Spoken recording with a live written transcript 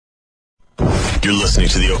You're listening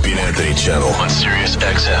to the Opie and Anthony channel on Sirius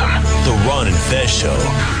XM. The Ron and Fez show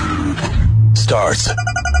starts.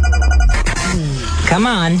 Come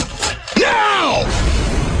on. Now!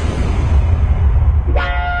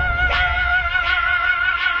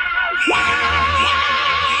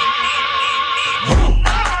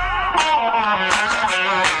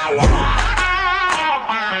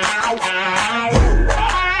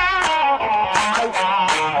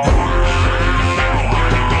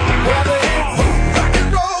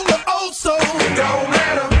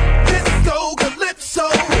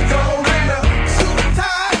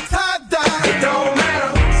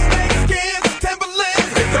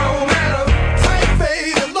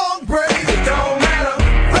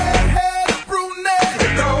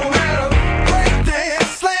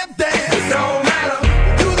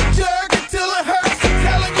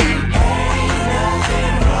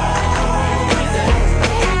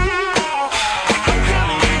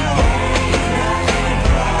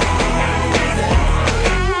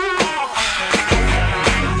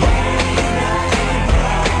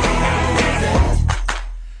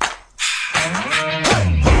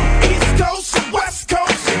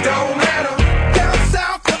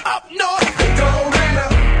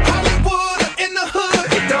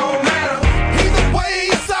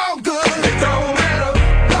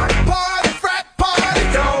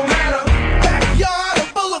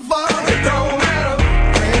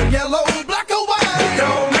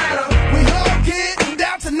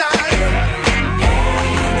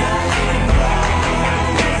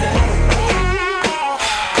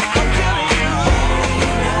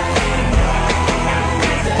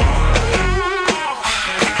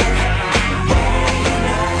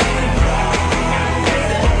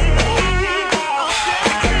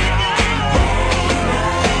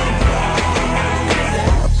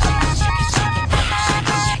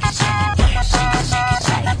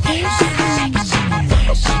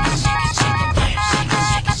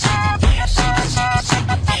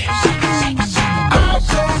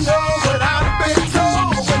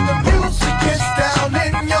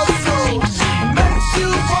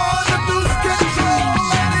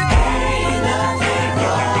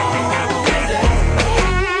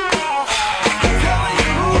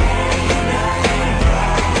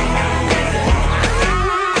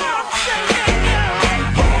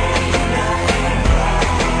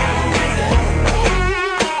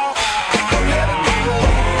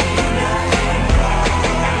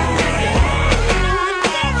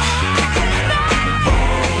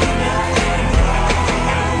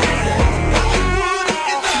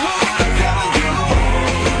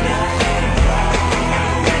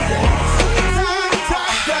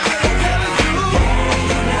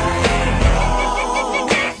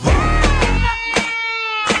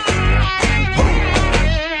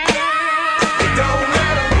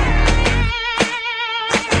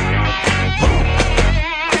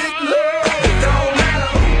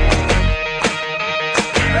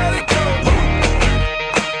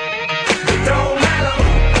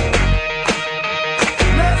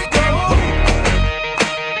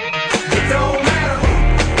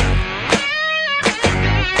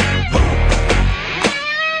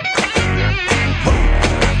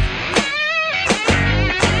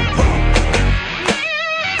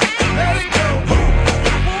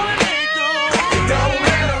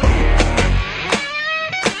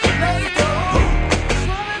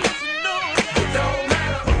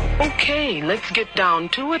 Let's get down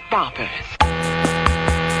to it, boppers.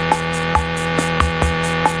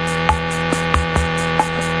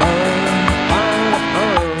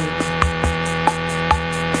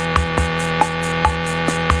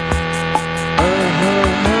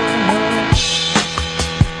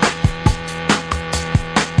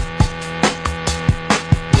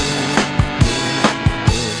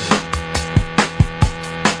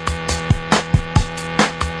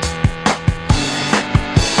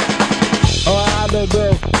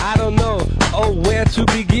 I don't know, where to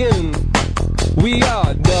begin. We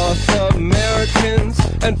are North Americans,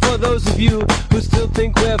 and for those of you who still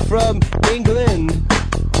think we're from England,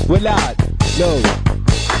 we're not, no.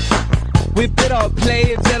 We've been on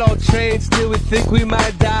planes and on trains till we think we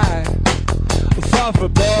might die. Far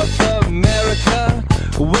from North America,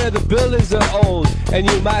 where the buildings are old, and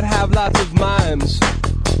you might have lots of mimes.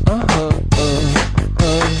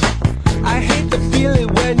 I hate the feeling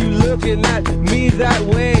when you're looking at me that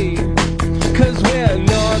way, 'cause we're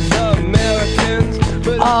North Americans.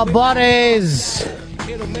 Buddies,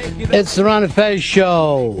 it's the Ron and Fez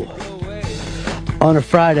show on a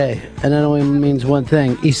Friday, and that only means one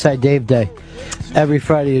thing: Eastside Dave Day. Every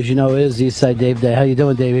Friday, as you know, is Eastside Dave Day. How you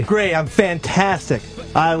doing, Davey? Great, I'm fantastic.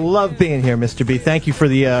 I love being here, Mr. B. Thank you for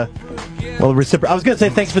the Well, I was going to say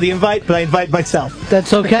thanks for the invite, but I invite myself.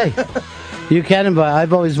 That's okay. You can invite.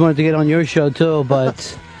 I've always wanted to get on your show, too,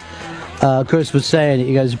 but Chris was saying that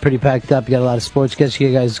you guys are pretty packed up. You got a lot of sports guests.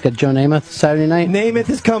 You guys got Joe Namath Saturday night? Namath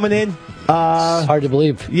is coming in. It's hard to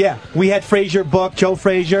believe. Yeah, we had Frazier booked, Joe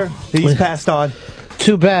Frazier. He's passed on.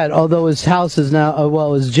 Too bad, although his house is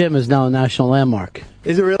now, his gym is now a national landmark.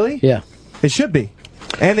 Is it really? Yeah. It should be.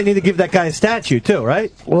 And they need to give that guy a statue, too,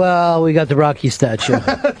 right? Well, we got the Rocky statue.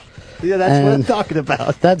 Yeah, that's what I'm talking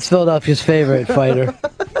about. That's Philadelphia's favorite fighter.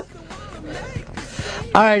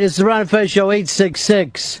 All right, it's the Ron and Fez Show,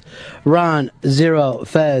 866 Ron Zero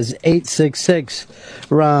Fez, 866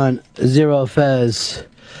 Ron Zero Fez.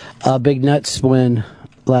 Big Nets win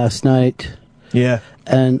last night. Yeah.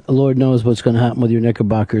 And Lord knows what's going to happen with your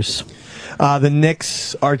Knickerbockers. The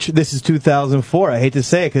Knicks are. This is 2004. I hate to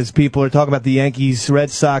say it because people are talking about the Yankees-Red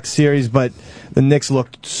Sox series, but the Knicks look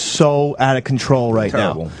so out of control right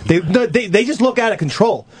now. They just look out of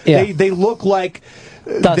control. Yeah. They look like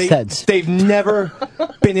dust heads. They've never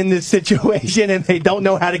been in this situation, and they don't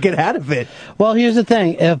know how to get out of it. Well, here's the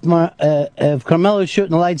thing: if Carmelo's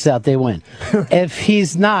shooting the lights out, they win. If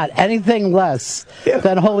he's not, anything less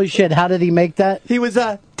than holy shit, how did he make that? He was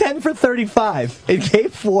 10 for 35 in Game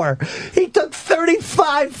 4. He took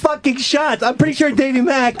 35 fucking shots. I'm pretty sure Davey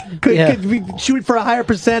Mack could shoot for a higher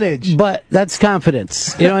percentage. But that's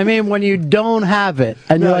confidence. You know what I mean? When you don't have it,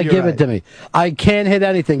 and you're like, give it to me. I can't hit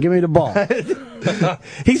anything. Give me the ball.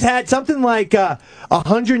 He's had something like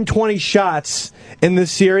 120 shots in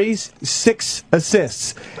this series, 6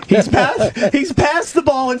 assists. He's passed the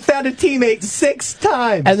ball and found a teammate 6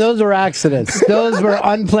 times. And those were accidents. Those were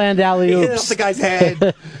unplanned alley-oops. He hit off the guy's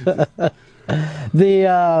head.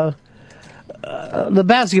 The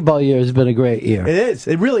basketball year has been a great year. It is.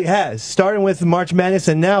 It really has. Starting with March Madness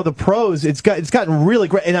and now the pros, it's gotten really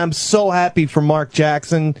great. And I'm so happy for Mark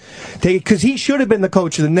Jackson because he should have been the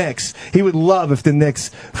coach of the Knicks. He would love if the Knicks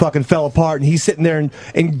fucking fell apart and he's sitting there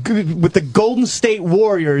and with the Golden State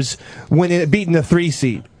Warriors beating the 3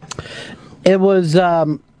 seed. It was.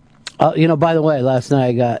 By the way, last night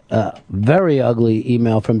I got a very ugly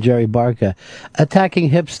email from Jerry Barca attacking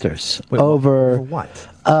hipsters over what?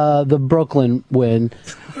 The Brooklyn win.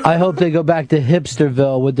 I hope they go back to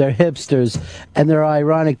Hipsterville with their hipsters and their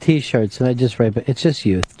ironic T-shirts. And I just write, it's just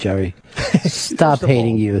youth, Jerry. Stop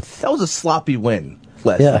hating youth. That was a sloppy win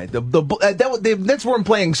last night. The Nets weren't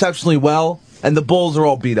playing exceptionally well, and the Bulls are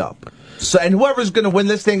all beat up. So, and whoever's going to win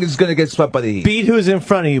this thing is going to get swept by the Heat. Beat who's in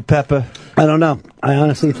front of you, Peppa? I don't know. I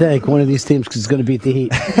honestly think one of these teams is going to beat the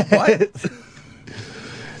Heat. What?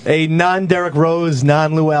 A non-Derrick Rose,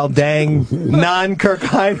 non-Luol Deng, non-Kirk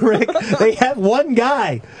Heinrich. They have one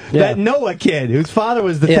guy, that Noah kid, whose father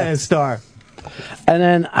was the tennis star. And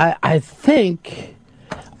then I think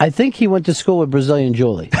he went to school with Brazilian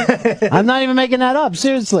Julie. I'm not even making that up.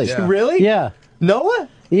 Seriously. Yeah. Really? Yeah. Noah?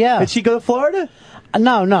 Yeah. Did she go to Florida?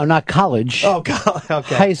 No, not college. Oh,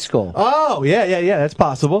 okay. High school. Oh, yeah, that's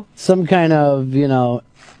possible. Some kind of,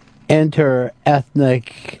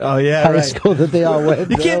 inter-ethnic high school that they all went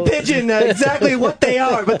to. You can't pigeon exactly what they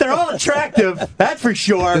are, but they're all attractive. That's for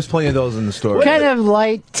sure. There's plenty of those in the store. Kind of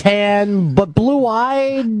light tan, but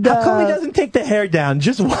blue-eyed. How come he doesn't take the hair down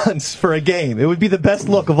just once for a game? It would be the best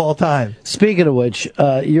look of all time. Speaking of which,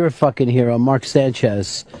 you're a fucking hero, Mark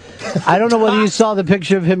Sanchez. I don't know whether you saw the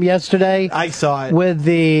picture of him yesterday. I saw it. With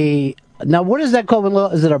the... Now, what is that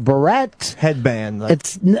called? Is it a barrette? Headband.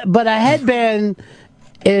 But a headband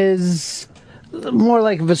is more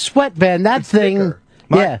like a sweatband. That it's thing...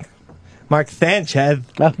 thicker. Mark Sanchez.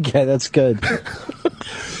 Okay, that's good.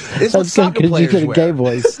 It's what soccer players you get a wear. gay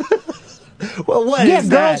voice. Well, what is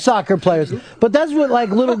that? girl soccer players. But that's what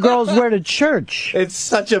little girls wear to church. It's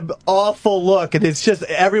such an awful look, and it's just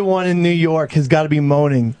everyone in New York has got to be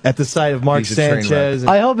moaning at the sight of Mark Sanchez.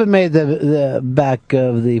 I hope it made the back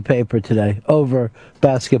of the paper today over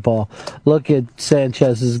basketball. Look at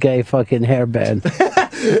Sanchez's gay fucking hairband.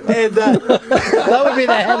 And, that would be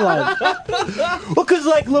the headline. Well, because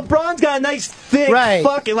LeBron's got a nice thick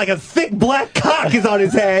fucking a thick black cock is on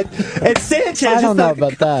his head, and Sanchez I don't is know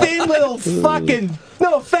about that. thin little fucking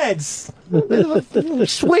no offense,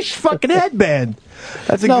 swish fucking headband.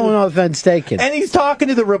 That's no offense taken. And he's talking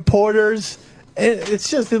to the reporters. It's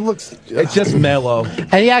just mellow.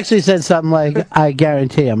 And he actually said something like, "I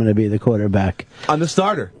guarantee I'm going to be the quarterback." I'm the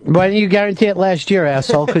starter. Why didn't you guarantee it last year,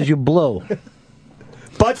 asshole? Because you blew.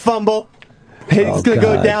 Butt fumble. It's going to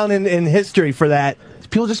go down in history for that.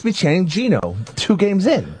 People just be chanting Geno 2 games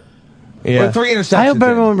in. Yeah. Or 3 interceptions. I hope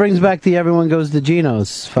everyone brings back the "Everyone Goes to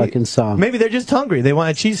Geno's" fucking song. Maybe they're just hungry. They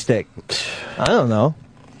want a cheesesteak. I don't know.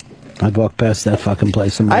 I'd walk past that fucking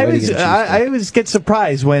place. I always get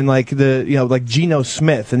surprised when like Geno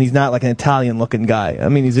Smith, and he's not like an Italian looking guy. I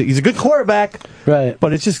mean, he's a good quarterback, right?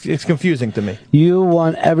 But it's confusing to me. You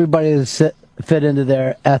want everybody to fit into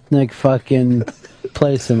their ethnic fucking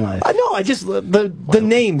place in life. No, I just the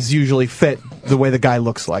names usually fit the way the guy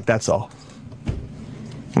looks like. That's all.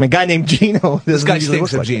 I mean, a guy named Geno. This guy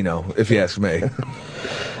stinks of Geno, if you ask me.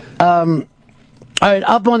 All right,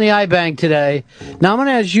 up on the iBank today. Now, I'm going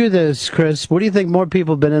to ask you this, Chris. What do you think more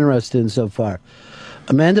people have been interested in so far?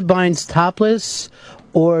 Amanda Bynes topless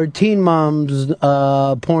or Teen Mom's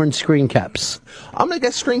porn screen caps? I'm going to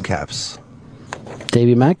get screen caps.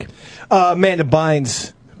 Davey Mack? Amanda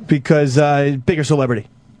Bynes, because bigger celebrity.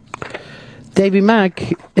 Davey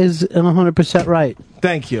Mack is 100% right.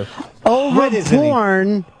 Thank you. Over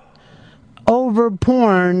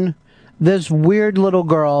porn, this weird little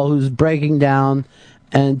girl who's breaking down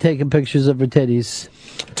and taking pictures of her titties.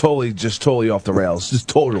 Totally off the rails. Just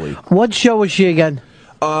totally. What show was she again?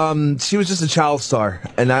 She was just a child star,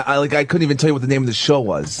 and I couldn't even tell you what the name of the show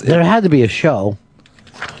was. There had to be a show.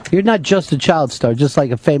 You're not just a child star, just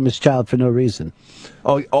like a famous child for no reason.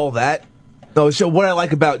 Oh, all that? No, so What I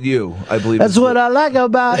Like About You, I believe. That's what I like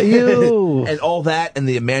about you. And all that, and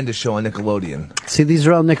the Amanda Show on Nickelodeon. See, these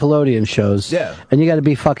are all Nickelodeon shows. Yeah. And you got to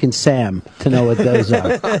be fucking Sam to know what those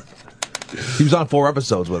are. He was on 4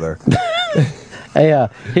 episodes with her. Yeah,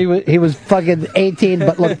 he was fucking 18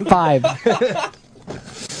 but looked 5.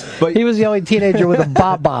 But he was the only teenager with a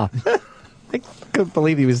baba. I couldn't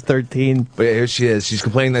believe he was 13. But yeah, here she is. She's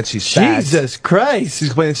complaining that she's fat. Jesus Christ. She's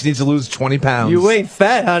complaining she needs to lose 20 pounds. You ain't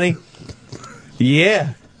fat, honey.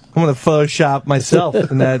 Yeah. I'm going to Photoshop myself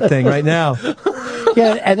in that thing right now.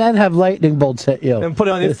 Yeah, and then have lightning bolts hit you. And put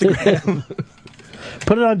it on Instagram.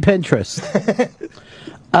 Put it on Pinterest.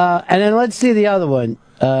 And then let's see the other one.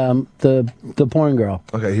 The porn girl.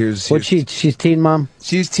 Okay, here's she's Teen Mom?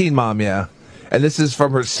 She's Teen Mom, yeah. And this is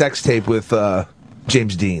from her sex tape with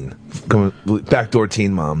James Dean. Backdoor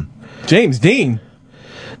Teen Mom. James Dean?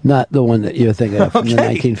 Not the one that you're thinking of from the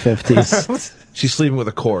 1950s. She's sleeping with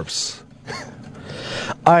a corpse.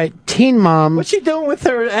 All right, Teen Mom. What's she doing with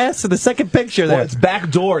her ass in the second picture there? Well, it's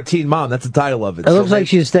Backdoor Teen Mom. That's the title of it. It looks like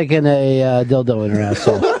she's sticking a dildo in her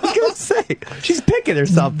asshole. I was going to say, she's picking or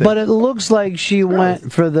something. But it looks like she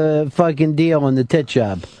went for the fucking deal on the tit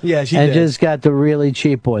job. Yeah, she and did. just got the really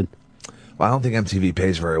cheap one. Well, I don't think MTV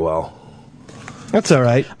pays very well. That's all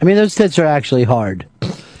right. I mean, those tits are actually hard.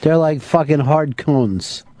 They're like fucking hard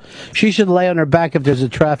cones. She should lay on her back if there's a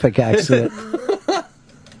traffic accident.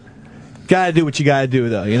 Gotta do what you gotta do,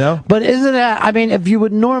 though, you know? But isn't that, I mean, if you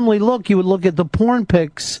would normally look, you would look at the porn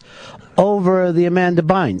pics over the Amanda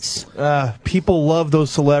Bynes. People love those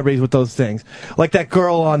celebrities with those things. Like that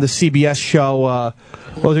girl on the CBS show,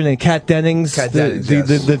 what was her name? Kat Dennings? Kat Dennings,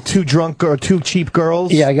 the two drunk or two cheap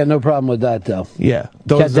girls? Yeah, I got no problem with that, though. Yeah.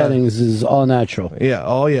 Kat Dennings is all natural. Yeah,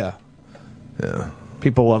 oh yeah. Yeah.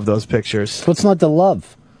 People love those pictures. What's not to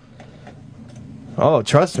love? Oh,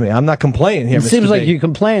 trust me, I'm not complaining here. It Mr. seems like B. you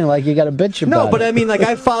complain, like you got a bitch about it. No, but I mean, like,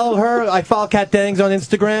 I follow her. I follow Kat Dennings on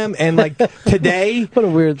Instagram, and like today, what a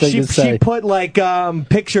weird thing to say. She put like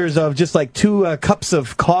pictures of just like 2 cups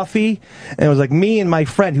of coffee, and it was like me and my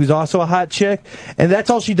friend, who's also a hot chick, and that's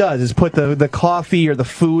all she does is put the coffee or the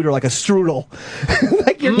food or like a strudel.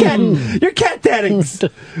 Like you're Kat Dennings.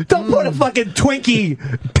 Don't put a fucking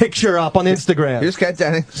Twinkie picture up on Instagram. Here's Kat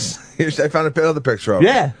Dennings. I found another picture of her.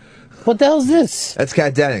 Yeah. What the hell's this? That's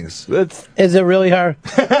Kat Dennings. Is it really her?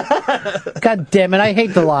 God damn it, I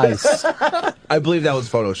hate the lies. I believe that was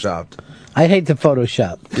photoshopped. I hate the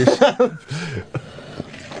Photoshop.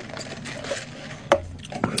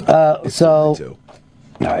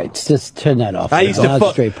 All right, just turn that off. I used to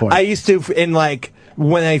straight porn. I used to in like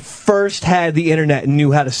when I first had the internet and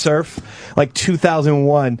knew how to surf, like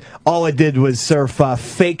 2001. All I did was surf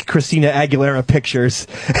fake Christina Aguilera pictures,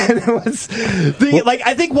 and it was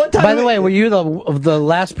I think one time. By the way, were you the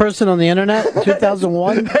last person on the internet in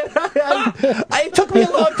 2001? It took me a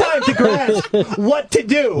long time to grasp what to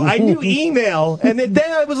do. I knew email, and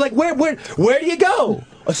then I was like, where do you go?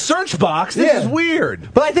 A search box? This is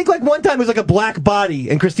weird. But I think like one time it was like a black body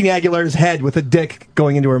and Christina Aguilera's head with a dick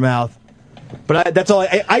going into her mouth. But that's all.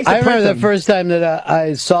 I remember the first time that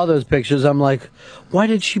I saw those pictures. I'm like, why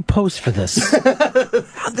did she pose for this?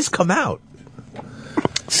 How'd this come out?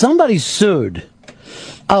 Somebody sued.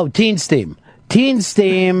 Oh, Teen Steam. Teen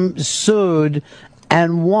Steam sued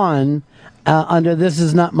and won under this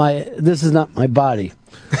is not my body.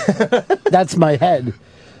 That's my head,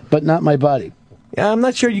 but not my body. Yeah, I'm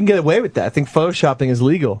not sure you can get away with that. I think photoshopping is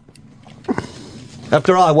legal.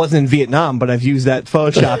 After all, I wasn't in Vietnam, but I've used that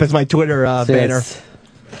Photoshop as my Twitter banner.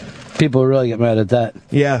 People really get mad at that.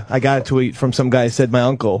 Yeah, I got a tweet from some guy who said my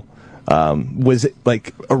uncle was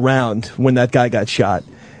like around when that guy got shot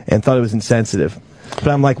and thought it was insensitive. But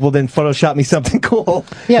I'm like, well, then Photoshop me something cool.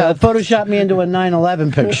 Yeah, Photoshop me into a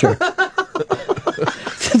 9/11 picture.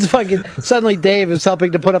 It's fucking, suddenly Dave is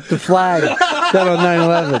helping to put up the flag down on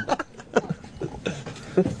 9/11.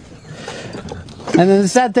 And then the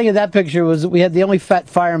sad thing of that picture was we had the only fat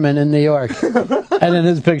fireman in New York. And then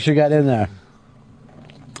his picture got in there.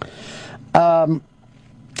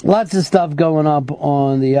 Lots of stuff going up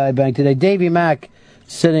on the iBank today. Davey Mack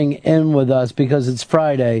sitting in with us because it's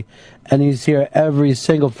Friday, and he's here every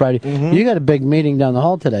single Friday. Mm-hmm. You got a big meeting down the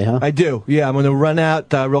hall today, huh? I do. Yeah, I'm going to run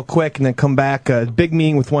out real quick and then come back. Big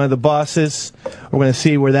meeting with one of the bosses. We're going to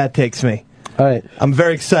see where that takes me. All right. I'm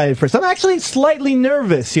very excited for this. I'm actually slightly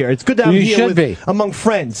nervous here. It's good that I'm here among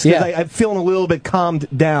friends. Yeah. I'm feeling a little bit calmed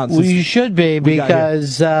down. Well, you should be,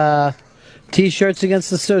 because T-shirts against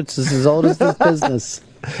the suits is as old as this business.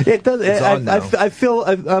 It does. I feel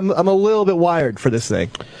I'm a little bit wired for this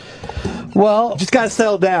thing. Well, just gotta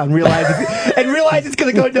settle down, realize it's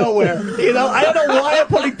gonna go nowhere. You know, I don't know why I'm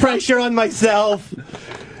putting pressure on myself.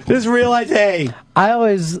 Just realize, hey, I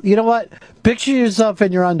always, you know what? Picture yourself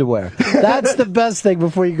in your underwear. That's the best thing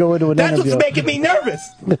before you go into an interview. That's what's making me nervous.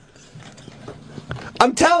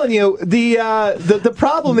 I'm telling you, the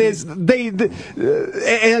problem is and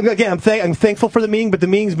again, I'm thankful for the meeting, but the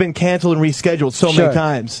meeting's been canceled and rescheduled so many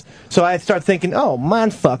times. So I start thinking, oh,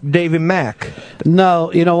 fuck, David Mack.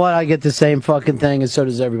 No, you know what? I get the same fucking thing, and so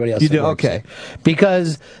does everybody else. You do? Okay.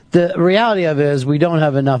 Because the reality of it is we don't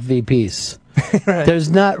have enough VPs. Right. There's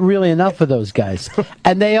not really enough of those guys.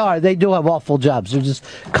 And they do have awful jobs. They're just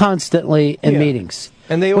constantly in meetings.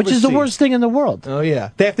 And they which is the worst thing in the world. Oh, yeah.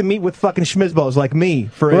 They have to meet with fucking schmizbos like me,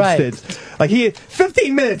 for instance. Like,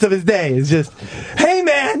 15 minutes of his day is just, hey,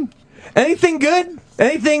 man, anything good?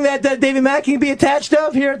 Anything that David Mack can be attached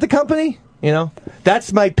of here at the company? You know?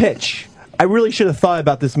 That's my pitch. I really should have thought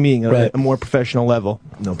about this meeting at a more professional level.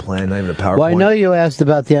 No plan, not even a PowerPoint. Well, I know you asked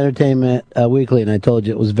about the Entertainment Weekly, and I told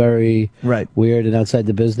you it was very weird and outside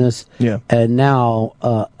the business. Yeah. And now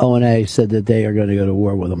O&A said that they are going to go to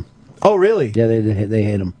war with them. Oh, really? Yeah, they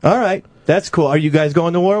hate him. All right. That's cool. Are you guys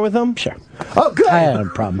going to war with them? Sure. Oh, good. I have a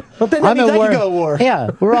problem. Well, then that means I can go to war. Yeah,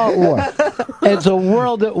 we're all at war. It's a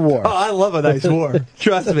world at war. Oh, I love a nice war.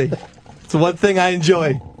 Trust me. It's the one thing I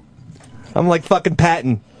enjoy. I'm like fucking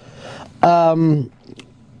Patton. Well,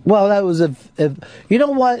 that was if you know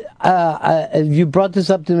what, you brought this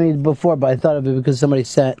up to me before, but I thought of it because somebody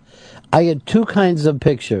sent. I get two kinds of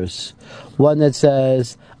pictures. One that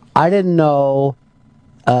says, "I didn't know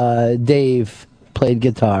Dave played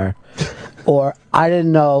guitar," or "I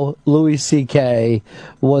didn't know Louis C.K.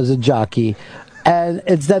 was a jockey," and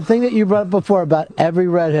it's that thing that you brought up before about every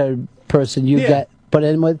redhead person you get put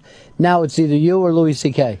in with. Now it's either you or Louis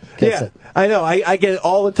C.K. gets it. I know. I get it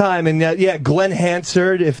all the time. And Glenn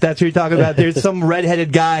Hansard, if that's what you're talking about, there's some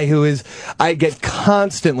redheaded guy who I get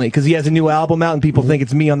constantly because he has a new album out and people think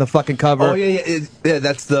it's me on the fucking cover. Oh, yeah.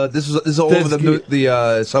 This is all over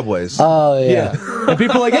the subways. Oh, yeah. And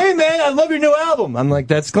people are like, hey, man, I love your new album. I'm like,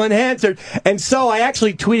 that's Glenn Hansard. And so I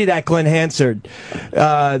actually tweeted at Glenn Hansard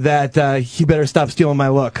that he better stop stealing my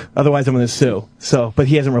look. Otherwise, I'm going to sue. But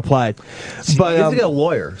he hasn't replied. But you have to get a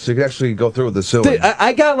lawyer so you can actually go through with the suing.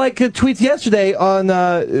 I got like tweets yesterday on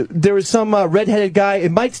there was some redheaded guy.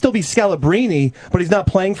 It might still be Scalabrini, but he's not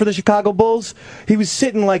playing for the Chicago Bulls. He was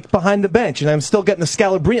sitting like behind the bench, and I'm still getting the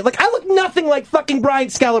Scalabrini. Like I look nothing like fucking Brian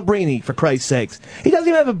Scalabrini, for Christ's sakes. He doesn't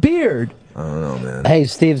even have a beard. I don't know, man. Hey,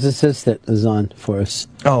 Steve's assistant is on for us.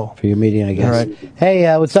 Oh, for your meeting, I guess. All right.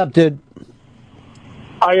 Hey, what's up, dude?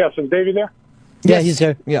 Yes, is Davey there? Yeah, he's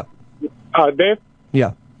here. Yeah. Dave?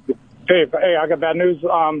 Yeah. Dave, hey, I got bad news.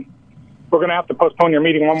 We're going to have to postpone your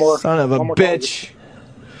meeting one more. Son of a bitch.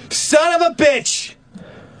 Son of a bitch.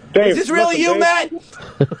 Dave, is this really you, Dave? Matt?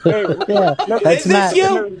 Dave, yeah, that's is Matt. This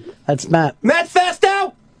you? That's Matt. Matt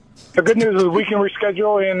Fastow? The good news is we can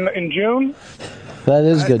reschedule in June. That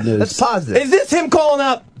is good news. That's positive. Is this him calling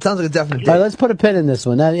up? Sounds like a definite. All right, let's put a pin in this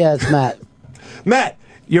one. Yeah, it's Matt. Matt,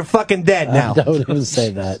 you're fucking dead now. Don't even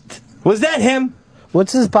say that. Was that him?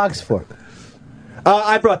 What's this box for?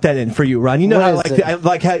 I brought that in for you, Ron. You know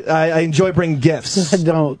I enjoy bringing gifts. I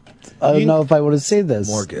don't know if I want to see this.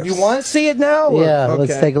 More gifts. You want to see it now? Or? Yeah, okay.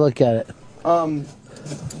 Let's take a look at it.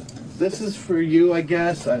 This is for you, I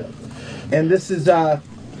guess. And this is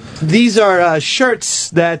these are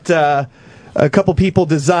shirts that a couple people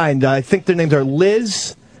designed. I think their names are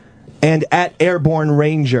Liz and @Airborne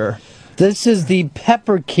Ranger. This is the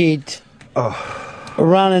Pepperkeet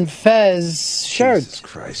Ron and Fez shirt. Jesus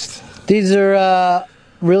Christ. These are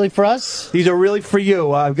really for us? These are really for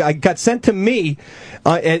you. I got sent to me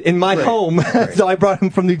in my home, so I brought them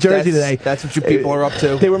from New Jersey today. That's what you people are up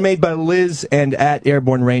to. They were made by Liz and at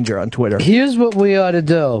Airborne Ranger on Twitter. Here's what we ought to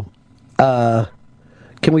do.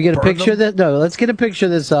 Can we get a picture of this? No, let's get a picture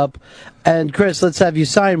of this up. And Chris, let's have you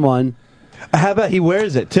sign one. How about he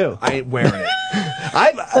wears it too? I ain't wearing it.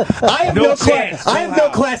 I have no class. I have no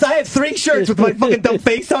class. I have 3 shirts with my fucking dumb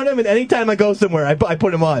face on them, and anytime I go somewhere, I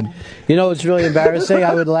put them on. You know what's really embarrassing?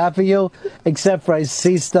 I would laugh at you, except for I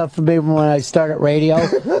see stuff from me when I start at radio,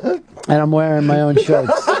 and I'm wearing my own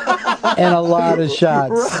shirts. And a lot of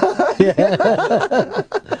shots. Yeah.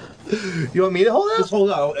 You want me to hold it? Just hold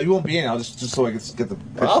on. You won't be in. I'll just so I can get the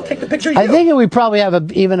picture. I'll take the picture of I you. think we probably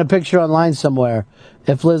have even a picture online somewhere.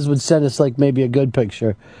 If Liz would send us like maybe a good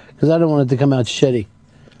picture, because I don't want it to come out shitty.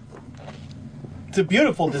 It's a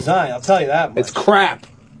beautiful design, I'll tell you that much. It's crap.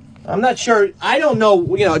 I'm not sure. I don't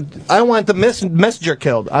know. You know, I don't want the messenger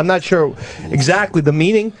killed. I'm not sure exactly the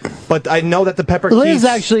meaning, but I know that the pepper. Liz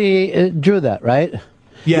actually drew that, right?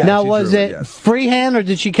 Yeah. Now, she was drew it yes. freehand, or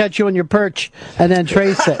did she catch you on your perch and then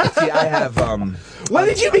trace it? See, I have. When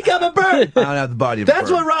did you become a bird? I don't have the body of a That's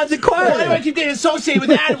bird. what Ron's inquiring. Why do I keep getting associated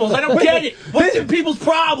with animals? I don't get it. What's the people's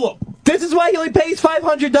problem? This is why he only pays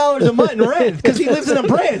 $500 a month in rent, because he lives in a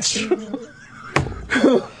branch.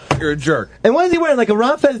 You're a jerk. And what is he wearing? Like a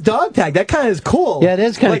Ron Fez dog tag? That kind of is cool. Yeah, it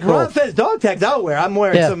is kinda like cool. Ron Fez dog tags I'll wear. I'm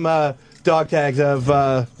wearing some dog tags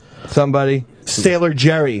of somebody. Sailor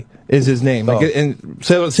Jerry is his name. Like, and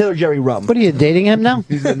Sailor Jerry Rum. What are you, dating him now?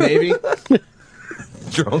 He's in the Navy.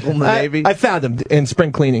 Your uncle in the Navy. I found him in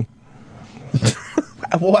spring cleaning.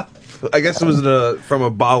 What? I guess it was from a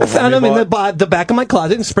bottle. I found him in the back of my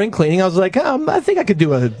closet in spring cleaning. I was like, I think I could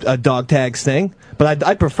do a dog tags thing. But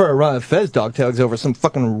I prefer Ron Fez dog tags over some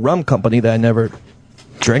fucking rum company that I never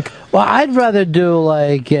drink. Well, I'd rather do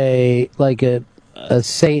like a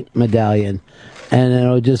saint medallion, and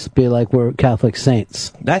it'll just be like we're Catholic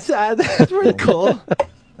saints. That's really cool.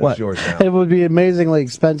 What? Yours now. It would be amazingly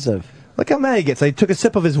expensive. Look how mad he gets. I took a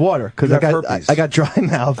sip of his water because I got dry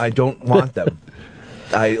mouth. I don't want them.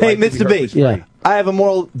 Hey, Mr. B. Yeah. I have a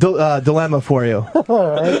moral dilemma for you.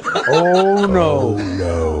 Oh no.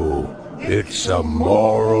 No, it's a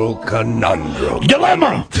moral conundrum.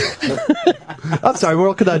 Dilemma! I'm sorry,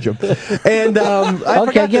 moral conundrum. And I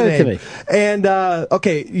forgot give the it to name. me. And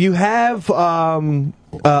okay, you have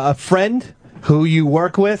a friend who you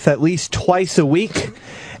work with at least twice a week,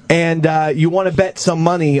 and you want to bet some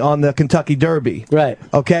money on the Kentucky Derby. Right.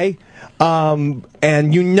 Okay?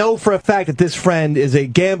 And you know for a fact that this friend is a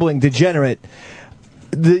gambling degenerate.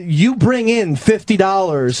 You bring in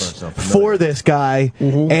 $50 for this guy,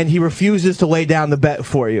 and he refuses to lay down the bet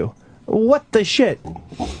for you. What the shit?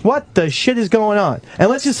 What the shit is going on? And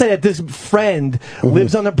let's just say that this friend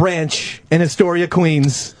lives on a branch in Astoria,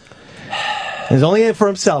 Queens. He's only in it for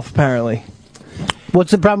himself, apparently.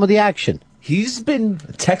 What's the problem with the action? He's been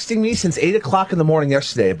texting me since 8 o'clock in the morning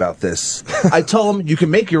yesterday about this. I told him you can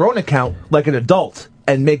make your own account like an adult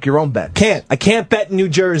and make your own bet. I can't bet in New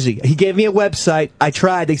Jersey. He gave me a website. I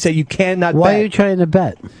tried. They say you cannot Why bet. are you trying to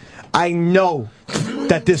bet? I know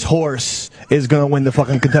that this horse is going to win the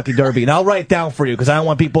fucking Kentucky Derby. And I'll write it down for you because I don't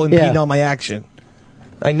want people impeding on my action.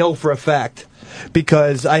 I know for a fact.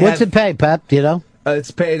 Because What's it pay, Pep? Do you know? It's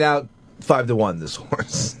paid out 5-1, this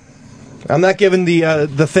horse. I'm not giving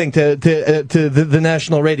the thing to the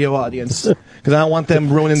national radio audience because I don't want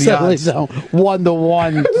them ruining the odds. So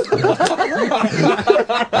 1-1.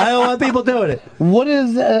 I don't want people doing it. What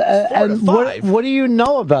is and what do you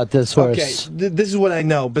know about this horse? Okay, this is what I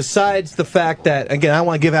know. Besides the fact that, again, I don't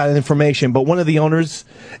want to give out information, but one of the owners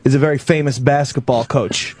is a very famous basketball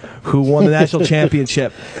coach who won the national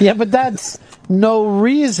championship. Yeah, but that's no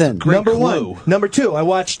reason. Number one. Number two, I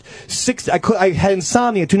watched I had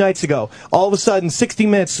insomnia 2 nights ago. All of a sudden, 60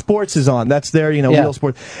 Minutes Sports is on. That's their, real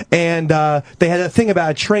sport. And they had a thing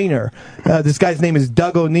about a trainer. This guy's name is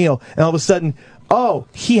Doug O'Neill. And all of a sudden,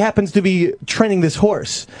 he happens to be training this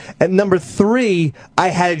horse. And number 3, I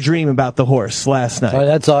had a dream about the horse last night. All right,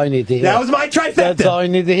 that's all I need to hear. That was my trifecta. That's all I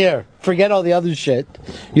need to hear. Forget all the other shit.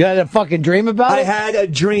 You had a fucking dream about it? I had a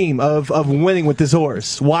dream of winning with this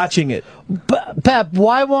horse, watching it. Pep,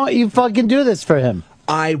 why won't you fucking do this for him?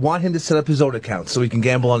 I want him to set up his own account so he can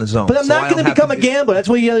gamble on his own. But I'm not going to become a gambler. That's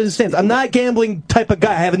what he understands. I'm not a gambling type of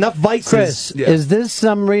guy. I have enough vices. Chris, is this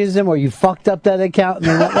some reason where you fucked up that account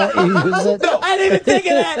and not let you use it? No, I didn't even think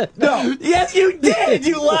of that. No. Yes, you did,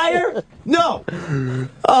 you liar. No.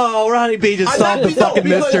 Oh, Ronnie B just solved the fucking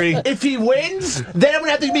mystery. If he wins, then I'm going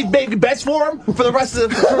to have to be making bets for him for the rest of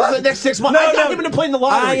the next 6 months. I'm not even playing the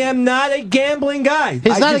lottery. I am not a gambling guy.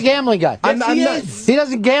 He's not a gambling guy. He He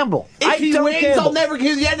doesn't gamble. If he wins, I'll never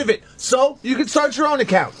hear the end of it. So you can start your own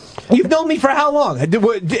account. You've known me for how long?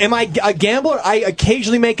 Am I a gambler? I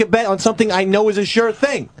occasionally make a bet on something I know is a sure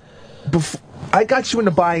thing. I got you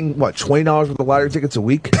into buying, what, $20 worth of lottery tickets a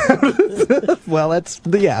week? Well,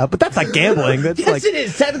 but that's not gambling. That's Yes, it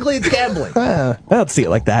is. Technically, it's gambling. I don't see it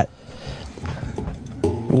like that.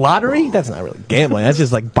 Lottery? That's not really gambling. That's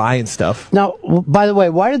just like buying stuff. Now, by the way,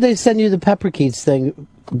 why did they send you the Pepper Keats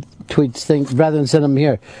tweets thing rather than send them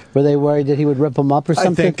here? Were they worried that he would rip them up or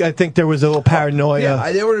something? I think there was a little paranoia.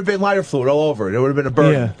 Yeah, there would have been lighter fluid all over it. It would have been a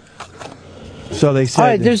burden. Yeah. So they said. All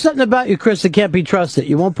right, there's something about you, Chris, that can't be trusted.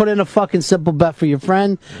 You won't put in a fucking simple bet for your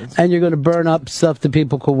friend, and you're going to burn up stuff that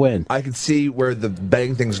people could win. I can see where the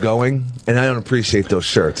betting thing's going, and I don't appreciate those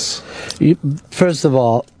shirts. First of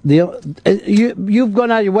all, you've gone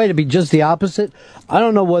out of your way to be just the opposite. I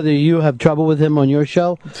don't know whether you have trouble with him on your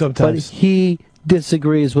show, sometimes, but he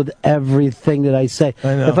disagrees with everything that I say.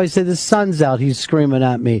 I know. If I say the sun's out, he's screaming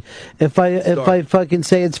at me. If I fucking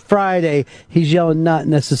say it's Friday, he's yelling not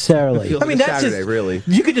necessarily. I mean, that's Saturday, just really.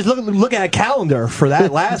 You could just look at a calendar for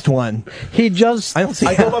that last one. He just. I don't see.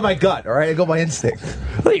 I go by my gut, all right? I go by instinct.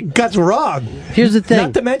 Well, your gut's wrong. Here's the thing.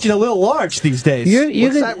 Not to mention a little large these days.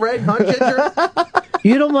 What's that, Red? Huh, Ginger?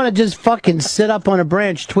 You don't want to just fucking sit up on a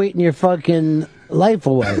branch tweeting your fucking life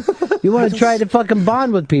away. You want to try to fucking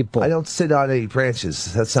bond with people. I don't sit on any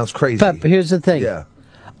branches. That sounds crazy. Pep, here's the thing. Yeah.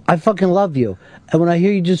 I fucking love you. And when I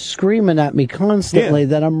hear you just screaming at me constantly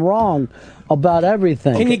that I'm wrong about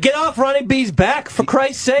everything. Can you get off Ronnie B's back, for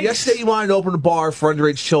Christ's sake? Yesterday you wanted to open a bar for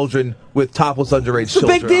underage children with topless underage It's a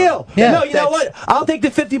children. big deal. Yeah. No, you know what? I'll take the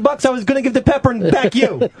 $50 I was going to give to Pepper and back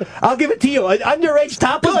you. I'll give it to you. An underage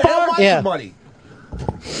topless Good, I bar? want some money.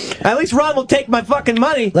 At least Ron will take my fucking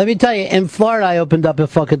money. Let me tell you, in Florida, I opened up a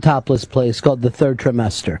fucking topless place called the Third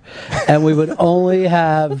Trimester. And we would only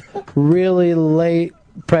have really late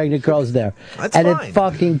pregnant girls there. That's and fine. It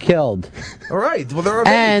fucking killed. All right. Well, they're of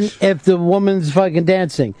And age. if the woman's fucking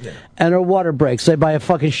dancing and her water breaks, they buy a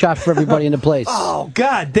fucking shot for everybody in the place. Oh,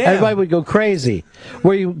 god damn. Everybody would go crazy.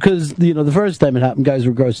 Because, the first time it happened, guys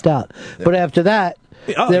were grossed out. But after that,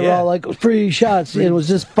 they were all like, free shots. It was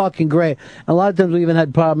just fucking great. And a lot of times we even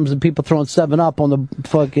had problems with people throwing 7-Up on the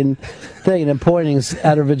fucking thing and then pointing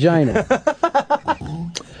at her vagina.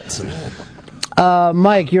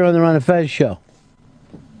 Mike, you're on the Ron and Fez show.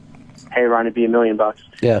 Hey, Ron, it'd be $1 million.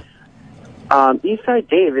 Yeah. Eastside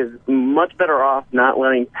Dave is much better off not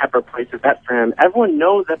letting Pepper place a bet for him. Everyone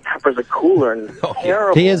knows that Pepper's a cooler and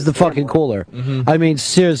terrible. He is the fucking cooler. I mean,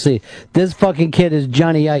 seriously, this fucking kid is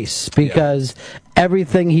Johnny Ice because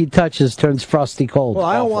everything he touches turns frosty cold. Well,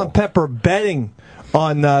 I don't want Pepper betting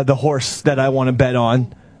on the horse that I want to bet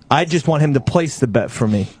on. I just want him to place the bet for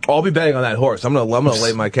me. I'll be betting on that horse. I'm gonna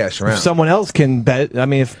lay my cash around. If someone else can bet, I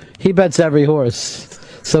mean, if he bets every horse,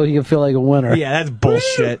 so he can feel like a winner. Yeah, that's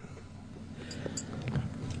bullshit.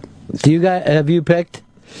 Have you picked?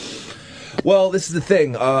 Well, this is the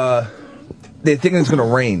thing. They think it's going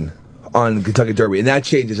to rain on Kentucky Derby, and that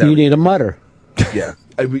changes everything. You need a mutter. Yeah.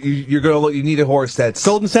 You're going to look. You need a horse that's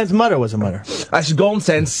Golden Sense Mutter was a mutter. Actually, Golden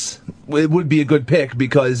Sense it would be a good pick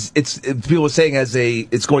because people are saying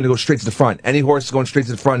it's going to go straight to the front. Any horse going straight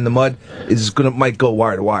to the front in the mud might go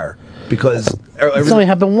wire to wire because it's only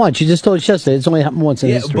happened once. You just told us yesterday it's only happened once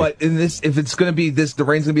in history. Yeah, but if it's going to be the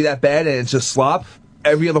rain's going to be that bad and it's just slop.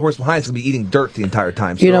 Every other horse behind is going to be eating dirt the entire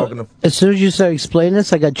time. So as soon as you started explaining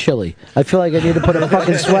this, I got chilly. I feel like I need to put a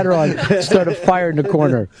fucking sweater on, start a fire in the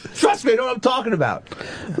corner. Trust me, I know what I'm talking about.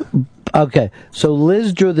 Okay, so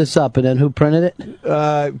Liz drew this up, and then who printed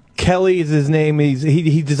it? Kelly is his name.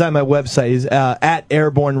 He designed my website. He's at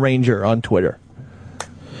Airborne Ranger on Twitter.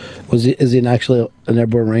 Is he actually an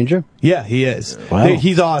Airborne Ranger? Yeah, he is. Wow.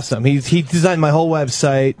 He's awesome. He designed my whole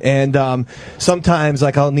website, and sometimes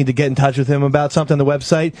I'll need to get in touch with him about something on the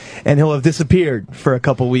website, and he'll have disappeared for a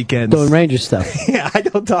couple weekends. Doing Ranger stuff. Yeah, I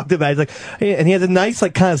don't talk to him. He's like, and he has a nice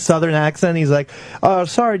kind of Southern accent. He's like,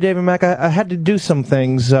 sorry, David Mack, I had to do some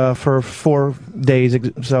things for 4 days.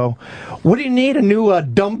 So, what do you need? A new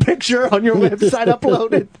dumb picture on your website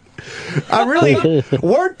uploaded?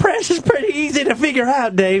 WordPress is pretty easy to figure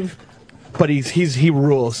out, Dave. But he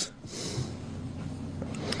rules.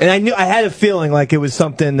 And I had a feeling like it was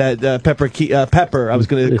something that Pepper, I was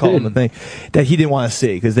going to call him the thing, that he didn't want to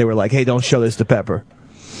see because they were like, hey, don't show this to Pepper.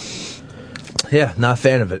 Yeah, not a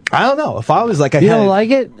fan of it. I don't know. If I was like, you don't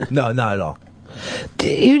like it? No, not at all.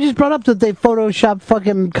 You just brought up that they photoshopped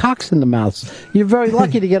fucking cocks in the mouths. You're very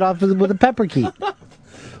lucky to get off with a Pepper Keat.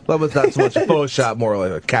 Well, it's not so much a Photoshop, more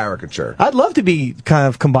like a caricature. I'd love to be kind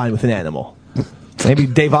of combined with an animal. Maybe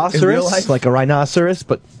Dave-oceros, like a rhinoceros,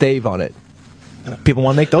 but Dave on it. People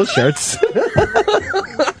want to make those shirts.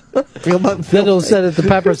 Then he'll send it to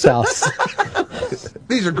Pepper's house.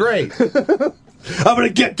 These are great. I'm going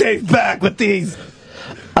to get Dave back with these.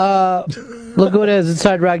 Look who it is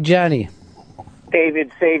inside Rock Johnny.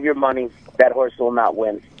 David, save your money. That horse will not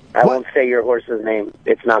win. I won't say your horse's name.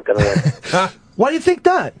 It's not going to win. Why do you think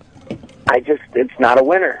that? It's not a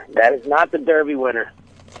winner. That is not the Derby winner.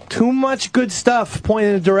 Too much good stuff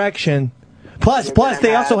pointing in a direction. Plus,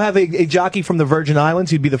 they also have a jockey from the Virgin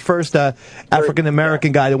Islands. He'd be the first African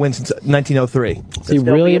American guy to win since 1903. Is he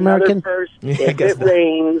really American? If it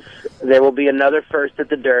rains, there will be another first at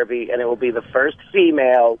the Derby, and it will be the first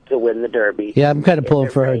female to win the Derby. Yeah, I'm kind of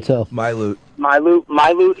pulling for her too. Mylute.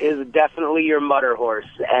 Mylute is definitely your mutter horse,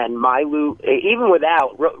 and Mylute, even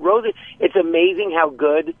without Rosie, it's amazing how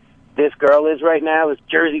good this girl is right now. This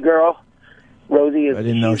Jersey girl. Rosie is. I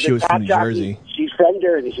didn't know she was from New Jersey. She's from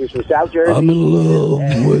Jersey. She's from South Jersey. I'm in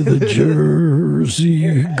love with a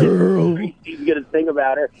Jersey girl. She's gonna sing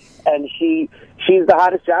about her, and she's the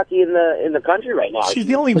hottest jockey in the country right now. She's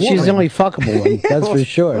the only Well, woman. she's the only fuckable one. That's for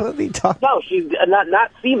sure. No, she's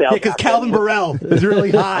not female. Yeah, because Calvin Burrell is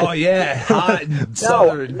really hot. Oh yeah, hot,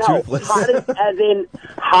 southern, toothless.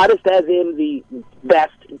 Hottest as in the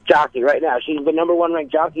best jockey right now. She's the number one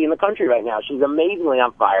ranked jockey in the country right now. She's amazingly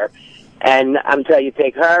on fire. And I'm telling you,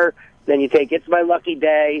 take her, then you take It's My Lucky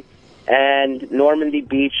Day and Normandy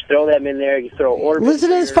Beach, throw them in there. You throw Orbit. Listen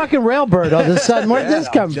to this fucking railbird all of a sudden. Where did this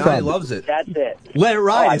come Johnny from? loves it. That's it. Let It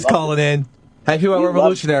Ride is calling in. How you feel about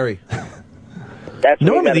Revolutionary? That's what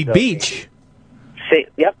Normandy you gotta Beach.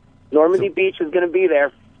 Yep. Normandy Beach is going to be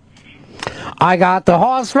there. I got the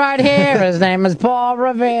horse right here. His name is Paul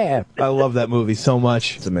Revere. I love that movie so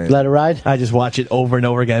much. It's amazing. Let It Ride? I just watch it over and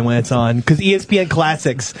over again when it's on. Because ESPN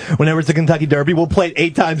Classics, whenever it's the Kentucky Derby, we'll play it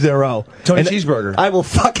 8 times in a row. Tony And Cheeseburger. I will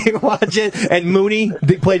fucking watch it. And Mooney,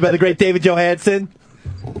 played by the great David Johansen.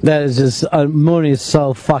 That is just, Mooney is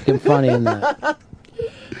so fucking funny in that.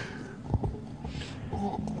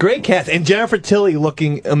 Great cast. And Jennifer Tilly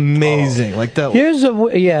looking amazing. Like the Here's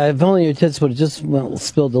if only your tits would have just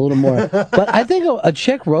spilled a little more. But I think a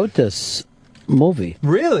chick wrote this movie.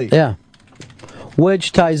 Really? Yeah.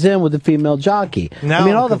 Which ties in with the female jockey. Now I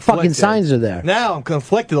mean, I'm all the fucking conflicted. signs are there. Now I'm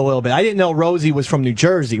conflicted a little bit. I didn't know Rosie was from New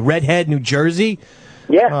Jersey. Redhead, New Jersey?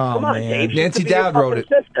 Yeah, Oh, come on, man. Dave. She Nancy could be your Dowd wrote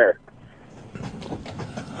fucking Sister.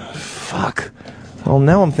 Fuck. Well,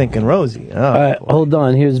 now I'm thinking Rosie. Oh. All right, hold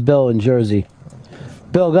on. Here's Bill in Jersey.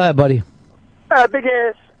 Bill, go ahead, buddy. Big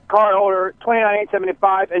ass card holder,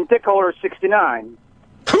 29,875, and dick holder, 69.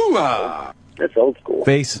 That's old school.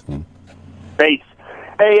 Face. Base.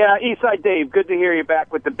 Hey, Eastside Dave, good to hear you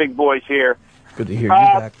back with the big boys here. Good to hear you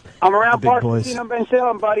back. I'm around The big Park boys. Casino, Ben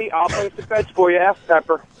Salem, buddy. I'll place the bets for you. Ask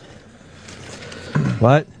Pepper.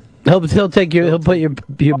 What? He'll take he'll put your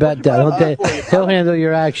bet down. He'll handle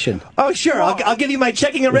your action. Oh, sure. I'll give you my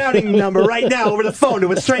checking and routing number right now over the phone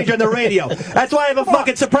to a stranger on the radio. That's why I have a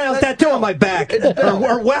fucking Sopranos tattoo on my back.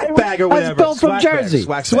 Or whack bag or That's whatever. Bill from Swag Jersey.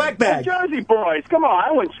 Bag. Swag bag. Jersey boys, come on.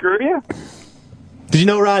 I wouldn't screw you. Did you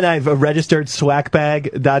know, Ron, I've registered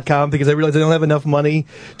swackbag.com because I realized I don't have enough money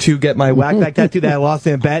to get my whack bag tattoo that I lost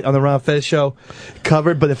in a bet on the Ron Fez show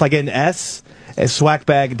covered. But if I get an S,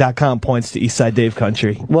 swackbag.com points to Eastside Dave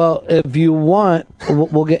Country. Well, if you want,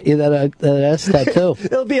 we'll get you that S tattoo.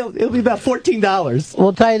 It'll be about $14.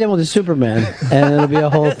 We'll tie it in with a Superman, and it'll be a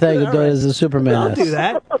whole thing. We'll do it as a Superman. I'll S. do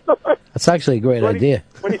that. That's actually a great idea.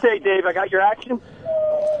 What do you say, Dave? I got your action?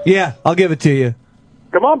 Yeah, I'll give it to you.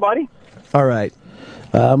 Come on, buddy. All right.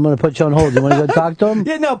 I'm going to put you on hold. You want to go talk to him?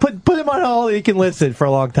 Yeah, no, put him on hold. He can listen for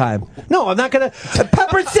a long time. No, I'm not going to.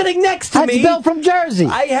 Pepper's sitting next to That's me. Bill from Jersey.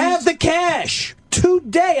 I have the cash.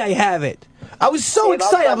 Today I have it. I was so Dave, I'll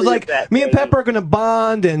excited. I was cover like, your bet, me and baby. Pepper are going to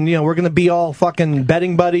bond, and we're going to be all fucking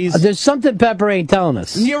betting buddies. There's something Pepper ain't telling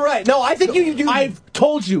us. You're right. No, I think you. I've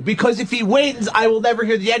told you, because if he wins, I will never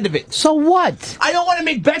hear the end of it. So what? I don't want to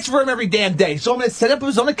make bets for him every damn day, so I'm going to set up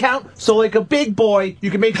his own account, so like a big boy,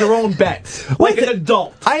 you can make your own bets. Like an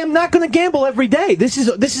adult. I am not going to gamble every day. This is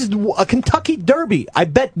a Kentucky Derby. I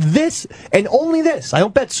bet this and only this. I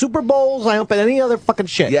don't bet Super Bowls. I don't bet any other fucking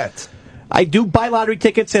shit. Yet. I do buy lottery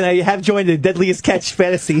tickets, and I have joined the Deadliest Catch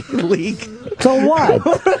Fantasy League. So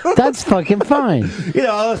what? That's fucking fine.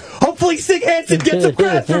 Hopefully Sig Hansen gets some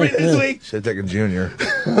credit for me this week. Should have taken Junior.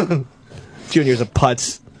 Junior's a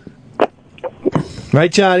putz.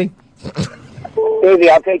 Right, Johnny? Baby,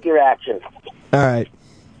 I'll take your action. All right.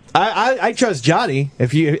 I trust Johnny.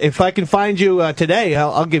 If I can find you today,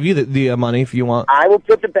 I'll give you the money if you want. I will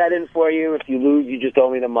put the bet in for you. If you lose, you just owe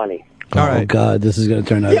me the money. All Oh, right. God, this is going to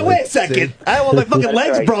turn out. Yeah, wait a second. I don't want my fucking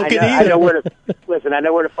legs Right. broken I know either. listen, I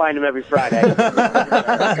know where to find him every Friday.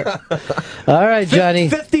 All right, Johnny.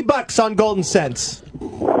 $50 on Golden Cents.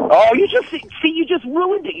 Oh, you just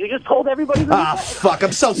ruined it. You just told everybody. Fuck!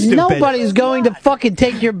 I'm so stupid. Nobody's going to fucking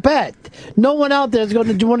take your bet. No one out there is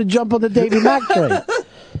going to want to jump on the Davey Mack train.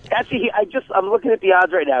 Actually, I'm looking at the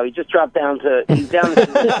odds right now. He just dropped down to. He's down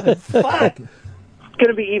to. Fuck. It's going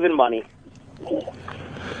to be even money.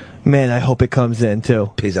 Man, I hope it comes in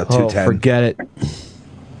too. Pays out 210. Forget it.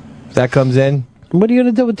 If that comes in, what are you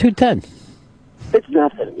going to do with 210? It's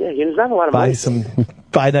nothing. Yeah, there's not a lot of money.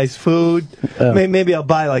 Buy nice food. Maybe I'll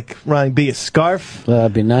buy like Ronnie B a scarf.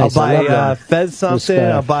 That'd be nice. I'll buy Fez something.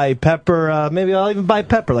 I'll buy Pepper. Maybe I'll even buy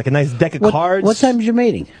Pepper like a nice deck of cards. What time is your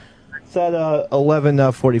meeting? It's at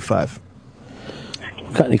 11:45.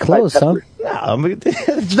 Cutting it close, huh? No,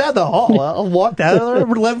 it's not the hall. I'll walk down at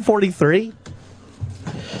 11:43.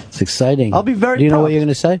 It's exciting. I'll be very. Do you know what you're going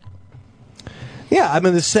to say? Yeah, I'm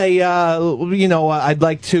going to say, I'd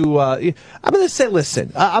like to. I'm going to say,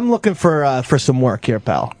 listen, I'm looking for some work here,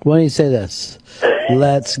 pal. Why don't you say this?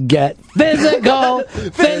 Let's get physical,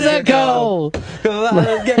 physical.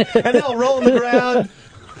 And they'll roll on the ground.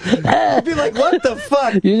 I'd be like, what the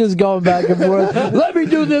fuck? You're just going back and forth. Let me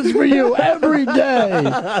do this for you every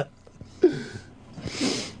day.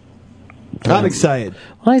 I'm excited.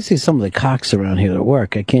 When I see some of the cocks around here at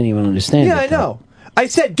work, I can't even understand it. Yeah, I know. I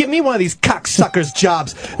said, give me one of these cocksuckers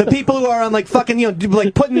jobs. The people who are on like fucking,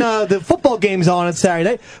 like putting the football games on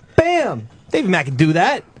Saturday night. Bam! David Mack can do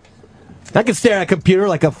that. I can stare at a computer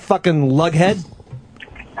like a fucking lughead.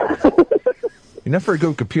 You're not very good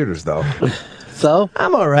with computers, though. So?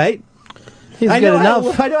 I'm all right. He's good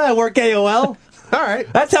enough. I know how to work AOL. All right.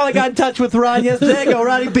 That's how I got in touch with Ron yesterday. I go,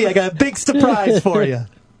 Ronnie B, I got a big surprise for you.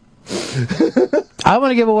 I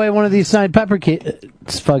want to give away one of these signed Pepper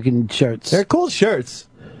Keats fucking shirts. They're cool shirts.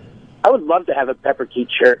 I would love to have a Pepper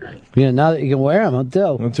Keats shirt. Yeah, now that you can wear them, I'll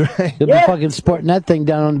do. That's right. You'll be fucking sporting that thing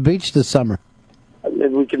down on the beach this summer.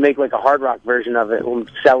 Maybe we could make like a Hard Rock version of it. We'll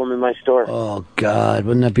sell them in my store. Oh, God.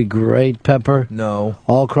 Wouldn't that be great, Pepper? No.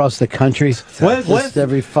 All across the country. What?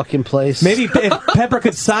 Every fucking place. Maybe if Pepper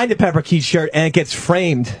could sign the Pepper Keats shirt and it gets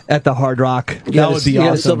framed at the Hard Rock. That would be awesome. You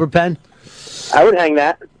got a silver pen? I would hang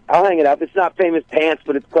that. I'll hang it up. It's not famous pants,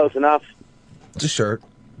 but it's close enough. It's a shirt.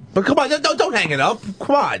 But come on, don't hang it up.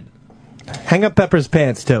 Come on. Hang up Pepper's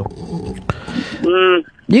pants, too.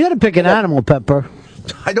 You got to pick an animal, Pepper.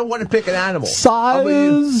 I don't want to pick an animal.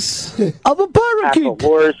 Size of a parakeet. Half a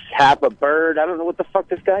horse, half a bird. I don't know what the fuck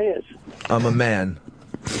this guy is. I'm a man.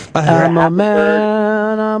 I'm a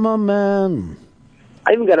man. I'm a man.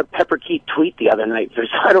 I even got a Pepper Keat tweet the other night.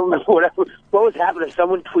 I don't know what was happening.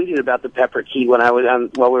 Someone tweeted about the Pepper Keat while we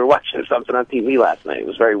were watching something on TV last night. It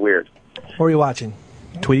was very weird. What were you watching?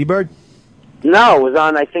 Tweety Bird? No, it was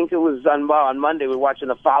on. I think it was on Monday. We were watching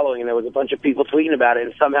The Following, and there was a bunch of people tweeting about it.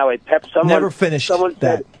 And somehow Never finished. Someone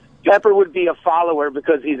that. said Pepper would be a follower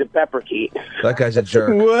because he's a Pepper Keat. That guy's a jerk.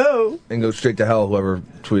 Whoa! And go straight to hell. Whoever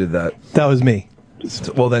tweeted that. That was me.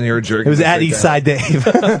 Well, then you're a jerk. It was at Eastside Dave.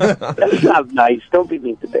 That's not nice. Don't be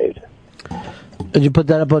mean to Dave. Did you put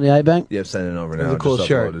that up on the iBank? Yeah, send it over now. It was a cool Just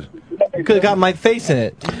shirt. uploaded. You could have got my face in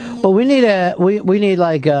it. Well, we need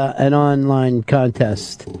like an online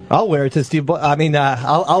contest. I'll wear it to Steve.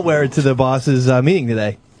 I'll wear it to the boss's meeting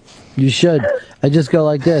today. You should. I just go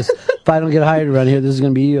like this. If I don't get hired around here, this is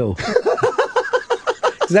going to be you.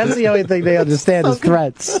 'Cause that's the only thing they understand is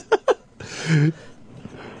threats.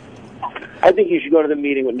 I think you should go to the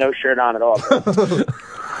meeting with no shirt on at all.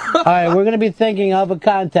 All right, we're going to be thinking of a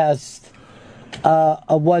contest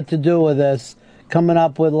of what to do with this. Coming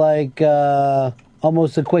up with like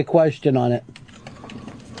almost a quick question on it.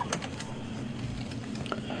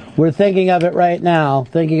 We're thinking of it right now,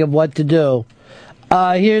 thinking of what to do.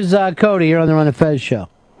 Here's Cody here on the Ron and Fez show.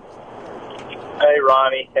 Hey,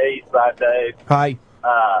 Ronnie. Hey, Eastside Dave. Hi.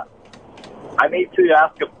 I need to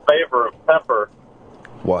ask a favor of Pepper.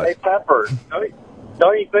 What? Hey, Pepper,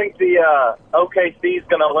 don't you think the OKC is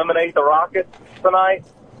going to eliminate the Rockets tonight?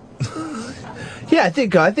 Yeah, I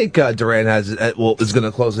think Durant is going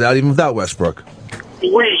to close it out even without Westbrook.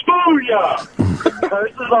 Booyah!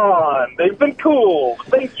 Curse is on. They've been cool.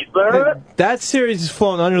 Thank you, sir. That series has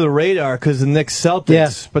flown under the radar because of the Knicks Celtics. Yeah.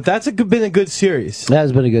 But that's been a good series. That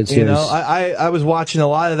has been a good series. You know, I was watching a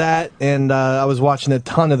lot of that, and I was watching a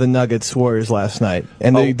ton of the Nuggets Warriors last night,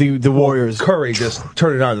 and the Warriors. Curry just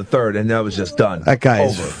turned it on in the third, and that was just done. That guy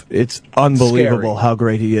it's unbelievable how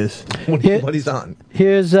great he is. What he's on.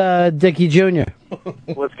 Here's Dickie Jr.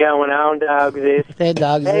 What's going on, Dogsy? Hey,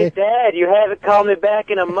 Dogsy. Hey, Dad, you haven't called me back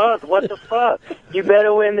in a month. What the fuck? You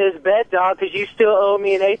better win this bet, dog, because you still owe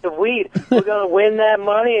me an eighth of weed. We're going to win that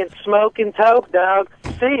money and smoke and toke, dog.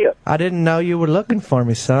 See ya. I didn't know you were looking for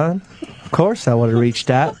me, son. Of course I would have reached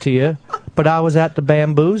out to you, but I was at the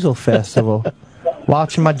Bamboozle Festival.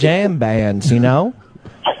 Watching my jam bands, you know?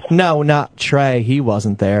 No, not Trey. He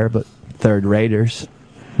wasn't there, but Third Raiders,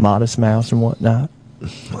 Modest Mouse and whatnot.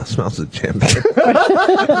 Modest Mouse is a jam band.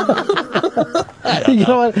 You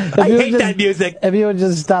know what? If I you hate just- that music. If you had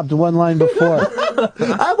just stopped one line before.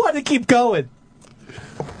 I want to keep going.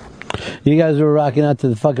 You guys were rocking out to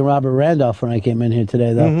the fucking Robert Randolph when I came in here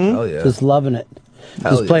today, though. Hell yeah. Just loving it.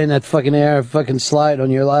 Hell Just yeah. playing that fucking air fucking slide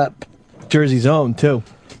on your lap. Jersey's own, too.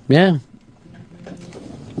 Yeah.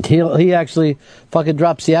 He actually fucking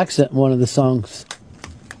drops the accent in one of the songs.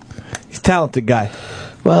 He's a talented guy.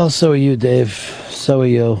 Well, so are you, Dave. So are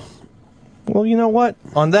you. Well, you know what?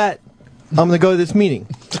 On that, I'm going to go to this meeting.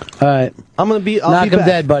 All right. I'll Knock be him back.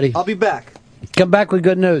 dead, buddy. I'll be back. Come back with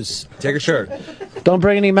good news. Take a shirt. Don't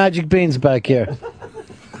bring any magic beans back here.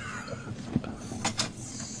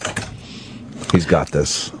 He's got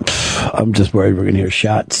this. I'm just worried we're going to hear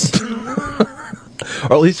shots.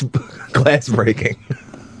 Or at least glass breaking.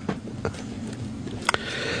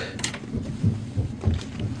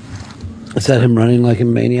 Is that him running like a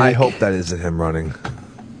maniac? I hope that isn't him running.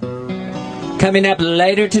 Coming up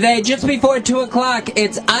later today, just before 2 o'clock,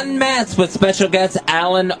 it's Unmasked with special guest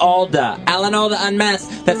Alan Alda. Alan Alda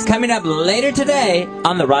Unmasked. That's coming up later today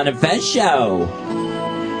on the Ron and Fez Show.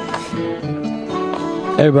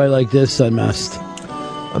 Everybody like this, Unmasked.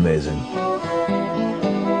 Amazing.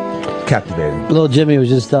 Captivating. Little Jimmy was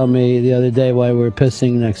just telling me the other day while we were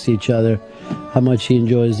pissing next to each other how much he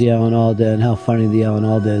enjoys the Alan Alda and how funny the Alan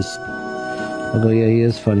Alda is. I go, yeah, he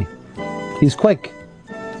is funny. He's quick.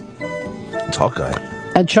 Talk guy.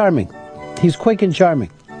 And charming. He's quick and charming.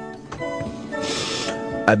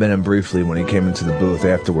 I met him briefly when he came into the booth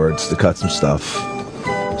afterwards to cut some stuff.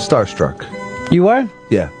 Starstruck. You were?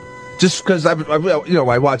 Yeah. Just because I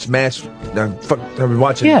watch MASH. I've been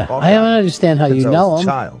watching. Yeah, all I time don't understand how since you I know was him.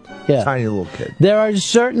 a child. Yeah. Tiny little kid. There are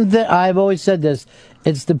certain I've always said this.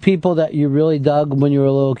 It's the people that you really dug when you were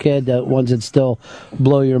a little kid, that ones that still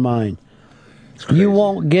blow your mind. You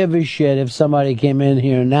won't give a shit if somebody came in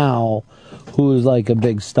here now who's like a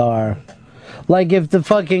big star. Like if the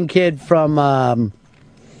fucking kid from, I'm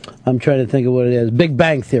trying to think of what it is, Big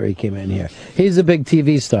Bang Theory came in here. He's a big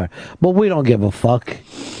TV star. But we don't give a fuck.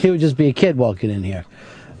 He would just be a kid walking in here.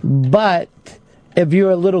 But if you're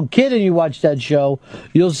a little kid and you watch that show,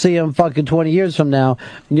 you'll see him fucking 20 years from now,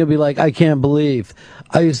 and you'll be like, I can't believe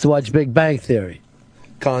I used to watch Big Bang Theory.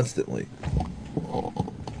 Constantly.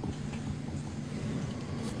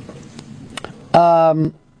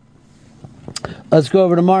 Let's go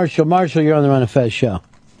over to Marshall. Marshall, you're on the Run of Fez show.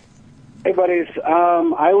 Hey, buddies.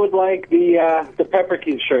 I would like the Pepper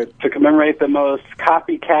King shirt to commemorate the most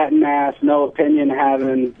copycatting ass, no opinion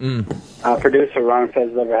having producer Ron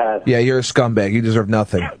Fez ever had. Yeah, you're a scumbag. You deserve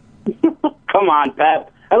nothing. Come on,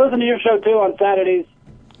 Pep. I listen to your show too on Saturdays.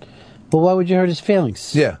 Well, why would you hurt his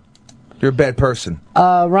feelings? Yeah. You're a bad person.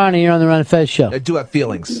 Ronnie, you're on the Run of Fez show. I do have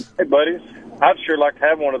feelings. Hey, buddies. I'd sure like to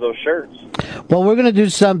have one of those shirts. Well, we're going to do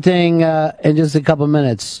something in just a couple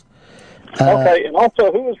minutes. Okay, and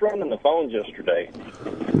also, who was running the phones yesterday?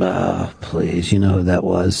 Please, you know who that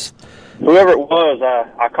was. Whoever it was,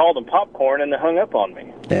 I called them popcorn and they hung up on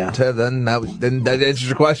me. Yeah. Then that answers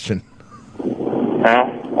your question.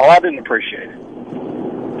 Well, I didn't appreciate it.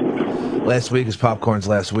 Last week is Popcorn's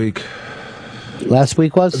last week. Last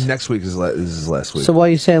week was? Next week is his last week. So why are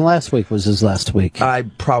you saying last week was his last week?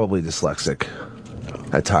 I'm probably dyslexic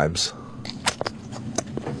at times.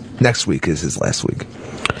 Next week is his last week.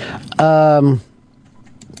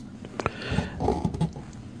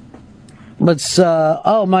 Let's,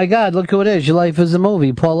 oh my God, look who it is. Your Life is a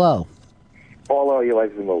Movie, Paul O. Paul O, Your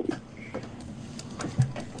Life is a Movie.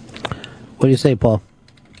 What do you say, Paul?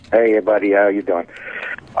 Hey, buddy, how you doing?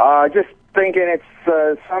 Just thinking it's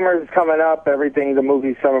summer's coming up. Everything,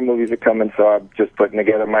 summer movies are coming, so I'm just putting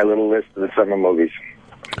together my little list of the summer movies.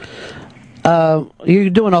 You're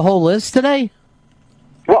doing a whole list today?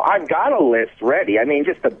 Well, I've got a list ready. I mean,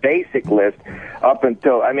 just a basic list up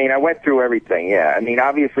until, I went through everything, yeah.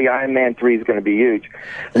 Obviously, Iron Man 3 is going to be huge.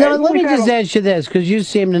 Now, let me just ask you this, because you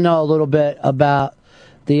seem to know a little bit about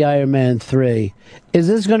the Iron Man 3. Is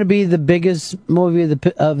this going to be the biggest movie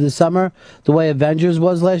of the summer, the way Avengers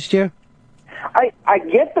was last year? I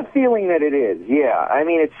get the feeling that it is, yeah.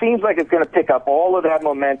 It seems like it's going to pick up all of that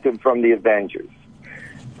momentum from the Avengers.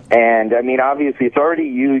 And, obviously, it's already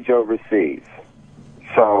huge overseas.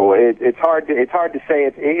 So it's hard to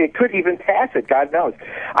say. It could even pass it. God knows.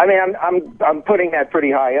 I'm putting that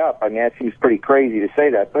pretty high up. That seems pretty crazy to say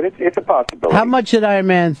that, but it's a possibility. How much did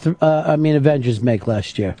Avengers make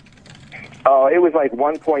last year? Oh, it was like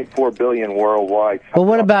 $1.4 billion worldwide. Well,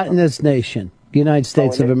 what about in this nation, the United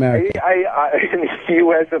States of America? In the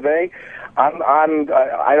U.S. of A.,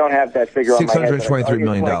 I don't have that figure on my head. $623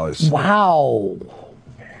 million. Wow.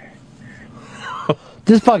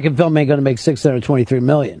 This fucking film ain't going to make $623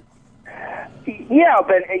 million. Yeah,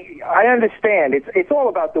 but I understand. It's all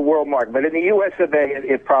about the world market, but in the U.S. of A.,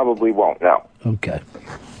 it probably won't. No. Okay.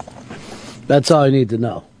 That's all I need to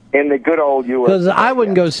know. In the good old U.S. Because I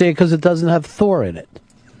wouldn't go see it because it doesn't have Thor in it.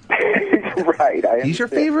 Right. He's your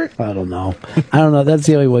favorite? I don't know. That's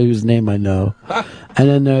the only one whose name I know. And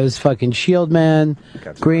then there's fucking Shield Man,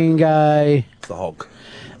 Green Guy. It's the Hulk.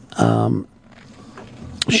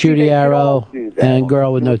 Shooty Arrow, and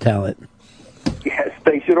Girl with No Talent. Yes,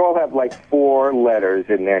 they should all have like 4 letters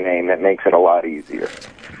in their name. That makes it a lot easier.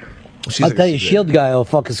 I'll tell you, Shield Guy will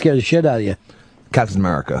fucking scare the shit out of you. Captain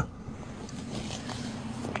America.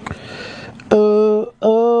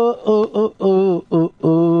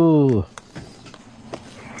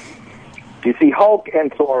 You see, Hulk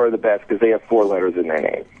and Thor are the best because they have 4 letters in their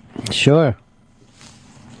name. Sure.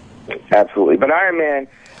 Absolutely. But Iron Man,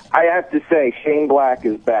 I have to say, Shane Black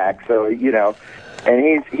is back. So,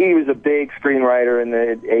 and he was a big screenwriter in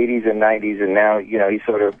the 80s and 90s, and now, he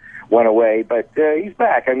sort of went away. But he's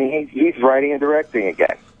back. I mean, he's writing and directing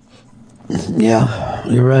again. Yeah,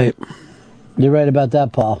 you're right. You're right about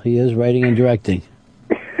that, Paul. He is writing and directing.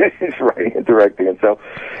 He's writing and directing. And so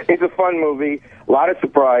it's a fun movie. A lot of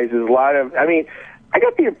surprises. I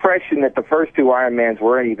got the impression that the first 2 Iron Mans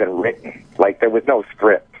weren't even written. Like, there was no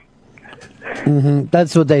script. Mm-hmm.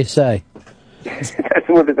 That's what they say. That's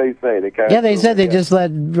what they say. They said they just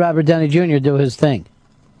let Robert Downey Jr. do his thing.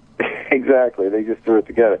 Exactly. They just threw it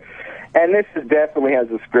together. And this definitely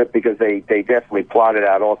has a script because they definitely plotted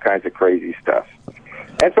out all kinds of crazy stuff.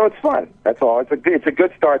 And so it's fun. That's all. It's a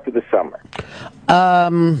good start to the summer.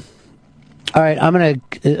 All right, I'm going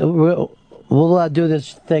to... We'll do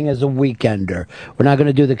this thing as a weekender. We're not going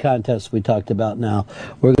to do the contest we talked about now.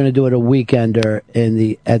 We're going to do it a weekender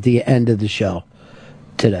at the end of the show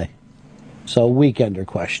today. So, weekender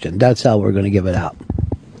question. That's how we're going to give it out.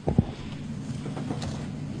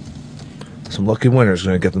 Some lucky winners are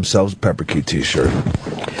going to get themselves a Pepper Key t-shirt.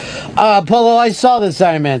 Polo, I saw this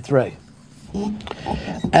Iron Man 3.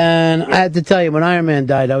 And I have to tell you, when Iron Man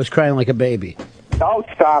died, I was crying like a baby. Oh,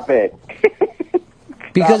 stop it.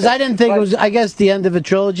 Because I didn't think it was, I guess, the end of a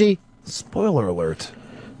trilogy. Spoiler alert.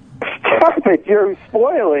 Stop it. You're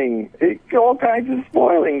spoiling. All kinds of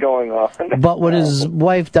spoiling going on. But when his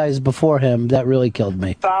wife dies before him, that really killed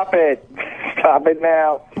me. Stop it. Stop it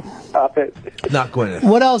now. Stop it. Not Gwyneth.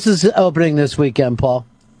 What else is opening this weekend, Paul?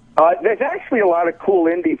 There's actually a lot of cool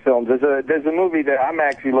indie films. There's a movie that I'm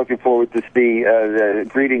actually looking forward to see,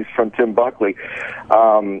 Greetings from Tim Buckley.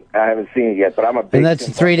 I haven't seen it yet, but I'm a big... And that's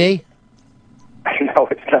 3D? No,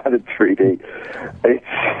 it's not a 3D.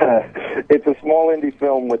 It's a small indie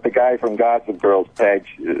film with the guy from Gossip Girls,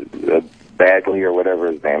 Bagley or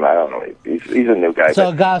whatever his name. I don't know. He's a new guy.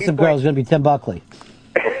 So Gossip Girl is going to be Tim Buckley.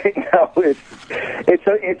 No, it's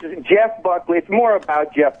Jeff Buckley. It's more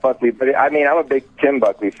about Jeff Buckley, but I'm a big Tim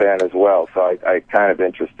Buckley fan as well, so I kind of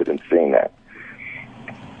interested in seeing that.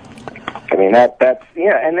 That's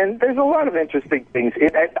and then there's a lot of interesting things.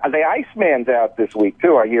 The Iceman's out this week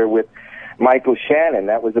too. I hear with Michael Shannon.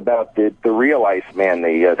 That was about the real Iceman,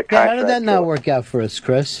 the contract. How did that not work out for us,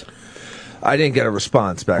 Chris? I didn't get a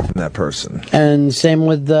response back from that person. And same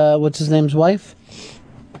with what's his name's wife?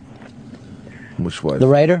 Which wife? The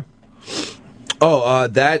writer? Oh,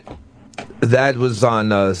 that was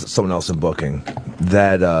on someone else in booking.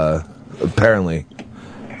 That apparently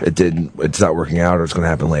it's not working out, or it's going to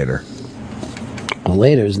happen later. Well,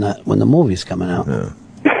 later is not when the movie's coming out. Yeah.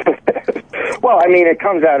 Well, it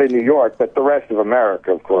comes out in New York, but the rest of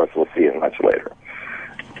America, of course, will see it much later.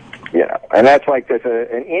 And that's like there's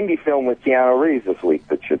an indie film with Keanu Reeves this week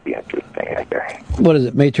that should be interesting, I guess. What is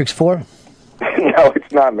it, Matrix 4? No,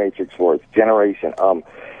 it's not Matrix 4. It's Generation. I'm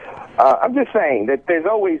just saying that there's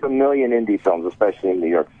always a million indie films, especially in New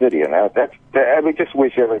York City, and I would just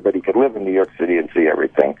wish everybody could live in New York City and see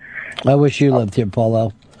everything. I wish you lived here,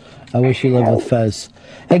 Paulo. I wish you lived with Fez.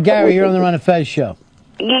 Hey, Gary, you're on the Ron and Fez show.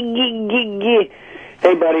 Hey,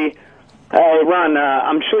 buddy. Ron,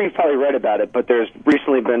 I'm sure you've probably read about it, but there's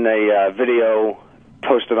recently been a video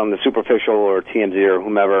posted on the Superficial or TMZ or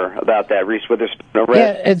whomever about that Reese Witherspoon arrest.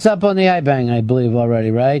 Yeah, it's up on the iBang, I believe,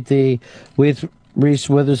 already, right? With Reese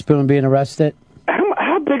Witherspoon being arrested.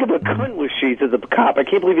 How big of a cunt was she to the cop? I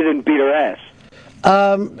can't believe he didn't beat her ass.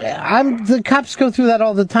 The cops go through that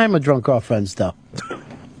all the time with drunk girlfriends, though.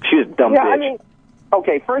 She's a dumb bitch.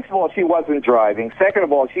 Okay, first of all, she wasn't driving. Second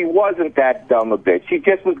of all, she wasn't that dumb a bitch. She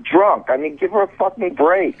just was drunk. Give her a fucking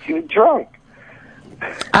break. She was drunk.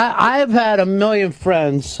 I've had a million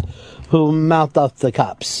friends who mouthed off the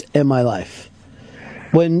cops in my life.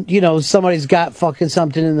 When, somebody's got fucking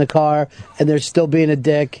something in the car and they're still being a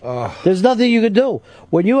dick, there's nothing you can do.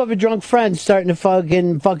 When you have a drunk friend starting to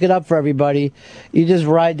fucking fuck it up for everybody, you just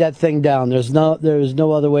ride that thing down. There's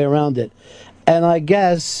no other way around it. And I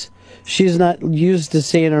guess she's not used to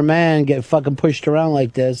seeing her man get fucking pushed around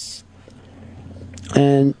like this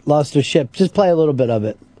and lost her shit. Just play a little bit of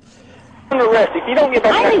it. Arrest. If you don't get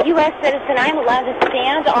back, I'm a U.S. citizen. I'm allowed to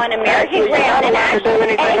stand on American ground and ask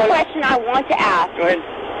any question I want to ask. Go ahead.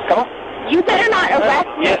 Come on. You better not arrest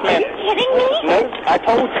me. Yes, ma'am. Are you kidding me? No, I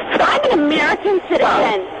told you. I'm an American citizen.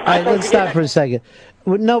 All right, let's stop for a second.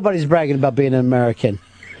 Nobody's bragging about being an American.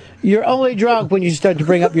 You're only drunk when you start to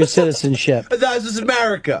bring up your citizenship. This is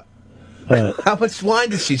America. How much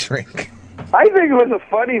wine did she drink? I think it was a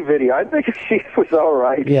funny video. I think she was all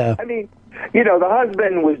right. Yeah. I mean, the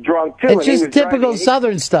husband was drunk too. It's and he just was typical driving.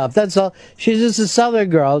 Southern stuff. That's all. She's just a Southern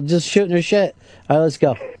girl, just shooting her shit. All right, let's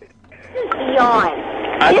go. This is beyond.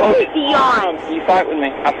 This is beyond. You fight with me.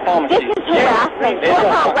 I promise This you. is harassment. You're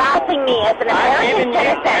harassing me as an American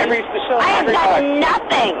citizen. I have done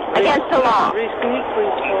nothing against the law. Reese, can you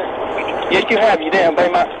please? Yes, you have. You didn't obey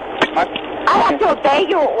my I have to obey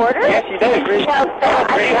your orders? Yes, you do, Reese. No, sir,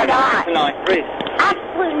 I do not. Tonight, Reese.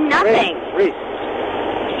 Absolutely nothing. Reese.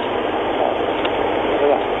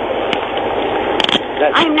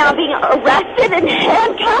 I'm now being arrested and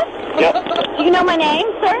handcuffed? Yep. Do you know my name,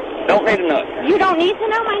 sir? Don't need to know. You don't need to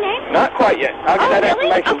know my name? Not quite yet. I'll get that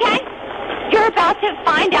really? information. Okay. You're about to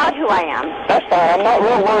find out who I am. That's fine. I'm not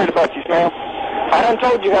real worried about you, ma'am. I done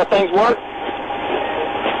told you how things work.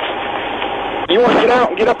 You want to get out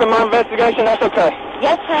and get up in my investigation? That's okay.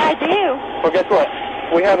 Yes, sir, I do. Well, guess what?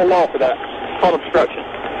 We have a law for that. It's called obstruction.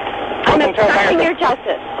 I'm obstructing your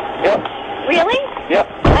justice. Yep. Really? Yep.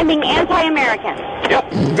 I'm being anti-American.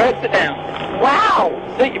 Yep. Go ahead, sit down. Wow.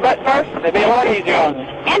 Sit your butt first. It'll be a lot easier on you.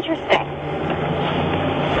 Interesting.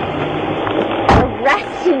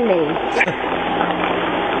 Arresting me.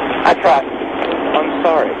 I tried. I'm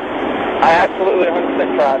sorry. I absolutely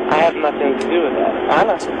 100% tried. I have nothing to do with that. I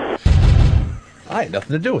know. I had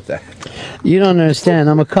nothing to do with that. You don't understand.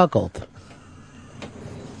 I'm a cuckold.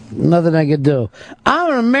 Nothing I could do.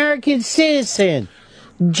 I'm an American citizen.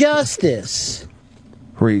 Justice.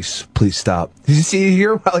 Reese, please stop. Did you see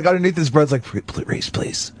here? Like underneath his breath, like, Reese,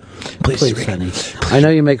 please. Please, honey. I know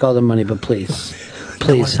you make all the money, but please.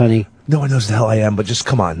 Please, honey. No one knows the hell I am, but just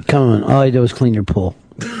come on. Come on. All I do is clean your pool.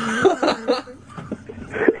 He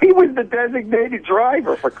was the designated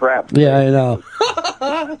driver, for crap. Yeah, I know.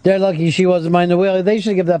 They're lucky she wasn't behind the wheel. They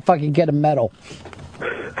should give that fucking kid a medal.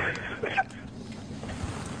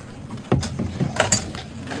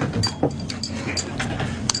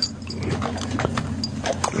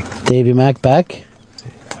 Davey Mack back?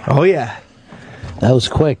 Oh, yeah. That was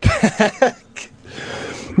quick.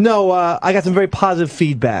 No, I got some very positive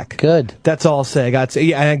feedback. Good. That's all I'll say.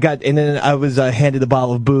 And then I was handed a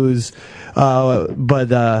bottle of booze,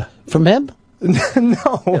 but from him?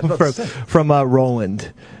 No, from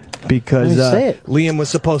Roland, because say it. Liam was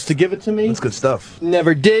supposed to give it to me. That's good stuff.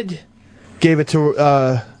 Never did. Gave it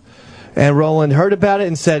to. And Roland heard about it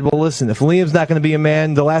and said, well, listen, if Liam's not going to be a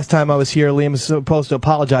man, the last time I was here, Liam was supposed to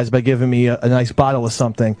apologize by giving me a nice bottle of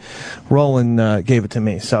something. Roland gave it to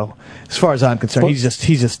me. So, as far as I'm concerned, he's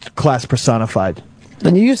just class personified.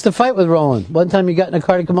 And you used to fight with Roland. One time you got in a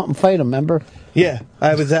car to come up and fight him, remember? Yeah,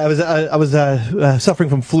 I was suffering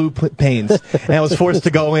from flu pains, and I was forced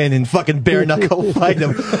to go in and fucking bare knuckle fight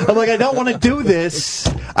him. I'm like, I don't want to do this.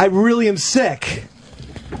 I really am sick.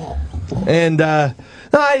 And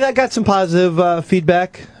no, I got some positive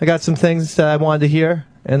feedback. I got some things that I wanted to hear,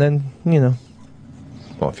 and then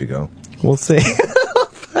off you go. We'll see.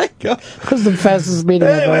 That was the fastest meeting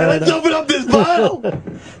I've ever heard of. Let's open up this bottle.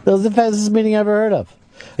 That was the fastest meeting I ever heard of.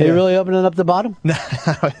 Are you really opening up the bottom? No,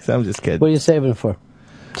 I'm just kidding. What are you saving it for?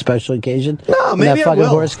 Special occasion? No, when maybe that fucking I will.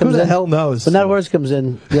 horse comes Who the in? hell knows? When that horse comes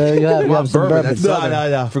in, you have some bourbon.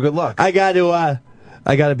 No. For good luck. I got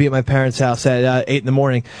to be at my parents' house at 8 in the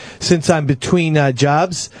morning. Since I'm between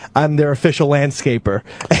jobs, I'm their official landscaper.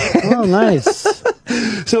 Oh, nice.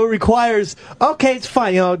 So it requires, okay, it's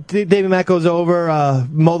fine. David Mack goes over,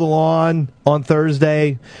 mow the lawn on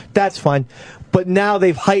Thursday. That's fine. But now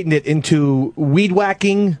they've heightened it into weed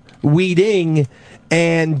whacking, weeding,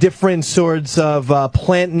 and different sorts of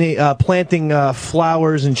planting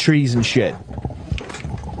flowers and trees and shit.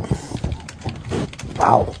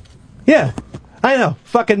 Wow. Yeah. I know.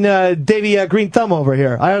 Fucking Davey Green Thumb over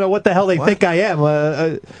here. I don't know what the hell they think I am.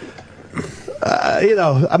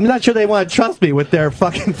 I'm not sure they want to trust me with their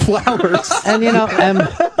fucking flowers. And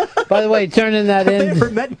By the way, turning that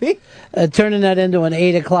turning that into an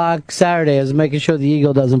 8 o'clock Saturday is making sure the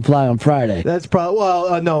eagle doesn't fly on Friday. That's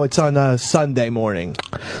probably no. It's on Sunday morning.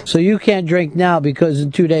 So you can't drink now because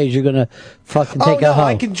in 2 days you're gonna fucking take a hoe.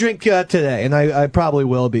 I can drink today, and I probably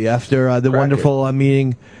will be after the wonderful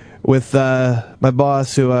meeting with my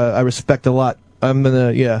boss, who I respect a lot. I'm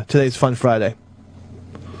gonna today's Fun Friday.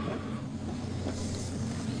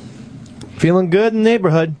 Feeling good in the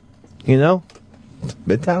neighborhood,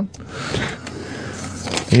 Midtown.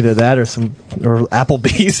 Either that or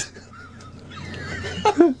Applebee's.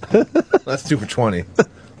 That's 2 for $20.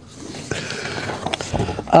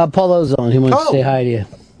 Polo's on. He wants to say hi to you.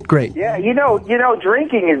 Great. Yeah,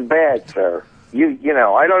 drinking is bad, sir. I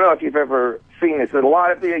don't know if you've ever seen this. A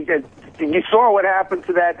lot of you saw what happened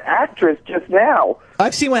to that actress just now.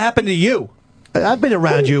 I've seen what happened to you. I've been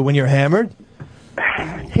around you when you're hammered.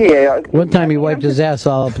 Yeah. One time he wiped his ass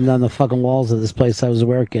all up and down the fucking walls of this place I was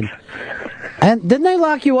working. And didn't they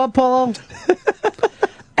lock you up, Polo?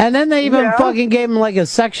 And then they even fucking gave him like a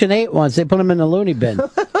Section 8 once. They put him in the loony bin.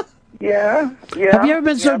 Yeah. Have you ever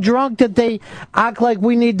been so drunk that they act like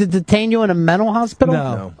we need to detain you in a mental hospital?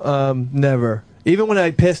 No, never. Even when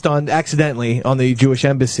I pissed accidentally on the Jewish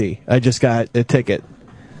embassy, I just got a ticket.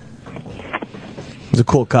 It was a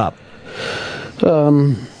cool cop.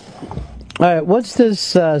 All right, what's this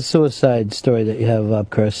suicide story that you have up,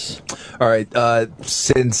 Chris? All right,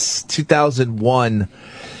 since 2001,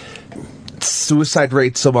 suicide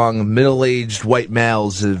rates among middle-aged white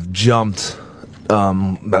males have jumped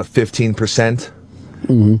about 15%.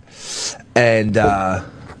 Mm-hmm. And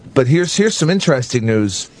but here's some interesting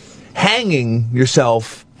news. Hanging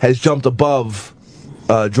yourself has jumped above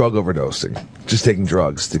drug overdosing, just taking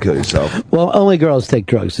drugs to kill yourself. Well, only girls take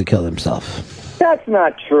drugs to kill themselves. That's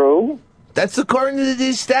not true. That's according to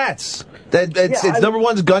these stats. It's number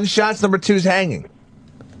one's gunshots, number two's hanging.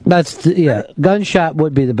 Gunshot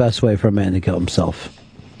would be the best way for a man to kill himself.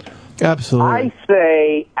 Absolutely. I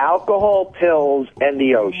say alcohol, pills, and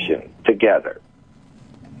the ocean together.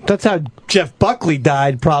 That's how Jeff Buckley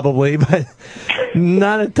died, probably, but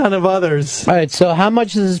not a ton of others. All right, so how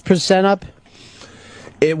much is this percent up?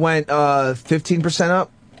 It went 15% up.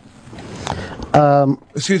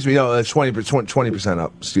 Excuse me, no, 20%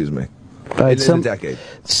 up. Excuse me. All right, in a decade.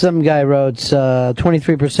 Some guy wrote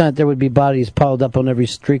 23% there would be bodies piled up on every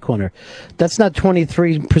street corner. That's not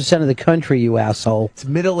 23% of the country, you asshole. It's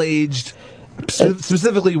middle-aged,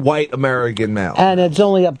 specifically white American male. And it's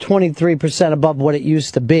only up 23% above what it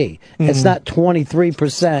used to be. Mm-hmm. It's not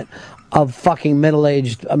 23% of fucking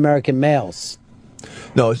middle-aged American males.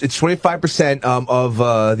 No, it's 25% of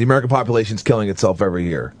the American population is killing itself every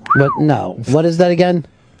year. But no. What is that again?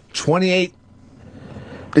 28.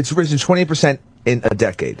 It's risen 20% in a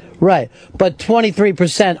decade. Right. But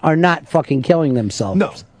 23% are not fucking killing themselves.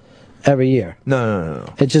 No. Every year. No.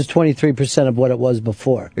 It's just 23% of what it was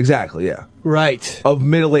before. Exactly, yeah. Right. Of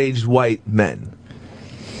middle-aged white men.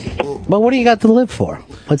 But what do you got to live for?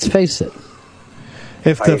 Let's face it.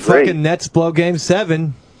 If the fucking Nets blow Game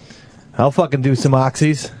 7, I'll fucking do some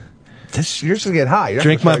oxys. You're just going to get high.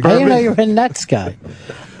 Drink my I bourbon. didn't know you were a Nets guy.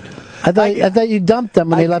 I thought you dumped them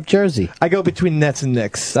when they left Jersey. I go between Nets and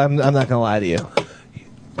Knicks. I'm not going to lie to you.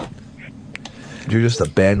 You're just a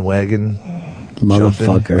bandwagon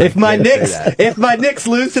motherfucker. If my Knicks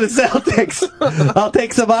lose to the Celtics, I'll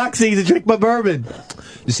take some oxys and drink my bourbon.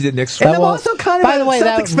 You see the Knicks? And I'm also kind of a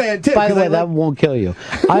Celtics fan, too. By the way, that won't kill you.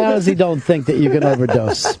 I honestly don't think that you can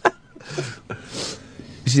overdose.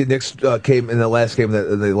 You see, the Knicks came in the last game that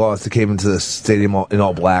they lost. They came into the stadium in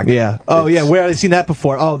all black. Yeah. Oh, yeah. Where have I seen that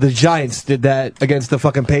before? Oh, the Giants did that against the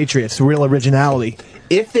fucking Patriots. Real originality.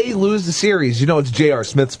 If they lose the series, it's J.R.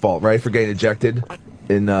 Smith's fault, right, for getting ejected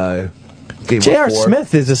in game J.R. 4.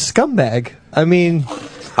 Smith is a scumbag. I mean,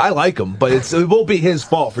 I like him, but it won't be his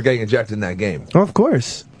fault for getting ejected in that game. Oh, of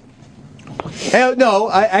course. No,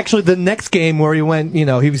 actually, the next game where he went,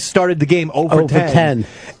 he started the game 0 for 10.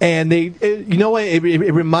 And what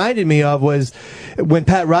it reminded me of was when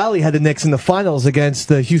Pat Riley had the Knicks in the finals against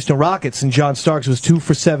the Houston Rockets, and John Starks was 2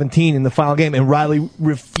 for 17 in the final game, and Riley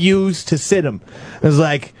refused to sit him. It was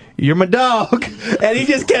like, you're my dog. And he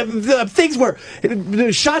just kept,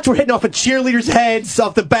 the shots were hitting off of cheerleaders' heads,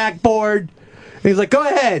 off the backboard. And he's like, go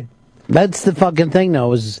ahead. That's the fucking thing,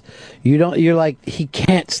 though, is you're like, he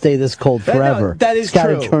can't stay this cold forever. That is true. He's got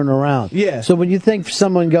true. to turn around. Yeah. So when you think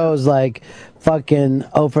someone goes like fucking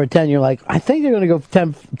 0 for 10, you're like, I think they're going to go 10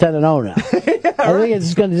 and 0 now. I think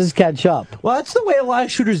it's going to just catch up. Well, that's the way a lot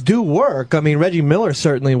of shooters do work. I mean, Reggie Miller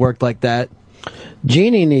certainly worked like that.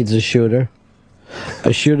 Jeannie needs a shooter.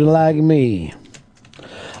 A shooter like me.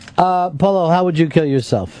 Polo, how would you kill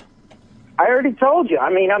yourself? I already told you.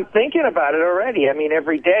 I mean, I'm thinking about it already. I mean,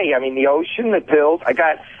 every day. I mean, the ocean, the pills. I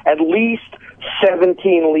got at least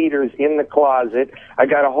 17 liters in the closet. I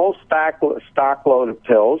got a whole stock load of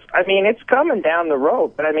pills. I mean, it's coming down the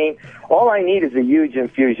road. But, I mean, all I need is a huge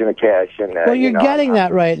infusion of cash. And Well, you're getting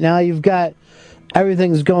that right now. You've got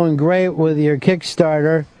everything's going great with your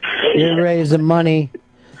Kickstarter. You're raising money.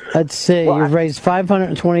 Let's see. You've raised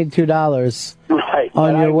 $522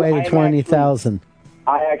 on your way to $20,000.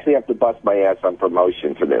 I actually have to bust my ass on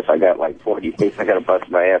promotion for this. I got like 40 days. I got to bust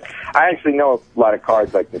my ass. I actually know a lot of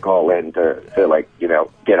cards I can call in to like, you know,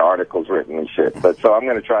 get articles written and shit. But so I'm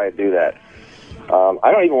going to try and do that.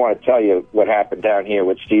 I don't even want to tell you what happened down here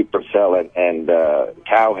with Steve Purcell and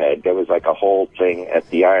Cowhead. There was like a whole thing at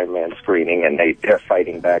the Iron Man screening, and they're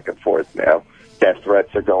fighting back and forth now. Death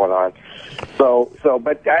threats are going on.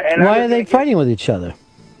 Why are they fighting with each other?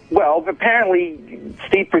 Well, apparently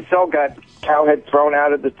Steve Purcell got Cowhead thrown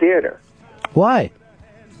out of the theater. Why?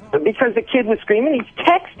 Because the kid was screaming. He's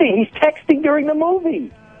texting. He's texting during the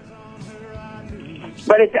movie.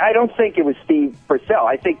 But I don't think it was Steve Purcell.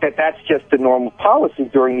 I think that's just the normal policy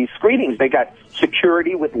during these screenings. They got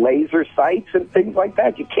security with laser sights and things like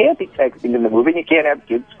that. You can't be texting in the movie, and you can't have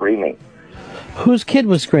kids screaming. Whose kid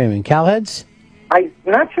was screaming? Cowhead's? I'm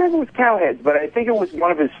not sure if it was Cowhead's, but I think it was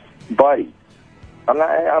one of his buddies.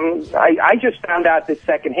 I just found out this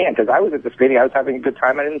secondhand because I was at the screening. I was having a good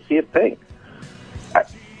time. I didn't see a thing.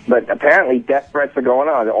 But apparently death threats are going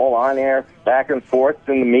on. They're all on air, back and forth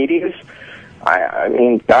in the media. I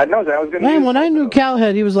mean, God knows I was going to... Man, when I knew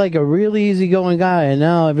Cowhead, he was like a really easygoing guy. And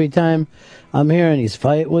now every time I'm hearing he's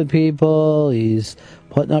fighting with people, he's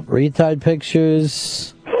putting up retard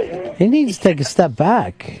pictures. He needs to take a step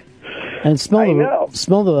back and smell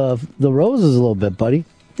the roses a little bit, buddy.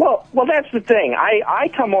 Well, that's the thing. I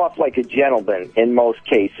come off like a gentleman in most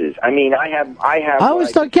cases. I mean, I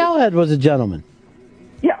always thought Cowhead was a gentleman.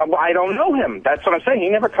 Yeah, well, I don't know him. That's what I'm saying. He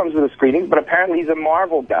never comes to the screenings, but apparently he's a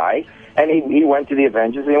Marvel guy, and he went to the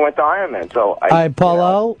Avengers and he went to Iron Man. So, All right,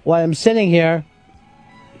 Paulo, while I'm sitting here,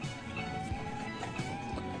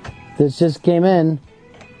 this just came in.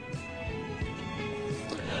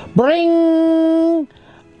 Bring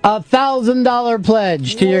 $1,000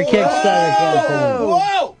 pledge to your Kickstarter campaign. Whoa!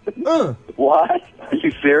 What? Are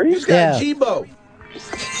you serious? Got G-Bo.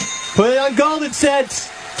 Put it on Golden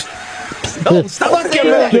Sets. Dude,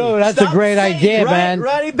 that's a great idea, right, man.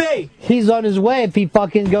 Ronnie B. He's on his way if he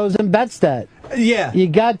fucking goes and bets that. Yeah. You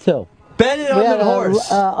got to. Bet it on the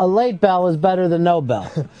horse. A late bell is better than no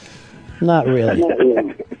bell. Not really.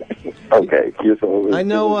 Okay. I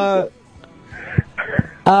know,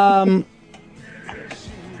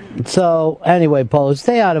 So, anyway, Paulo,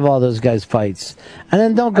 stay out of all those guys' fights. And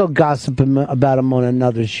then don't go gossiping about them on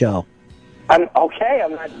another show. I'm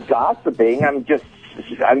not gossiping. I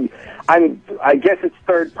guess it's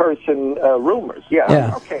third-person rumors.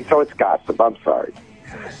 Yeah. Okay, so it's gossip. I'm sorry.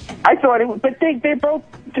 I thought it was, but they both,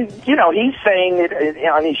 you know, he's saying it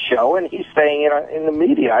on his show and he's saying it in the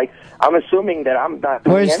media. I'm assuming that I'm not.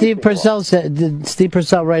 Where's Steve Purcell? Did Steve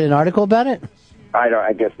Purcell write an article about it?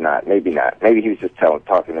 I guess not. Maybe not. Maybe he was just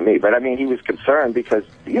talking to me. But I mean, he was concerned because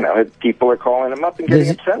you know people are calling him up and getting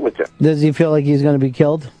upset with him. Does he feel like he's going to be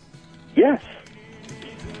killed? Yes.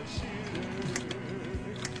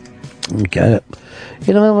 Get it.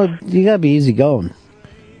 You know, you gotta be easy going.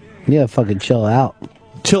 You gotta fucking chill out.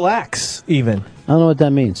 Chillax, even. I don't know what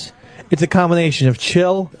that means. It's a combination of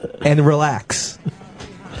chill and relax.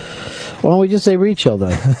 Why don't we just say re-chill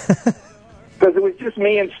then? Because it was just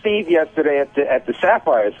me and Steve yesterday at the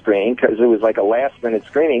Sapphire screening because it was like a last-minute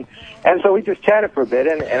screening. And so we just chatted for a bit,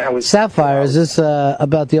 and I was... Sapphire, is this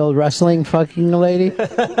about the old wrestling fucking lady?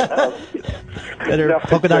 Better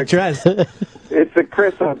polka dot dress. It's a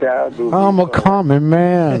Chris O'Dowd movie. I'm a common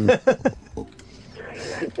man.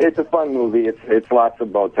 It's a fun movie. It's lots of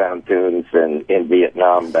Motown tunes in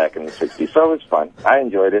Vietnam back in the 60s. So it was fun. I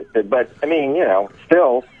enjoyed it. But, I mean, you know,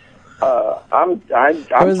 still, I'm Where's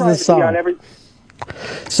trying the to song? be on every...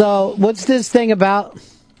 So, what's this thing about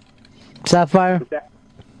Sapphire?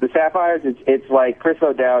 The Sapphires, it's like Chris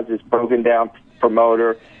O'Dowd's this broken down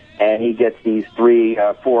promoter, and he gets these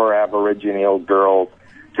four Aboriginal girls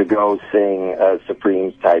to go sing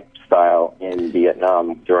Supreme type style in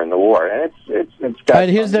Vietnam during the war, and it's got. All right,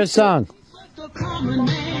 here's their song.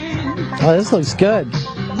 Oh, this looks good.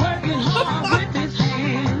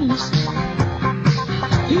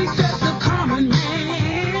 He's just a common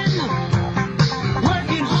man,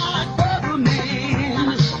 working hard for the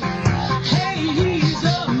man. Hey, he's a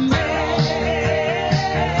American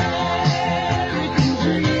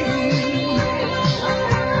dream.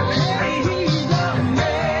 Hey, he's a American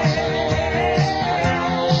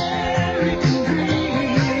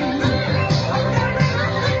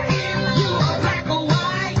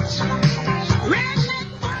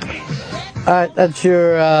All right, that's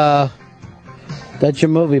your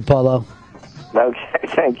movie, Polo. Okay,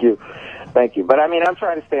 thank you. But I mean, I'm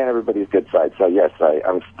trying to stay on everybody's good side. So yes,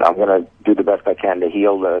 I'm going to do the best I can to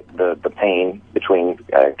heal the pain between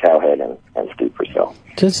Cowhead and Steve Purcell.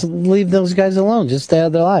 Just leave those guys alone. Just stay out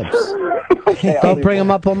of their lives. Okay, Don't bring them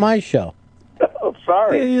up on my show. Oh,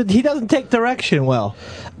 sorry. He doesn't take direction well.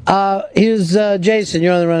 Here's Jason.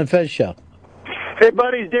 You're on the Ron and Fez show. Hey,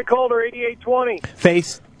 buddies, Dick Holder, 8820.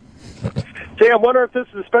 Face. Say, I'm wondering if this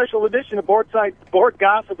is a special edition of Board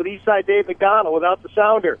Gossip with Eastside Dave McDonald without the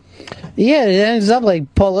sounder. Yeah, it ends up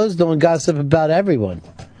like Polo's doing gossip about everyone.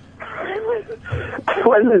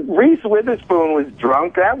 When Reese Witherspoon was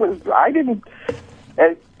drunk, I didn't.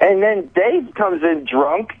 And then Dave comes in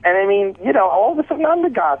drunk, and I mean, all of a sudden I'm the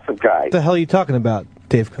gossip guy. What the hell are you talking about?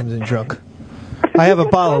 Dave comes in drunk. I have a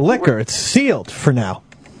bottle of liquor. It's sealed for now.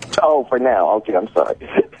 Oh, for now. Okay, I'm sorry.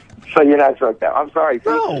 So you're not drunk now. I'm sorry.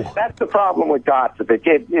 See, that's the problem with gossip.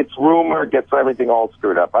 It's rumor, gets everything all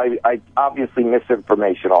screwed up. I obviously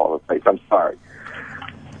misinformation all over the place. I'm sorry.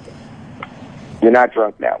 You're not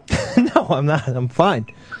drunk now. No, I'm not. I'm fine.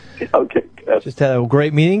 Okay, good. Just had a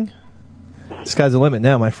great meeting. Sky's the limit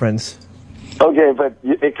now, my friends. Okay, but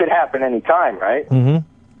it could happen any time, right?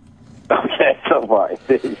 Mm-hmm. Okay, so fine.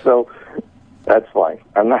 So that's fine.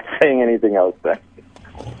 I'm not saying anything else then.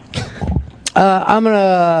 I'm going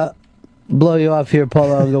to blow you off here,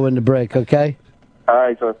 Polo, and go into break, okay? All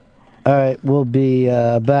right, sir. All right, we'll be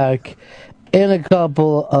back in a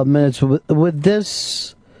couple of minutes with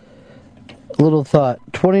this little thought.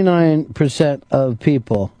 29% of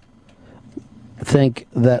people think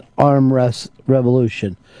that arm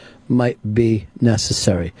revolution might be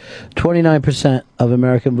necessary. 29% of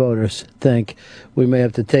American voters think we may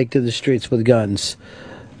have to take to the streets with guns.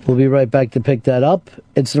 We'll be right back to pick that up.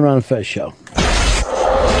 It's the Ron and Fez Show.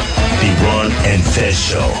 The Ron and Fez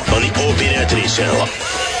Show on the Opie and Anthony channel.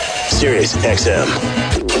 Sirius XM.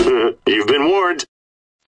 You've been warned.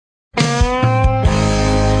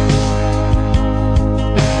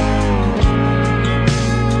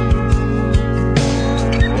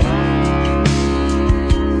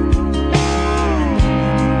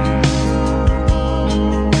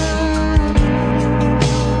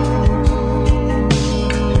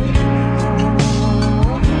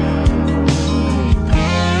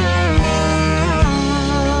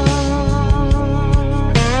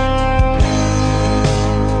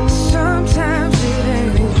 Sometimes it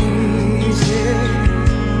ain't easy.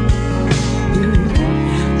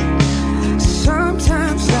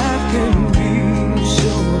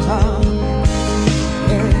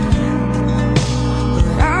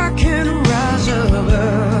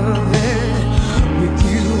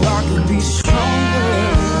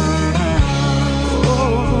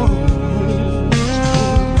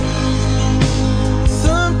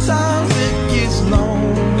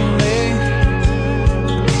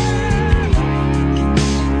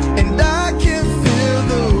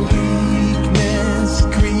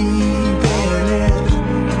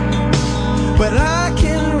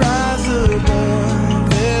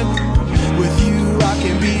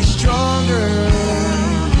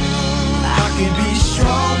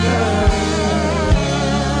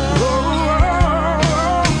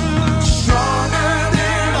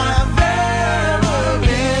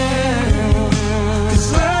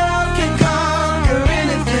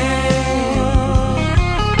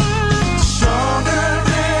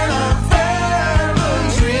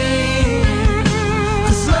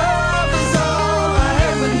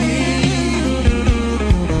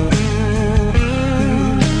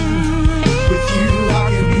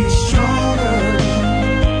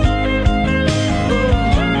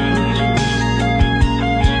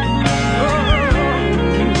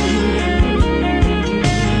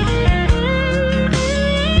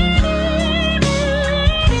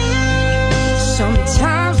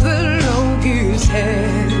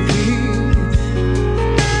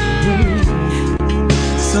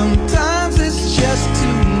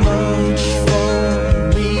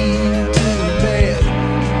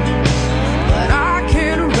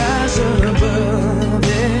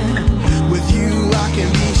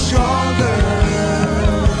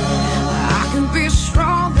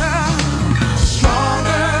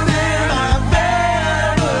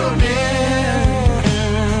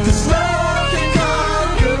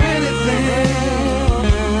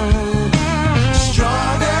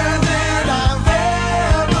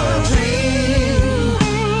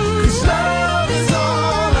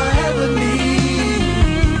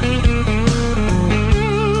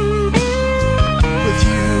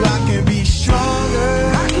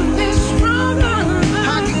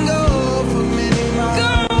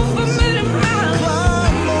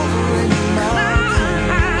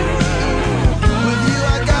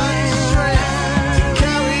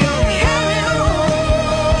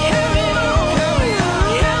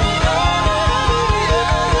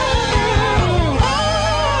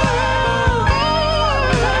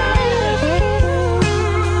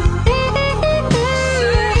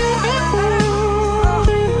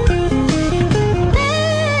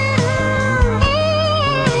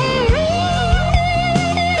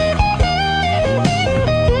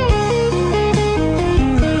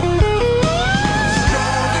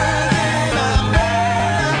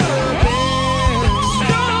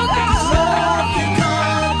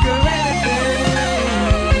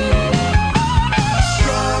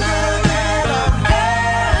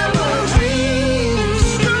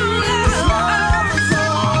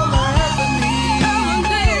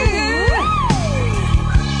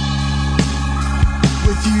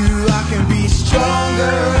 I can be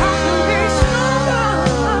stronger.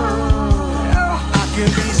 I can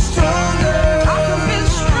be stronger. I can be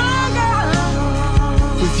stronger.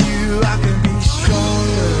 With you, I can be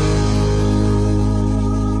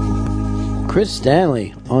stronger. Chris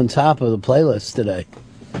Stanley on top of the playlist today.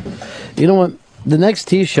 You know what? The next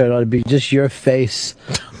T-shirt ought to be just your face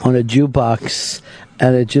on a jukebox,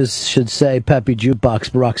 and it just should say "Peppy Jukebox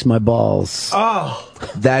rocks my balls." Oh,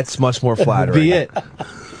 that's much more flattering. Be it.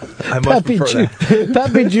 I must prefer that.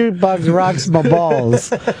 Peppy Jukebox rocks my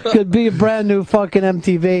balls. Could be a brand new fucking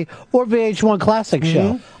MTV or VH1 classic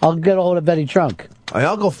show. I'll get a hold of Eddie Trunk.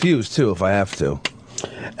 I'll go Fuse too if I have to.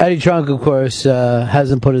 Eddie Trunk, of course,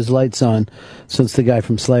 hasn't put his lights on since the guy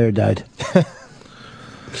from Slayer died.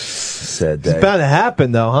 Said It's bound to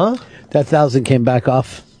happen, though, huh? That 1,000 came back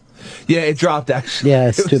off. Yeah, it dropped actually. Yeah,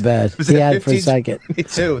 it's too bad. He had it for a second. Me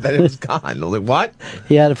too. Then it was gone. I was like, what?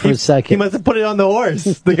 He had it for a second. He must have put it on the horse,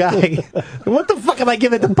 the guy. What the fuck am I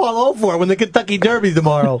giving it to Paul O for when the Kentucky Derby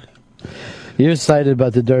tomorrow? You're excited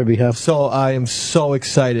about the Derby, huh? So I am so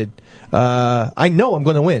excited. I know I'm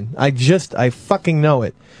going to win. I fucking know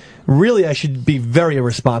it. Really, I should be very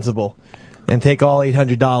irresponsible and take all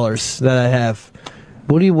 $800 that I have.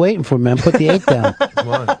 What are you waiting for, man? Put the 8 down. Come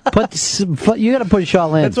on. You got to put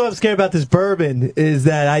Shaw in. That's what I'm scared about this bourbon, is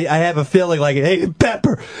that I have a feeling like, hey,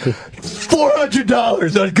 Pepper,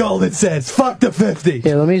 $400 on Golden Cents. Fuck the 50.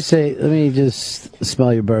 Here, let me just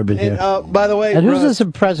smell your bourbon here. And, by the way, and who's this a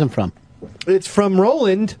present from? It's from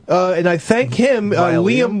Roland, and I thank him.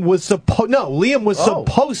 Liam was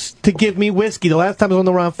supposed to give me whiskey the last time I was on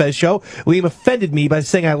the Ron Fez show. Liam offended me by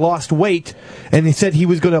saying I lost weight, and he said he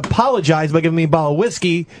was going to apologize by giving me a bottle of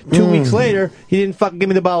whiskey. 2 weeks later, he didn't fucking give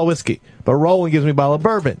me the bottle of whiskey, but Roland gives me a bottle of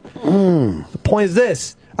bourbon. The point is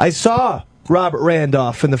this: I saw Robert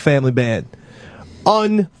Randolph in the Family Band.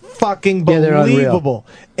 Unfucking believable.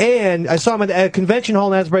 And I saw him at a convention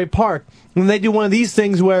hall in Asbury Park, and they do one of these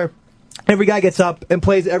things where every guy gets up and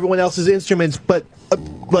plays everyone else's instruments, but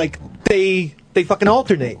like they fucking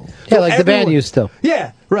alternate. Yeah, like the band used to.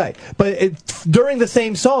 Yeah, right. But during the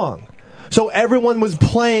same song. So everyone was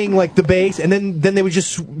playing like the bass, and then they would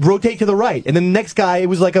just rotate to the right. And then the next guy, it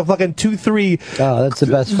was like a fucking 2-3. Oh, that's the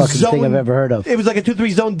best fucking thing I've ever heard of. It was like a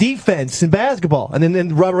 2-3 zone defense in basketball. And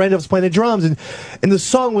then Robert Randolph was playing the drums, and the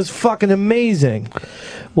song was fucking amazing.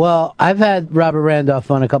 Well, I've had Robert Randolph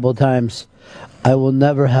on a couple of times. I will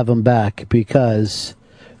never have him back because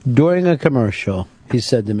during a commercial, he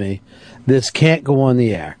said to me, "This can't go on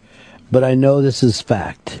the air, but I know this is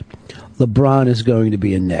fact. LeBron is going to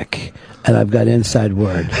be a Knick, and I've got inside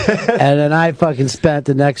word." And then I fucking spent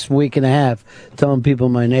the next week and a half telling people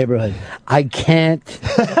in my neighborhood, I can't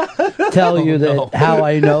tell you how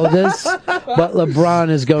I know this, but LeBron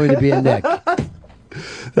is going to be a Knick.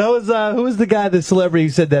 That was who was the guy, the celebrity, who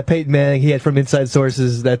said that Peyton Manning, he had from inside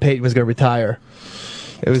sources that Peyton was going to retire.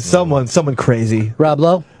 It was someone crazy. Rob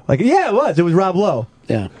Lowe? It was Rob Lowe.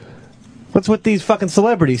 Yeah. What's with these fucking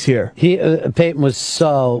celebrities here? Peyton was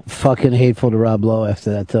so fucking hateful to Rob Lowe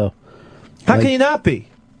after that, though. How can you not be?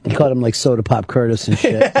 He called him like Soda Pop Curtis and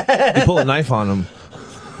shit. He pulled a knife on him.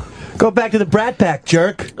 Go back to the Brat Pack,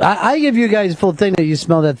 jerk. I give you guys a full thing that you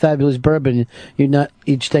smell that fabulous bourbon. You're not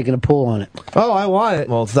each taking a pull on it. Oh, I want it.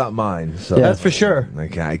 Well, it's not mine, so Yeah. That's for sure.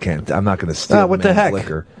 I can't. I'm not going to steal What the man's heck?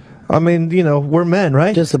 liquor. I mean, we're men,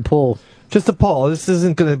 right? Just a pull. Just a pull. This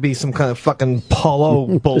isn't going to be some kind of fucking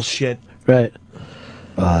Paulo bullshit. Right.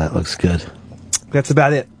 Oh, that looks good. That's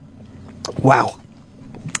about it. Wow.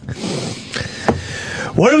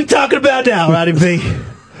 What are we talking about now, Roddy B?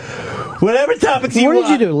 Whatever topics you want. What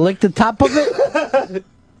did you do? Lick the top of it?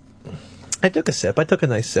 I took a sip. I took a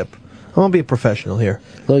nice sip. I want to be a professional here.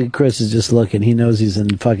 Look at Chris is just looking. He knows he's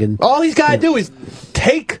in fucking... All he's got to do is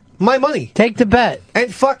take my money. Take the bet.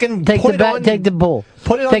 And fucking take put the it bet, on, take the bull.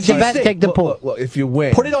 Put it on take GC. the bet, take the pull. Well, if you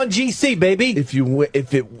win, Put it on GC, baby. If you win,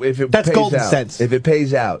 if it That's pays golden out, cents. If it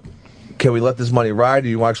pays out, can we let this money ride, or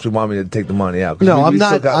you actually want me to take the money out? 'Cause No, I'm we not.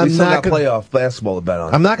 Still got, I'm we still not got gonna, playoff basketball to bet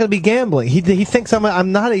on. I'm not going to be gambling. He thinks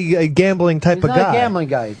I'm not a gambling type He's of not guy. a gambling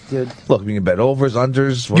guy, dude. Look, we can bet overs,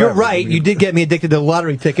 unders. You're Whatever. right. You did get me addicted to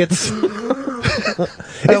lottery tickets.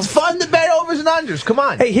 It's fun to bet overs and unders. Come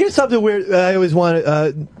on. Hey, here's something weird. I always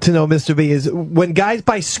wanted to know, Mr. B, is when guys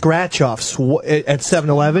buy scratch-offs at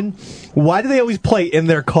 7-Eleven, why do they always play in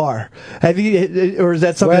their car? Have you, or is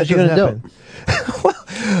that something Where that else you doesn't gonna happen?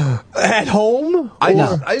 At home? I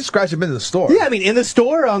just scratch them in the store. Yeah, I mean, in the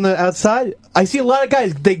store, on the outside. I see a lot of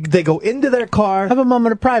guys, they go into their car. Have a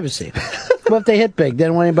moment of privacy. What if they hit big? They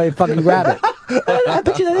don't want anybody to fucking grab it. I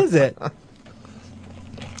bet you that is it.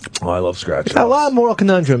 Oh, I love scratch. A lot of moral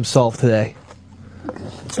conundrums solved today.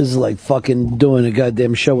 This is like fucking doing a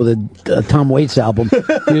goddamn show with a Tom Waits album.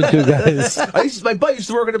 You two guys. My buddy used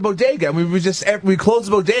to work at a bodega, and we would we close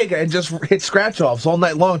the bodega and just hit scratch-offs all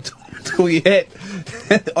night long until we hit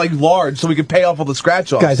like large, so we could pay off all the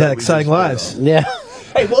scratch-offs. Guys had exciting lives. Yeah.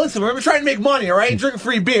 Hey, well, listen, we're trying to make money, all right? Drink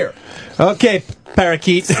free beer. Okay,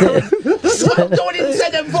 Parakeet. Don't even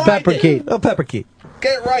say that before Pepperkeet. Oh, Pepperkeet.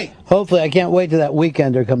 Get it right. Hopefully, I can't wait till that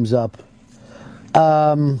Weekender comes up.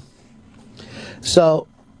 So,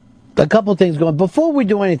 a couple things going. Before we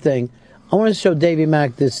do anything, I want to show Davey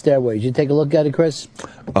Mack this stairway. Did you take a look at it, Chris?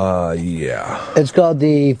 Yeah. It's called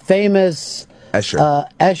the famous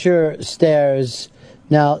Escher Stairs.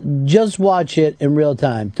 Now, just watch it in real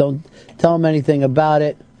time. Don't tell them anything about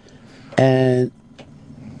it. And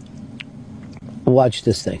watch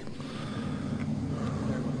this thing.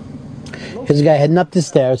 Here's a guy heading up the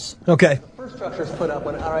stairs. Okay. First structures put up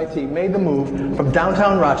when RIT made the move from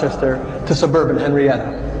downtown Rochester to suburban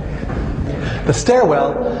Henrietta. The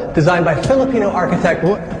stairwell, designed by Filipino architect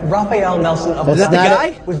Rafael Nelson of That's the not guy?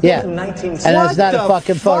 a- Was built yeah. in 1960. And that's not a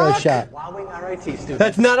fucking Photoshop.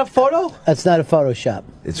 That's not a photo? That's not a Photoshop.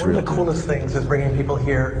 It's One of the coolest things is bringing people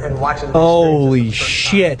here and watching the Holy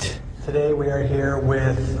shit. Today we are here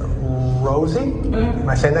with Rosie. Am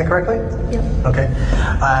I saying that correctly? Yep. Okay.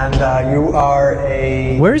 And you are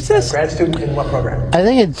a Where is this? Grad student in what program? I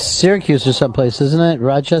think it's Syracuse or someplace, isn't it?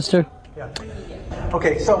 Rochester?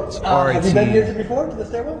 Okay, so have you been here before to the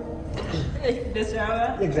stairwell? The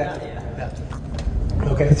stairwell? Exactly.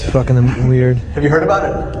 Okay. It's fucking weird. Have you heard about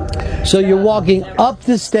it? So you're walking up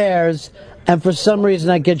the stairs, and for some reason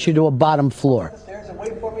that gets you to a bottom floor.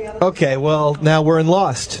 Okay, well, now we're in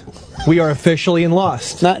Lost. We are officially in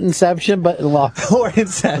Lost. Not Inception, but in Lost. Or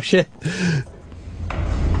Inception.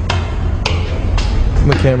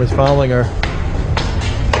 My camera's following her.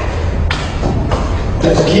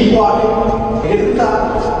 Just keep walking. Get to the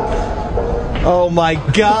top. Oh my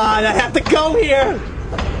god, I have to go here!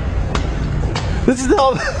 This is the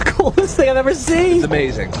coolest thing I've ever seen! It's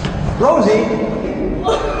amazing. Rosie!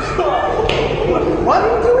 What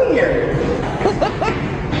are you doing here?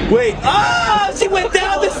 Wait, she went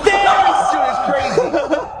down the stairs!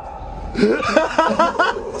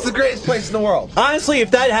 It's the greatest place in the world. Honestly,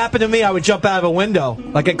 if that happened to me, I would jump out of a window.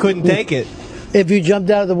 Like I couldn't take it. If you jumped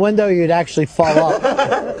out of the window, you'd actually fall off.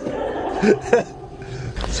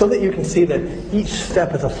 So that you can see that each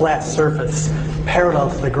step is a flat surface parallel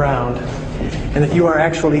to the ground, and that you are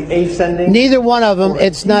actually ascending. Neither one of them,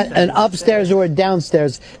 it's not an upstairs or a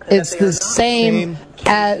downstairs. It's the same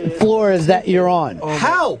floor as that you're on.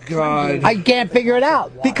 How? God. I can't figure it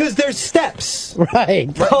out. Because there's steps. Right.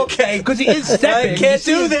 Okay. Because he is stepping. I can't You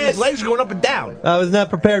see do this. His legs are going up and down. I was not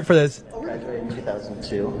prepared for this. Graduated in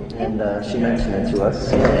 2002, and she mentioned it to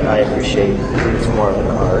us, and I appreciate it's more of an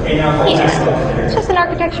art. It's just an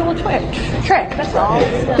architectural trick, that's all.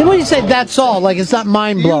 Then when you say that's all, like it's not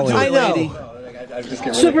mind-blowing. I know.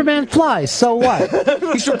 Superman flies, so what?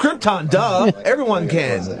 He's from Krypton, duh. Everyone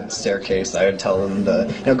can. Staircase, I would tell them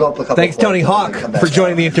to go up a couple. Thanks, Tony Hawk, for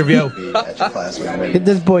joining the interview. At your class with me.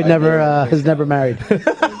 This boy has never married.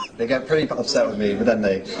 They got pretty upset with me, but then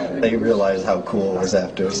they realized how cool it was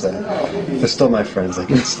after, so they're still my friends, I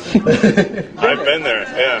guess. I've been there,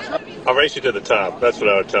 yeah. I'll race you to the top. That's what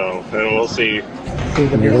I would tell them, and we'll see.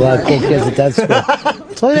 There's a lot of cool kids at that school.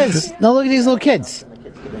 Look at this. Now look at these little kids.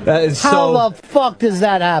 That is How the fuck does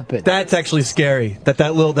that happen? That's actually scary. That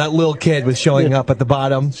little kid was showing up at the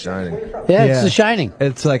bottom. Shining. Yeah, it's The Shining.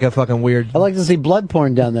 It's like a fucking weird. I like to see blood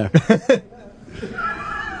porn down there. I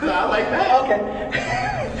like that. Okay.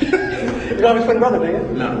 You don't have a twin brother, do you?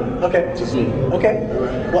 No. Okay. Just me. Okay.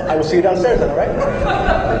 Well, I will see you downstairs then, all right?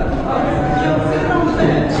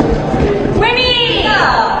 Winnie!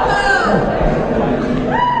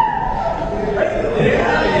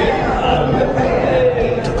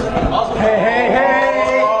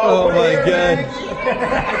 Hey! Oh my god. I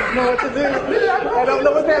don't know what to do. I don't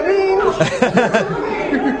know what that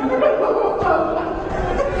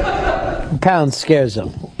means. Pound scares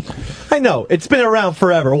them. I know. It's been around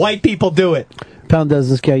forever. White people do it. Pound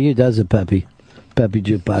doesn't scare you, does it, Peppy? Peppy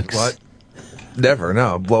Jukebox. What? Never,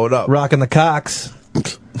 no. Blow it up. Rocking the cocks.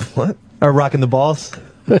 What? Or rocking the balls.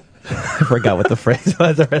 I forgot what the phrase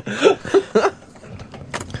was. This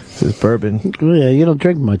is bourbon. Oh, yeah, you don't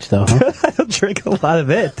drink much, though, huh? I don't drink a lot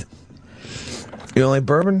of it. You don't like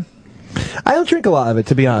bourbon? I don't drink a lot of it,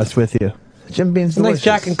 to be honest with you. Jim Beam's Nice delicious.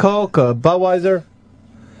 Jack and Coke, Budweiser.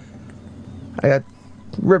 I got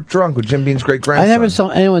ripped drunk with Jim Beam's great grandson. I never saw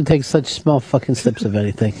anyone take such small fucking sips of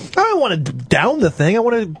anything. I don't want to down the thing. I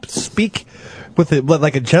want to speak with it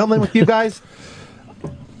like a gentleman with you guys.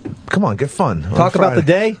 Come on, get fun. Talk about the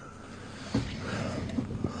day.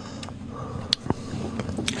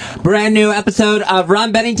 Brand new episode of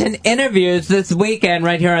Ron Bennington Interviews this weekend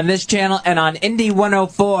right here on this channel and on Indie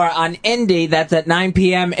 104 on Indie. That's at 9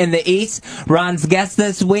 p.m. in the East. Ron's guests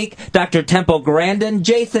this week, Dr. Temple Grandin,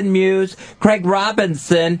 Jason Mewes, Craig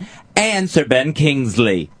Robinson, and Sir Ben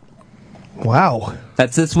Kingsley. Wow.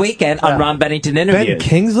 That's this weekend on Ron Bennington Interviews. Ben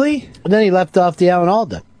Kingsley? And then he left off the Alan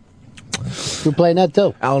Alda. We're playing that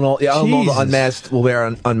too. Alan Alda Unmasked will air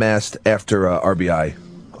on Unmasked after RBI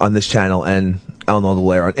on this channel, and Alan Alda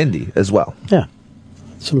will air on Indie as well. Yeah.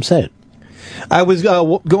 That's what I'm saying. I was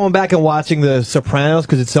going back and watching The Sopranos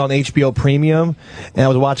because it's on HBO Premium, and I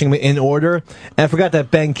was watching them in order. And I forgot that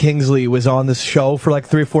Ben Kingsley was on this show for like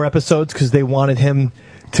 3 or 4 episodes because they wanted him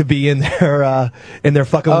to be in their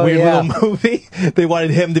fucking weird little movie. They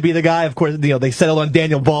wanted him to be the guy. Of course, they settled on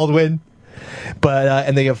Daniel Baldwin, but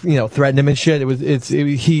and they threatened him and shit.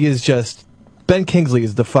 He is just Ben Kingsley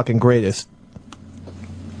is the fucking greatest.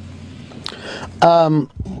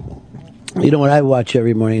 You know what I watch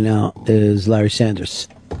every morning now is Larry Sanders.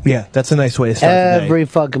 Yeah, that's a nice way to start the day. Every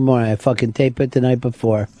fucking morning. I fucking tape it the night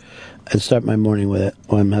before and start my morning with it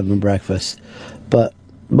when I'm having breakfast. But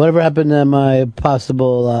whatever happened to my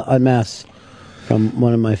possible unmask from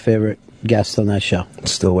one of my favorite guests on that show?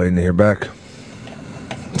 Still waiting to hear back.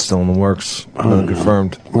 It's still in the works.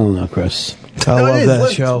 Unconfirmed. I don't know, Chris. I love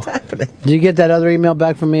that show. Did you get that other email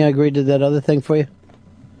back from me? I agreed to that other thing for you?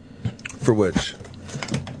 For which?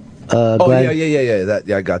 Glenn?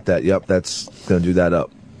 Yeah. I got that. Yep, that's gonna do that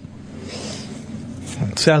up.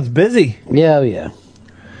 Sounds busy. Yeah.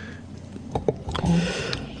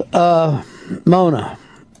 Mona,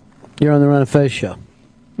 you're on the Ron and Fez show.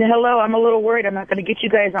 Hello, I'm a little worried. I'm not going to get you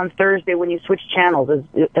guys on Thursday when you switch channels.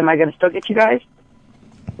 Am I going to still get you guys?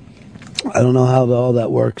 I don't know how all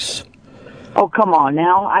that works. Oh, come on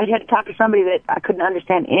now. I had to talk to somebody that I couldn't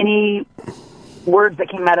understand any words that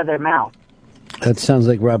came out of their mouth. That sounds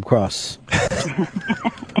like Rob Cross.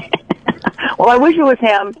 Well, I wish it was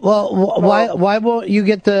him. Well, why won't you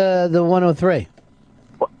get the 103?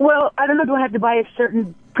 Well, I don't know. Do I have to buy a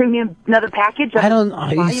certain premium, another package? I don't.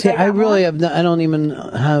 You see, I really have. I don't even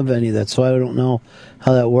have any of that, so I don't know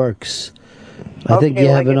how that works. I think you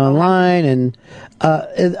have it online, and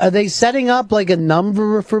are they setting up like a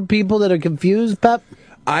number for people that are confused, Pep?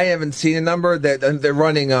 I haven't seen a number. They're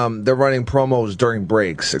running promos during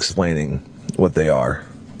breaks explaining what they are.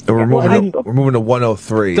 We're moving to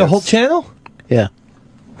 103. The whole channel? Yeah.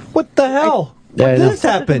 What the hell? What this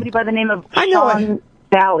happened? Somebody by the name of Sean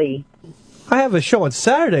Valley. I have a show on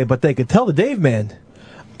Saturday, but they could tell the Dave Man.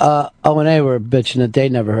 O&A were bitching that they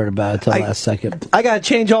never heard about it till last second. I got to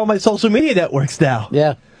change all my social media networks now.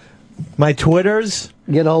 Yeah. My Twitters.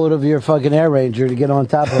 Get hold of your fucking Air Ranger to get on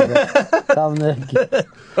top of it. Tell them You're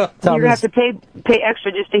going to have to pay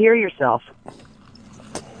extra just to hear yourself.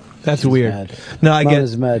 That's weird. Mad. No, I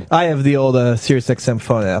Mama's get. mad. I have the old SiriusXM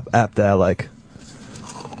phone app that I like.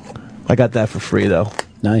 I got that for free though.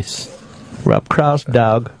 Nice. Rob Kraus,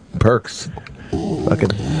 dog. Perks. Fucking.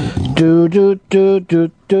 Do.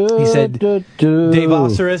 He said, do. Dave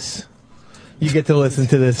Osiris, you get to listen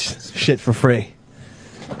to this shit for free.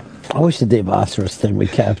 I wish the Dave Osiris thing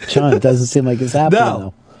would catch on. It doesn't seem like it's happening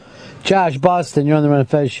though. Josh Boston, you're on the Ron and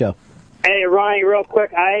Fez show. Hey, Ronnie, real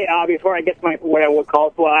quick, before I get to what I would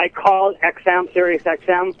call, I called XM, Sirius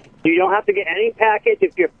XM. You don't have to get any package.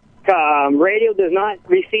 If your radio does not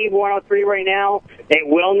receive 103 right now, it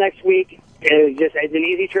will next week. It's an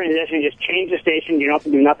easy transition. Just change the station. You don't have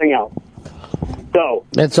to do nothing else. So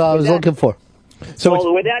that's all I was looking for.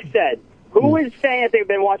 So with that said, who is saying that they've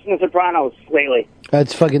been watching The Sopranos lately?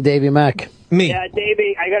 That's fucking Davey Mack. Me. Yeah,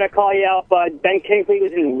 Davey, I gotta call you out. Ben Kingsley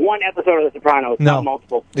was in one episode of The Sopranos, not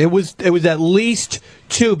multiple. It was at least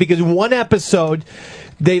 2 because in one episode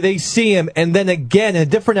they see him, and then again in a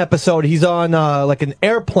different episode he's on like an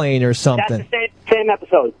airplane or something. That's the same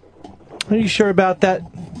episode. Are you sure about that?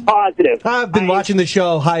 Positive. I've been watching the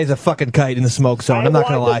show high as a fucking kite in the smoke zone. I'm not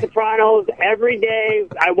gonna lie. I watch The Sopranos every day.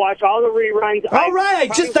 I watch all the reruns. All right,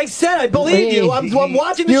 I said I believe you. I'm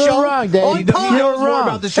watching the show. You're wrong, Dave. On time. You're wrong.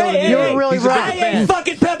 About the show You're really wrong. I ain't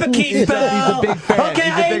fucking Peppa Keith, pal. He's a big fan. Okay,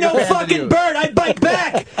 I ain't no fucking bird. I bite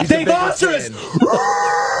back. Dave Osiris.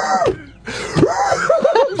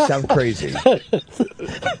 You sound crazy.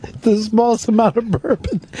 The smallest amount of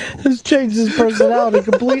bourbon has changed his personality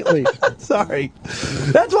completely. Sorry.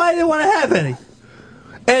 That's why I didn't want to have any.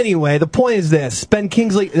 Anyway, the point is this. Ben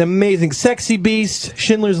Kingsley, an amazing sexy beast,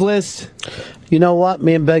 Schindler's List. You know what?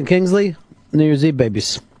 Me and Ben Kingsley, New Year's Eve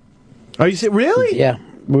babies. Are you really? Yeah.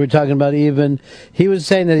 We were talking about even... He was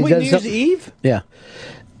saying that he does New Year's Eve? Yeah.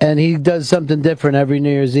 And he does something different every New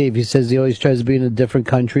Year's Eve. He says he always tries to be in a different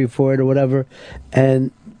country for it or whatever.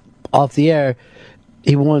 And off the air,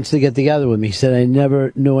 He wants to get together with me. He said, I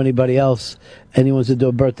never knew anybody else, and he wants to do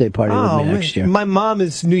a birthday party with me next year. My mom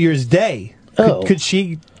is New Year's Day. Oh. Could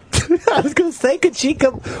she... I was going to say, could she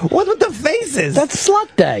come... What with the faces? That's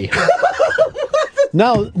slut day.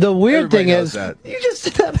 No, the weird Everybody thing knows is, that. You just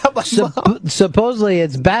said that about my mom. Supposedly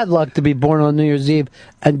it's bad luck to be born on New Year's Eve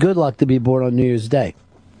and good luck to be born on New Year's Day.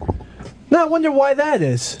 No, I wonder why that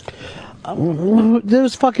is.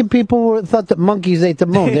 Those fucking people thought that monkeys ate the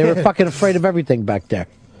moon. They were fucking afraid of everything back there.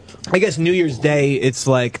 I guess New Year's Day, it's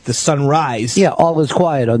like the sunrise. Yeah, all is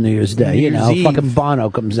quiet on New Year's Day. New You know, Year's Eve. fucking Bono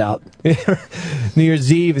comes out. New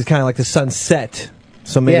Year's Eve is kind of like the sunset.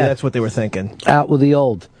 So maybe Yeah. that's what they were thinking. Out with the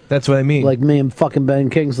old. That's what I mean. Like me and fucking Ben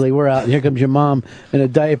Kingsley, we're out, and here comes your mom in a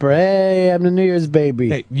diaper. Hey, I'm the New Year's baby.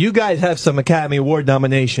 Hey, you guys have some Academy Award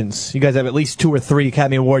nominations. You guys have at least 2 or 3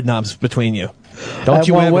 Academy Award noms between you. Don't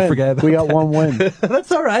you ever forget about We got that. one win.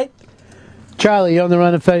 That's all right. Charlie, you're on the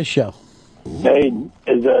Run and Fez show. Hey,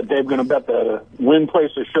 is Dave going to bet the win place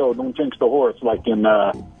or show? Don't jinx the horse like in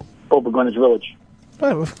Over Greenwich Village.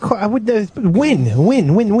 Well, of course, I would win.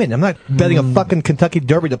 I'm not betting a fucking Kentucky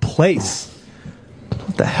Derby to place.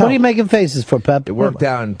 What the hell? What are you making faces for, Pep? It worked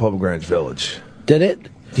out in Public Greenwich Village. Did it?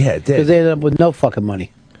 Yeah, it Because did. they ended up with no fucking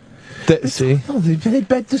money. See? Oh, they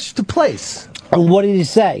bet this to place. And what did he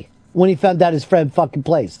say when he found out his friend fucking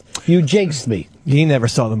placed? You jinxed me. He never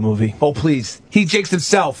saw the movie. Oh, please. He jinxed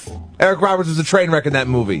himself. Eric Roberts was a train wreck in that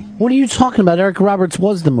movie. What are you talking about? Eric Roberts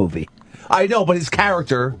was the movie. I know, but his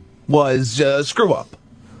character was screw up.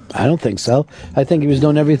 I don't think so. I think he was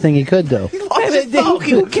doing everything he could do. Who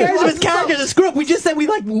cares if his character's a screw up? We just said we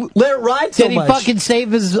like let it ride so Did he much. fucking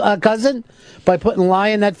save his cousin by putting lie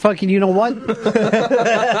in that fucking you know what?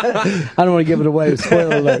 I don't want to give it away.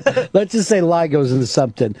 Spoiler alert. Let's just say lie goes into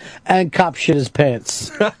something and cop shit his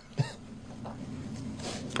pants.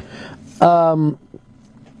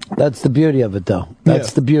 That's the beauty of it, though.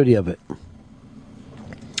 That's the beauty of it.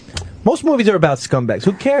 Most movies are about scumbags.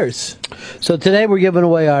 Who cares? So today we're giving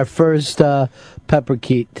away our first Pepper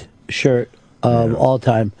Keat shirt of all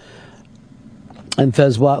time. And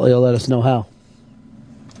Fez Watley will let us know how.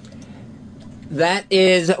 That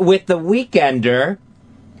is with The Weekender.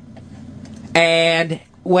 And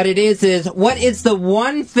what it is what is the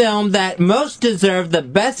one film that most deserved the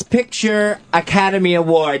Best Picture Academy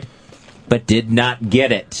Award, but did not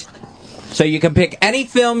get it? So you can pick any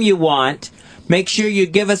film you want. Make sure you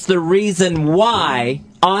give us the reason why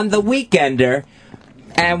on The Weekender.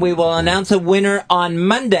 And we will announce a winner on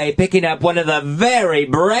Monday, picking up one of the very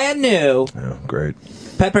brand new great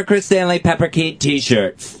Pepper Chris Stanley Pepper Keat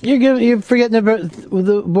t-shirts. You're forgetting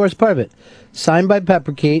the worst part of it. Signed by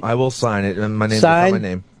Pepper Keat. I will sign it. My name. Signed My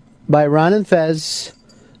name. by Ron and Fez.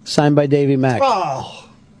 Signed by Davey Mack. Oh,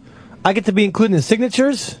 I get to be included in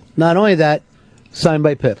signatures? Not only that, signed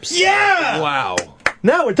by Pips. Yeah! Wow.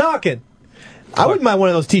 Now we're talking. I wouldn't mind one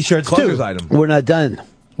of those T-shirts Collector's too. item. We're not done.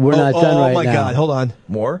 We're not done right now. Oh my God! Hold on.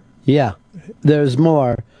 More? Yeah, there's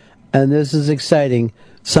more, and this is exciting.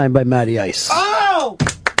 Signed by Matty Ice. Oh!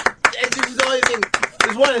 This is the only thing.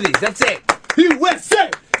 There's one of these. That's it. USA!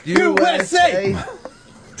 USA!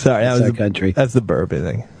 Sorry, That's our country. That's the bourbon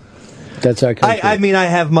thing. That's our country. I mean, I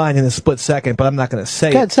have mine in a split second, but I'm not going to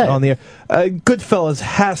say Go ahead, it say it. on the air. Goodfellas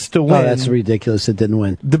has to win. Oh, that's ridiculous. It didn't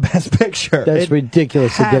win. The Best Picture. That's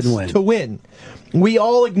ridiculous. It has didn't win. to win. We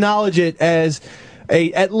all acknowledge it as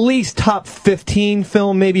a at least top 15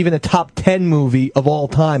 film, maybe even a top 10 movie of all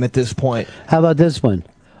time at this point. How about this one?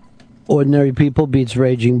 Ordinary People beats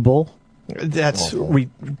Raging Bull. That's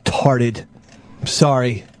retarded.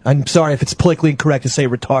 I'm sorry if it's politically incorrect to say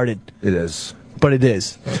retarded. It is. But it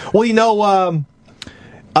is. Well, you know,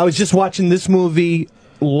 I was just watching this movie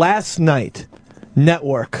last night.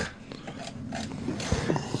 Network.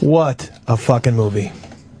 What a fucking movie.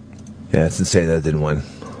 Yeah, it's insane that it didn't win.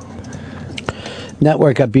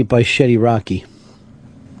 Network got beat by Shitty Rocky.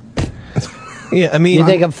 Yeah, I mean, you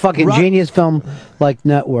take a fucking genius film like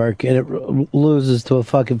Network, and it loses to a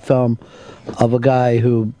fucking film of a guy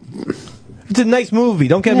who. It's a nice movie.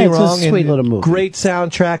 Don't get me it's wrong. a sweet and little movie. Great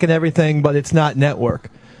soundtrack and everything, but it's not Network.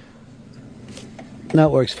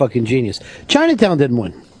 Network's fucking genius. Chinatown didn't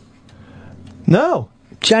win. No,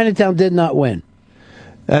 Chinatown did not win.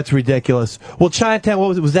 That's ridiculous. Well, Chinatown, what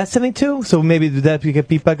was it? Was that 72? So maybe did that get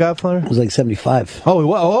beat by Godfather? It was like 75.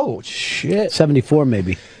 Oh, shit. 74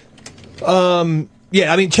 maybe.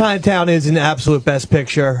 Yeah, I mean, Chinatown is an absolute best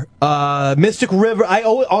picture. Mystic River,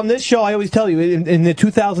 on this show, I always tell you, in the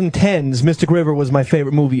 2010s, Mystic River was my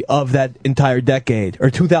favorite movie of that entire decade, or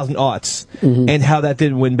 2000 aughts, and how that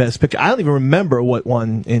did win best picture. I don't even remember what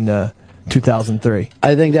won in 2003.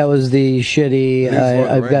 I think that was the shitty. Lord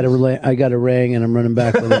of the I got a ring and I'm running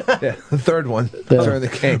back with it. Yeah, the third one. Return of the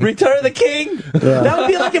King. Return of the King? That would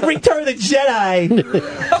be like if Return of the Jedi.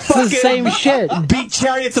 It's the same shit. Beat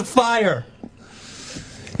Chariots of Fire.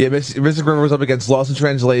 Yeah, Mystic River was up against Lost in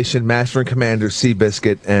Translation, Master and Commander,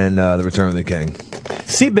 Seabiscuit, and The Return of the King.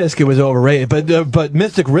 Seabiscuit was overrated, but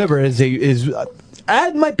Mystic River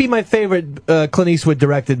that might be my favorite Clint Eastwood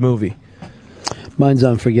directed movie. Mine's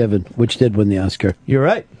Unforgiven, which did win the Oscar. You're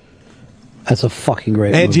right. That's a fucking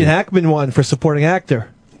great And movie. Gene Hackman won for supporting actor.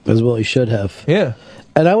 As well he should have. Yeah.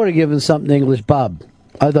 And I would have given something to English Bob.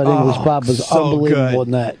 I thought English Bob was so unbelievable good.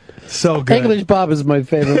 in that. So good. English Bob is my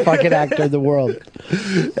favorite fucking actor in the world.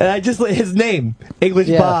 And I just his name, English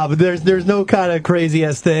Bob. There's no kind of crazy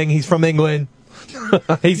ass thing. He's from England.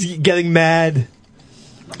 He's getting mad.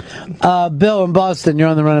 Bill in Boston, you're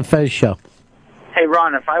on the Run of Fez show. Hey,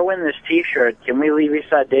 Ron, if I win this T-shirt, can we leave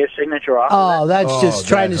Eastside Dave's signature off? Oh, that's just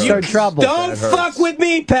trying to start trouble. Don't fuck with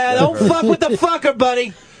me, Pat. Don't fuck with the fucker,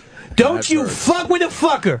 buddy. Don't you fuck with the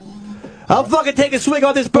fucker. I'll fucking take a swig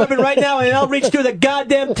on this bourbon right now, and I'll reach through the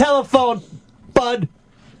goddamn telephone, bud.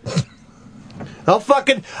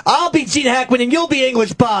 I'll be Gene Hackman, and you'll be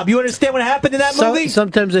English Bob. You understand what happened in that movie?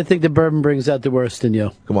 Sometimes I think the bourbon brings out the worst in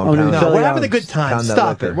you. Come on, No, we're having a good time. Pound that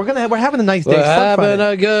Stop liquor. it. We're having a nice day. We're It's Fun having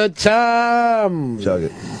Friday. a good time. Chug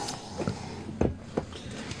it.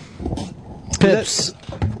 Pips,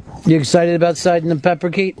 you excited about Siding the Pepper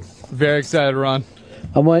Keat? Very excited, Ron.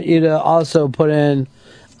 I want you to also put in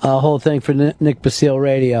a whole thing for Nick Basile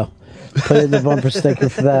Radio. Put in the bumper sticker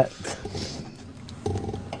for that.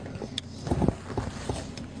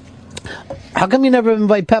 How come you never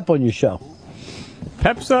invite Pep on your show?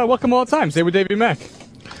 Pep's welcome all the time. Stay with Davey Mack.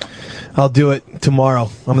 I'll do it tomorrow.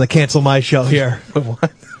 I'm going to cancel my show here.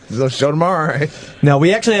 What? There's no show tomorrow, all right? No,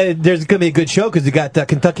 we actually there's going to be a good show because we got the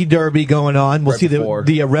Kentucky Derby going on. We'll Right see before.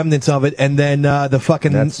 the remnants of it, and then the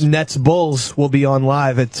fucking Nets Bulls will be on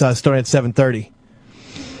live. It's starting at 7:30.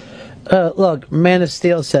 Look, Man of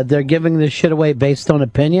Steel said they're giving this shit away based on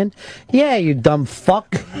opinion. Yeah, you dumb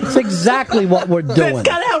fuck. It's exactly what we're doing. That's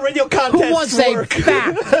kind of how radio contests Who wants work. a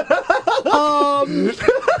fact?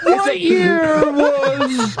 What year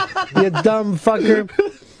was you dumb fucker?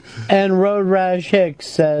 And Road Rash Hicks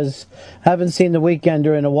says, haven't seen The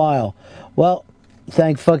Weekender in a while. Well,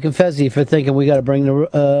 thank fucking Fezzi for thinking we got to bring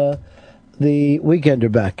the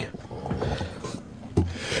Weekender back.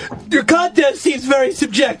 Your contest seems very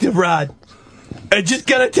subjective, Rod. I just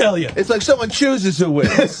gotta tell you. It's like someone chooses who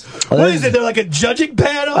wins. What is it? They're like a judging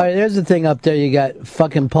panel? All right, there's the thing up there. You got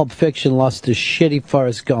fucking Pulp Fiction lost to shitty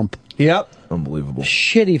Forrest Gump. Yep. Unbelievable.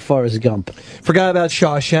 Shitty Forrest Gump. Forgot about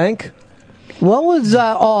Shawshank. What was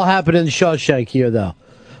all happening in Shawshank here, though?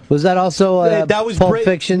 Was that also that was Pulp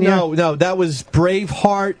Fiction? No, that was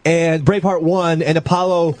Braveheart and Braveheart 1 and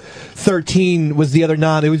Apollo 13 was the other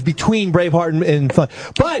nom. It was between Braveheart and Fun.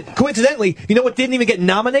 But coincidentally, you know what didn't even get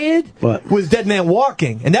nominated? What? Was Dead Man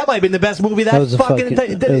Walking, and that might have been the best movie that was a fucking.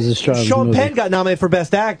 that was a strong Sean movie. Penn got nominated for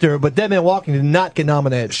Best Actor, but Dead Man Walking did not get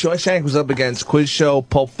nominated. Shawshank was up against Quiz Show,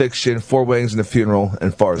 Pulp Fiction, Four Weddings and a Funeral,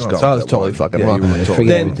 and Forrest Gump. so I was That totally won. fucking Yeah, wrong. you were totally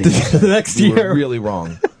Then wrong. the next You year, were really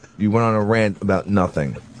wrong. You went on a rant about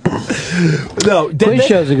nothing. no, Quiz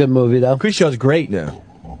Show's a good movie, though. Quiz Show's great. Yeah.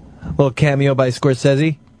 Little cameo by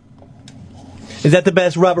Scorsese. Is that the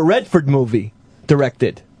best Robert Redford movie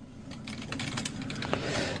directed?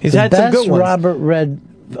 He's had some good ones. Robert Red.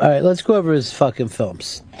 All right, let's go over his fucking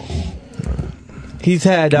films. He's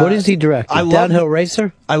had. What has he directed? Downhill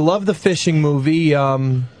Racer? I love the fishing movie.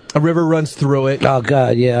 A River Runs Through It. Oh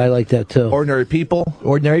God, yeah, I like that too. Ordinary People.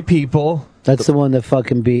 Ordinary People. That's the one that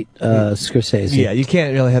fucking beat Scorsese. Yeah, you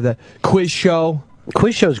can't really have that. Quiz Show.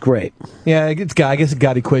 Quiz Show's great. Yeah, I guess it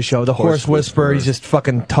got a Quiz Show. The Horse Whisperer. He's just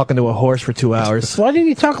fucking talking to a horse for 2 hours. Why didn't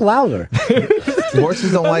he talk louder?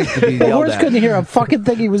 Horses don't like to be The yelled horse at. couldn't hear a fucking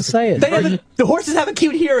thing he was saying. The horses have a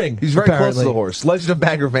cute hearing. He's very close to apparently. the horse. Legend of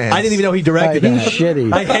Bagger Vance. I didn't even know he directed All right, that. he's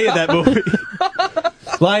shitty. I hated that movie.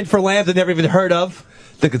 Lion for Lambs I never even heard of.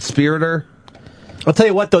 The Conspirator. I'll tell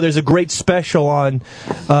you what, though, there's a great special on,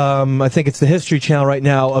 I think it's the History Channel right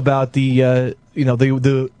now, about the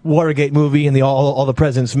Watergate movie and the all the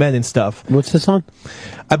President's Men and stuff. What's this on?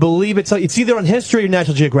 I believe it's either on History or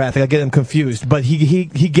National Geographic. I get them confused. But he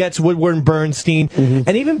gets Woodward and Bernstein, and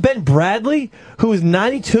even Ben Bradley, who is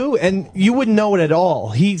 92, and you wouldn't know it at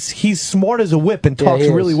all. He's smart as a whip and talks he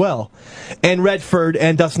is. really well. And Redford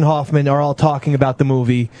and Dustin Hoffman are all talking about the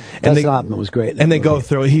movie. And Dustin Hoffman was great. And they go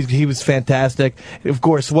through it. He was fantastic. Of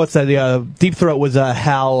course, what's that? Deep Throat was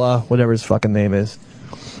Hal, whatever his fucking name is.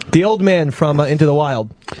 The old man from Into the Wild.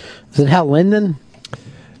 Is it Hal Linden?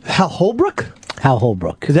 Hal Holbrook? Hal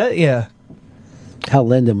Holbrook. Is that, yeah. Hal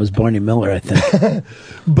Linden was Barney Miller, I think.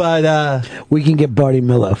 But we can get Barney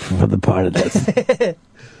Miller for the part of this.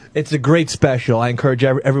 It's a great special. I encourage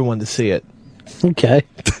everyone to see it. Okay.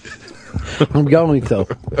 I'm going to.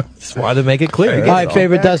 Just wanted to make it clear. All right,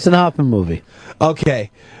 favorite Dustin Hoffman movie.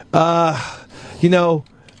 Okay. You know,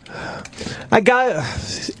 I gotta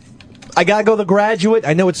go The Graduate.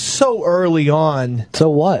 I know it's so early on. So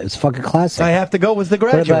what? It's fucking classic. I have to go with The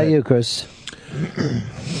Graduate. What about you, Chris?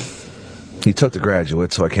 He took The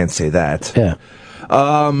Graduate, so I can't say that. Yeah.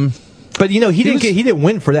 But you know, he didn't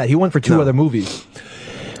win for that. He won for two other movies.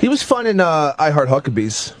 He was fun in I Heart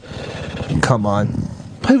Huckabees. Come on.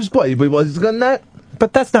 He was what? He was good in that?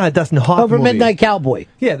 But that's not a Dustin Hoffman Over movie. Midnight Cowboy.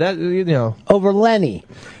 Yeah, that, you know. Over Lenny.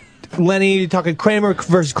 Lenny, you're talking Kramer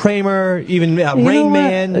versus Kramer, even You know Rain what?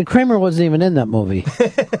 Man. Kramer wasn't even in that movie.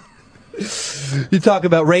 You talk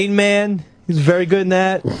about Rain Man. He's very good in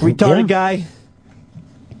that. Retarded guy.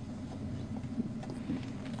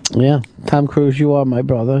 Yeah. Tom Cruise, you are my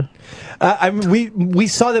brother. We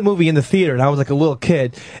saw that movie in the theater, and I was like a little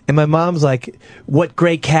kid, and my mom's like, "What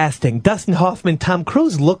great casting! Dustin Hoffman, Tom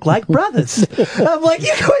Cruise look like brothers." I'm like,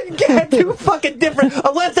 you couldn't get too fucking different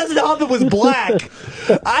unless Dustin Hoffman was black.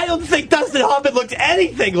 I don't think Dustin Hoffman looked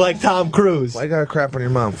anything like Tom Cruise. Why you got crap on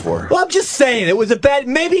your mom for? Well, I'm just saying it was a bad.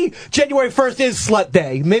 Maybe January 1st is Slut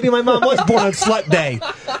Day. Maybe my mom was born on Slut Day.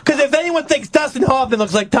 Because if anyone thinks Dustin Hoffman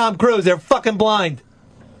looks like Tom Cruise, they're fucking blind.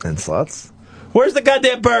 And sluts. Where's the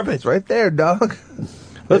goddamn bourbon? It's right there, dog.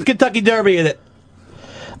 Let's Kentucky Derby in it.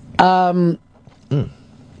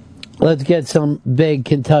 Let's get some big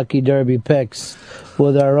Kentucky Derby picks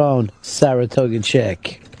with our own Saratoga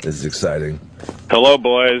Chick. This is exciting. Hello,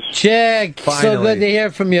 boys. Chick, so good to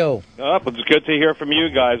hear from you. It's good to hear from you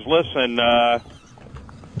guys. Listen,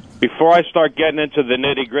 before I start getting into the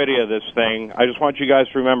nitty-gritty of this thing, I just want you guys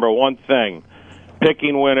to remember one thing.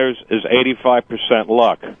 Picking winners is 85%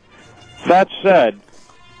 luck. That said,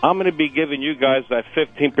 I'm going to be giving you guys that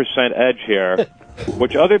 15% edge here,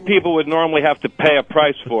 which other people would normally have to pay a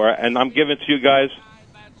price for, and I'm giving to you guys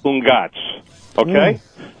ungats. Okay?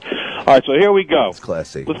 All right, so here we go. It's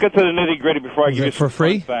classy. Let's get to the nitty-gritty before I give you some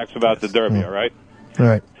fun facts about the Derby, all right? All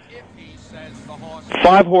right.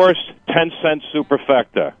 5-horse, 10-cent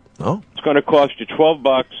superfecta. Oh. It's going to cost you $12.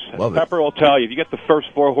 Love it. Pepper will tell you, if you get the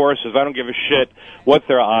first 4 horses, I don't give a shit what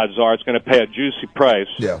their odds are. It's going to pay a juicy price.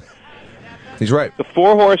 Yeah. He's right. The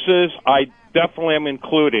 4 horses I definitely am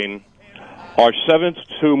including are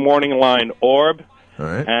 7-2 Morning Line Orb. All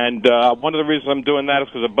right. And one of the reasons I'm doing that is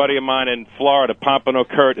because a buddy of mine in Florida, Pompano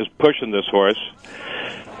Kurt, is pushing this horse.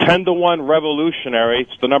 10-1 Revolutionary.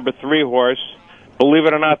 It's the number 3 horse. Believe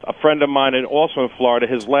it or not, a friend of mine, also in Florida,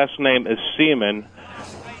 his last name is Seaman.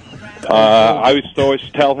 I used to always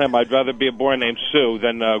tell him I'd rather be a boy named Sue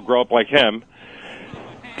than grow up like him.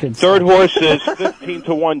 Third horse is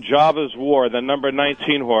 15-1 Java's War, the number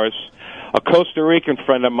 19 horse. A Costa Rican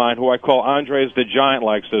friend of mine, who I call Andres the Giant,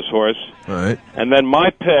 likes this horse. All right. And then my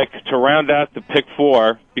pick, to round out the pick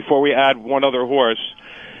 4, before we add one other horse,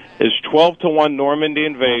 is 12-1 Normandy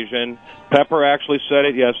Invasion. Pepper actually said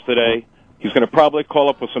it yesterday. He's going to probably call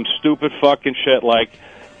up with some stupid fucking shit like,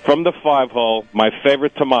 from the 5-hole, my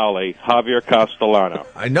favorite tamale, Javier Castellano.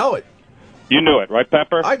 I know it. You knew it, right,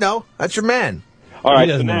 Pepper? I know. That's your man. All right, He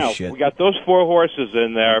so doesn't know now shit. we got those 4 horses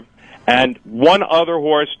in there, and one other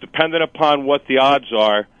horse, depending upon what the odds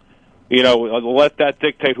are, you know, let that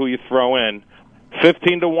dictate who you throw in.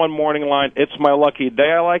 15-1 Morning Line, It's My Lucky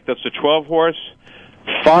Day I like. That's the 12 horse.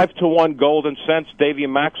 5-1 Golden Sense, Davy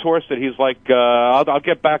Mack's horse that he's like, I'll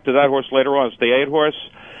get back to that horse later on. It's the 8 horse.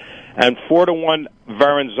 And 4-1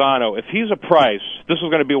 Verrazano. If he's a price, this is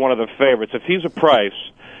going to be one of the favorites. If he's a price,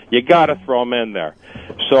 you got to throw him in there.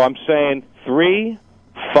 So I'm saying 3,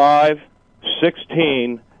 5,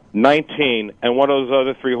 16, 19, and one of those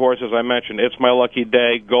other 3 horses I mentioned. It's My Lucky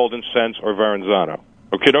Day, Golden Sense, or Verrazano.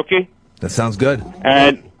 Okay, dokie? That sounds good.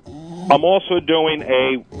 And I'm also doing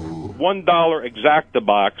a $1 Exacta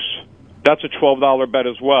box. That's a $12 bet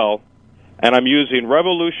as well. And I'm using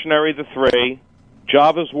Revolutionary, the 3,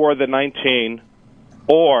 Java's War, the 19,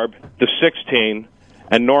 Orb, the 16,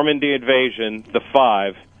 and Normandy Invasion, the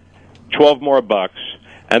 5. 12 more bucks.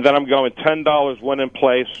 And then I'm going $10 win in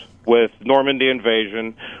place with Normandy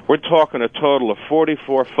Invasion. We're talking a total of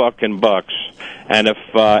 44 fucking bucks. And if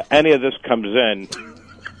any of this comes in,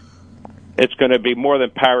 it's going to be more than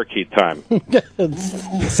parakeet time.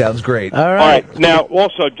 Sounds great. All All right. Now,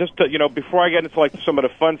 also, just to, before I get into like some of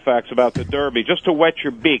the fun facts about the Derby, just to wet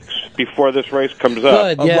your beaks before this race comes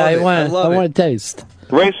up. Good, yeah, I want to taste.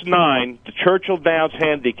 Race 9, the Churchill Downs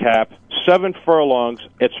Handicap, 7 furlongs.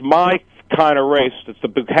 It's my kind of race. It's the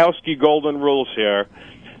Bukowski golden rules here.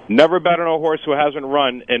 Never bet on a horse who hasn't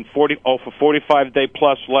run in 45-day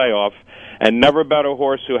plus layoff, and never bet a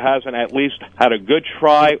horse who hasn't at least had a good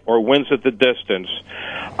try or wins at the distance.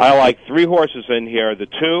 I like 3 horses in here. The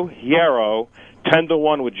 2, Hierro,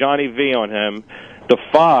 10-1 with Johnny V on him. The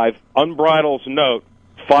 5, Unbridled's Note,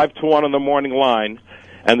 5-1 on the morning line.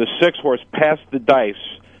 And the 6 horse, Pass the Dice,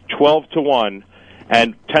 12-1,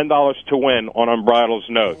 and $10 to win on Unbridled's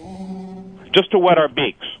Note. Just to wet our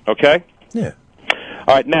beaks, okay? Yeah.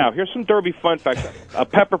 All right, now, here's some Derby fun facts.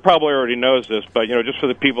 Pepper probably already knows this, but, just for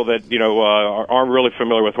the people that, aren't really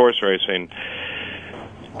familiar with horse racing.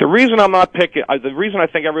 The reason I'm not picking, the reason I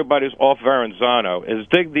think everybody's off Verrazano is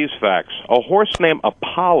dig these facts. A horse named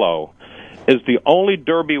Apollo is the only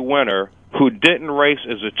Derby winner who didn't race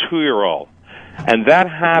as a 2-year-old. And that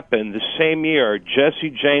happened the same year Jesse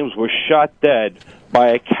James was shot dead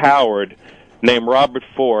by a coward named Robert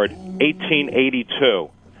Ford, 1882.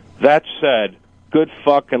 That said, good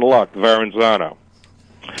fucking luck, Verrazano.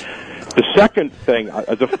 The second thing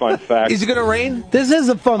is a fun fact. Is it going to rain? This is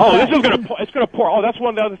a fun fact. fact. This is going to, it's going to pour. Oh, that's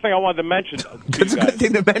one other thing I wanted to mention. That's a good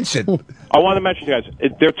thing to mention. I want to mention, you guys,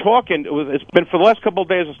 they're talking, it's been for the last couple of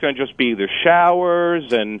days, it's going to just be either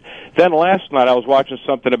showers, and then last night I was watching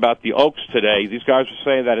something about the Oaks today. These guys are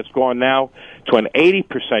saying that it's gone now to an 80%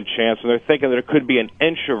 chance, and they're thinking that it could be an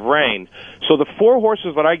inch of rain. So the 4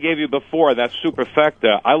 horses that I gave you before, that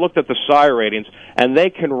Superfecta, I looked at the sire ratings, and they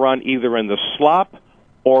can run either in the slop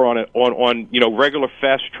or on regular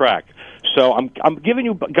fast track. So I'm giving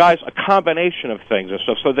you guys a combination of things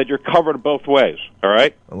so that you're covered both ways. All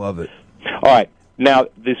right? I love it. All right. Now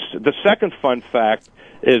the second fun fact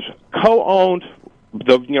is co-owned.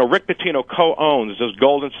 Rick Pitino co-owns this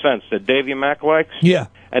Golden Sense that Davey Mack likes. Yeah.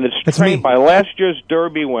 And it's trained by last year's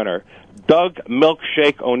Derby winner, Doug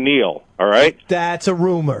Milkshake O'Neill. All right? That's a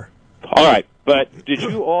rumor. All right. But did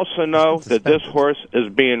you also know that this horse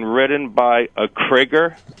is being ridden by a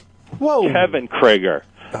Krieger? Whoa. Kevin Krieger.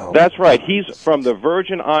 Oh. That's right. He's from the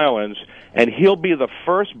Virgin Islands, and he'll be the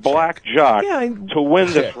first black jock to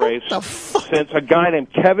win this race since a guy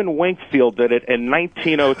named Kevin Winkfield did it in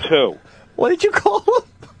 1902. What did you call him?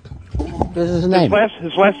 This is his name.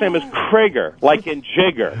 His last name is Krieger, like in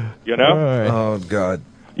Jigger, All right. Oh, God.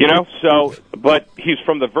 But he's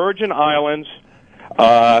from the Virgin Islands.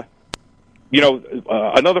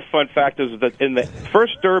 Another fun fact is that in the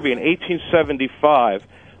first Derby in 1875,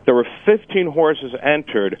 there were 15 horses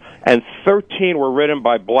entered, and 13 were ridden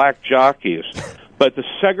by black jockeys. But the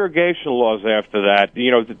segregation laws after that,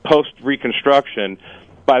 post-Reconstruction,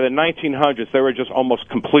 by the 1900s, they were just almost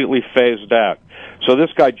completely phased out. So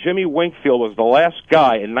this guy, Jimmy Winkfield, was the last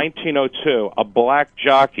guy in 1902, a black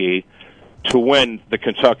jockey, to win the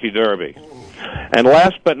Kentucky Derby. And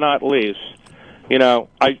last but not least,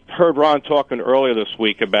 I heard Ron talking earlier this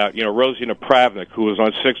week about, Rosie Napravnik, who was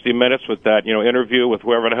on 60 Minutes with that, interview with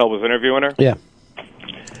whoever the hell was interviewing her. Yeah.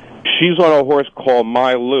 She's on a horse called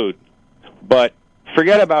My Loot. But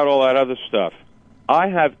forget about all that other stuff. I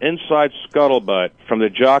have inside scuttlebutt from the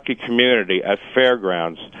jockey community at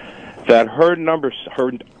Fairgrounds that her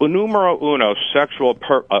numero uno sexual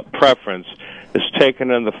preference is taken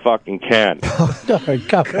in the fucking can.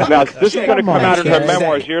 Now, this is going to come out in her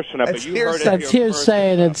memoirs years from now, but you heard it here That's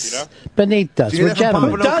hearsay, and it's beneath us. We're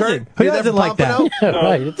gentlemen. Who doesn't like that?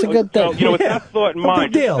 Right, it's a good thing. So, with that thought in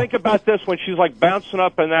mind, just think about this when she's like bouncing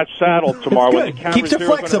up in that saddle tomorrow with the camera Keeps her zeroes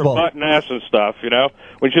on flexible. her butt and ass and stuff,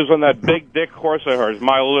 when she was on that big dick horse of hers,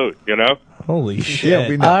 My Loot, Holy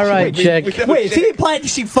shit. All right, chick. Wait, is he implying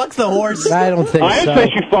she fucked the horse? I don't think I so. didn't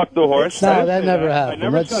say she fucked the horse. No, that never happened. I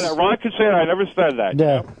never said that. Ron could say that. I never said that.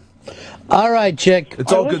 Yeah. All right, chick.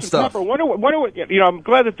 It's all good stuff. Pepper, when are we, I'm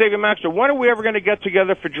glad that David Maxter. When are we ever going to get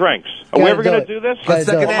together for drinks? Are we ever going to do this? On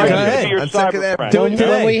Second Avenue. Your On Second cyber Avenue. friend.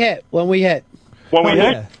 When we hit. When we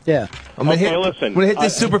hit? Yeah. I'm gonna hit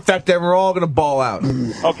this Superfecta, and we're all going to ball out.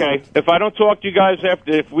 Okay. If I don't talk to you guys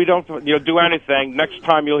if we don't do anything, next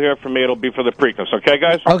time you'll hear from me, it'll be for the Preakness. Okay,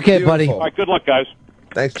 guys? Okay, buddy. All right, good luck, guys.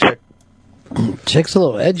 Thanks, Chick. Chick's a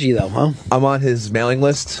little edgy, though, huh? I'm on his mailing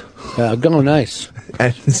list. Yeah, going nice.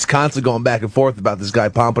 And it's constantly going back and forth about this guy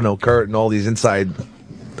Pompano Kurt and all these inside.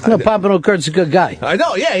 Pompano Kurt's a good guy. I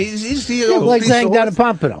know, yeah. He likes to hang down at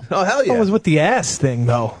Pompano. Oh, hell yeah. What was with the ass thing,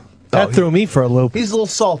 though? That threw me for a loop. He's a little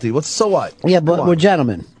salty. So what? Yeah, but we're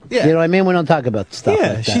gentlemen. Yeah. You know what I mean? We don't talk about stuff Yeah,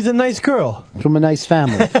 like that. she's a nice girl. From a nice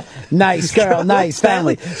family. Nice girl, nice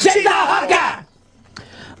family. She's a hooker!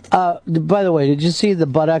 By the way, did you see the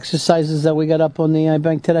butt exercises that we got up on the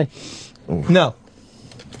iBank today? No.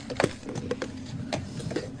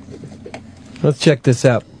 Let's check this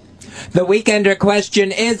out. The Weekender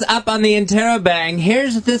question is up on the Interrobang.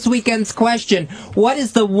 Here's this weekend's question. What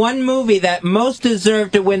is the one movie that most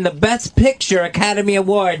deserved to win the Best Picture Academy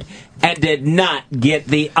Award and did not get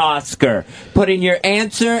the Oscar? Put in your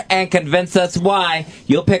answer and convince us why.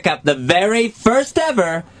 You'll pick up the very first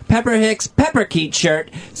ever Pepper Hicks Pepperkeat shirt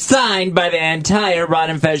signed by the entire Ron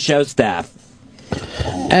and Fez show staff.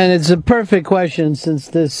 And it's a perfect question since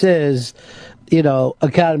this is,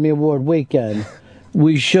 Academy Award weekend.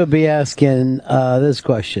 We should be asking this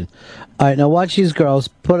question. All right, now watch these girls.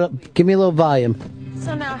 Give me a little volume.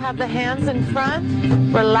 So now have the hands in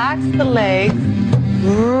front, relax the legs,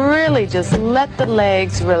 really just let the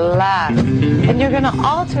legs relax. And you're going to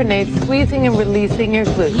alternate squeezing and releasing your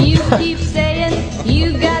glutes. You keep saying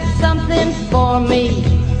you got something for me,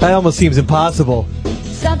 That almost seems impossible.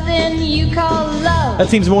 something you call love. That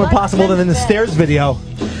seems more impossible than in the stairs video.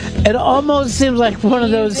 It almost seems like one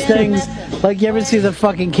of those things, like you ever see the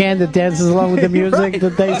fucking can that dances along with the music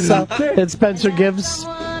that they sell that Spencer gives?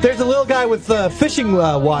 There's a little guy with fishing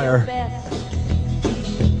wire.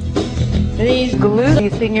 These glutes,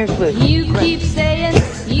 releasing your glutes. You keep saying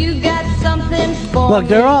you got something for Look,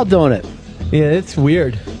 they're all doing it. Yeah, it's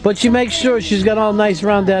weird. But she makes sure she's got all nice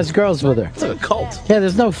round-ass girls with her. It's like a cult. Yeah,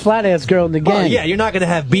 there's no flat-ass girl in the gang. Oh, yeah, you're not going to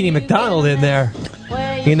have Beanie McDonald in there.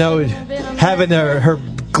 Having her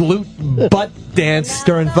glute butt dance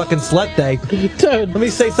during fucking slut day. Dude, let me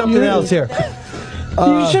say something else here.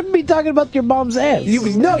 You shouldn't be talking about your mom's ass. You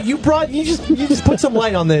just put some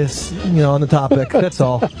light on this, on the topic. That's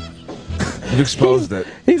all. You exposed it.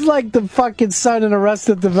 He's like the fucking son in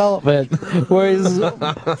Arrested Development, where he's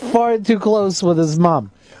far too close with his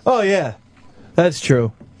mom. Oh, yeah. That's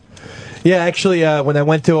true. Yeah, actually, when I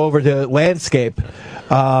went over to Landscape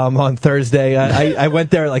on Thursday, I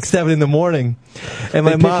went there at like 7 in the morning. And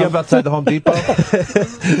my They pick mom... you up outside the Home Depot?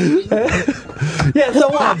 Yeah, so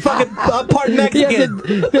what? Fucking part Mexican.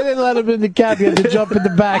 They didn't let him in the cab. He had to jump in the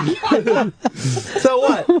back. So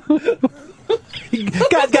what?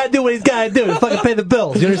 Guy's got to do what he's got to do to fucking pay the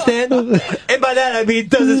bills. You understand? And by that I mean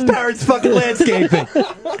does his parents fucking landscaping.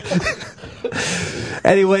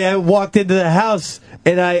 Anyway, I walked into the house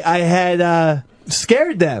and I had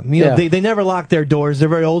scared them. They never lock their doors. They're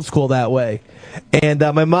very old school that way. And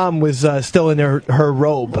my mom was still in her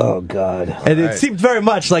robe. Oh, God. And it seemed very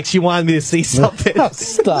much like she wanted me to see something.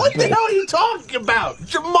 Stop What the hell are you talking about?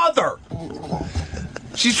 It's your mother.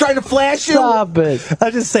 She's trying to flash you. Stop it.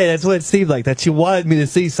 I just say that's what it seemed like, that she wanted me to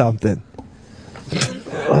see something.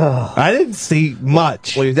 I didn't see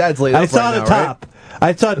much. Well, your dad's laid up I saw right the now, top.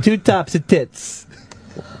 I saw 2 tops of tits.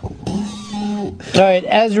 All right,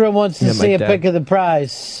 Ezra wants to see a pic of the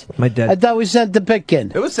prize. My dad. I thought we sent the pic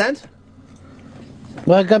in. It was sent.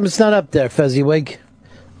 Well, how come it's not up there, Fezziwig?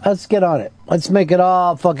 Let's get on it. Let's make it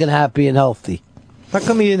all fucking happy and healthy. How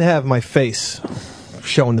come you didn't have my face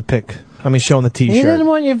showing the pic? Showing the T-shirt. You didn't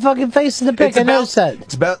want your fucking face in the pic. I noticed that.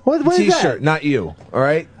 It's about What is T-shirt, that? not you. All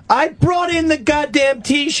right. I brought in the goddamn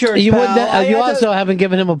T-shirt. You, pal. wouldn't, you also haven't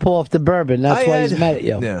given him a pull off the bourbon. That's why he's mad at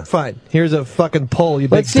you. Yeah. Fine. Here's a fucking pull, you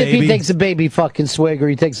Let's big see baby. if he takes a baby fucking swig or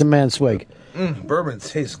he takes a man swig. Bourbon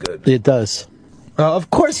tastes good. It does.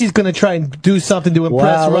 Of course he's going to try and do something to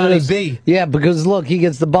impress Wow, Ronnie look at B. his- Yeah, because look, he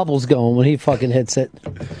gets the bubbles going when he fucking hits it.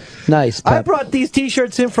 Nice. I Pep. brought these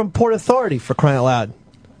T-shirts in from Port Authority, for crying out loud.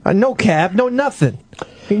 No cab, no nothing.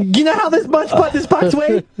 You know how this box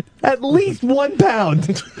weighed? At least 1 pound.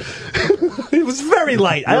 It was very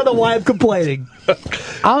light. I don't know why I'm complaining. I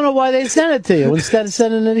don't know why they sent it to you instead of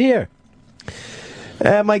sending it here.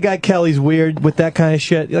 My guy Kelly's weird with that kind of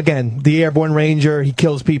shit. Again, the Airborne Ranger, he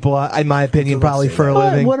kills people, in my opinion, probably for a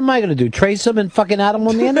living. What am I going to do? Trace him and fucking add him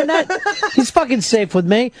on the internet? He's fucking safe with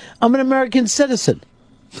me. I'm an American citizen.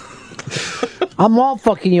 I'm all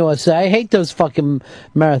fucking USA. I hate those fucking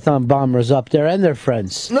marathon bombers up there and their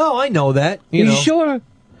friends. No, I know that. You know. Sure?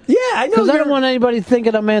 Yeah, I know. Because I don't want anybody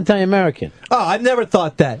thinking I'm anti-American. Oh, I've never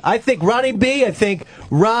thought that. I think Ronnie B. I think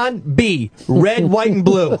Ron B. Red, white, and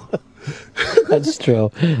blue. That's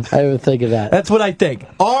true. I would think of that. That's what I think.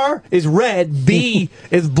 R is red, B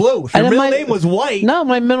is blue. If your And then middle my- name was white, No,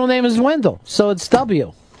 my middle name is Wendell, so it's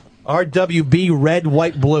W. RWB, red,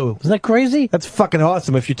 white, blue. Isn't that crazy? That's fucking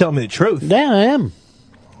awesome if you're telling me the truth. Yeah, I am.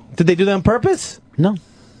 Did they do that on purpose? No.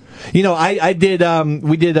 You know, I did,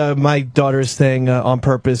 we did my daughter's thing on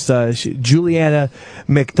purpose, Juliana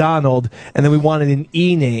McDonald, and then we wanted an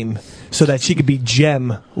E name so that she could be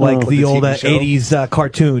Jem, like the the old TV show. 80s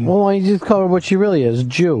cartoon. Well, why don't you just call her what she really is,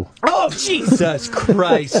 Jew? Oh, Jesus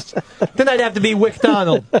Christ. Then I'd have to be Wick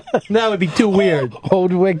Donald. That would be too weird.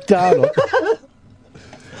 Old Wick Donald.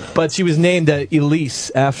 But she was named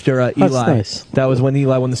Elise after Eli. That's nice. That was when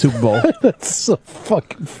Eli won the Super Bowl. That's so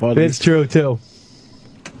fucking funny. It's true, too.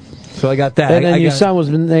 So I got that. And then I your got son was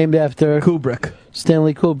named after Kubrick.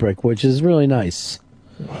 Stanley Kubrick, which is really nice.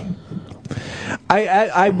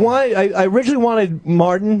 I originally wanted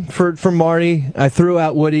Martin for Marty. I threw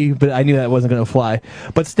out Woody, but I knew that wasn't going to fly.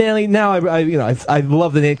 But Stanley, now I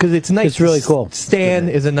love the name because it's nice. It's really cool. Stan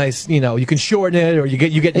is a nice, you can shorten it or you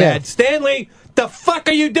get Yeah. mad. Stanley, the fuck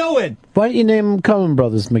are you doing? Why don't you name them Coen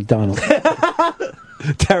Brothers McDonald?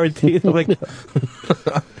 Tarantino, like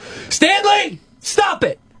Stanley, stop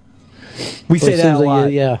it. We Well, say it that seems a like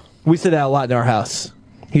lot. yeah. We say that a lot in our house.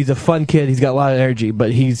 He's a fun kid. He's got a lot of energy,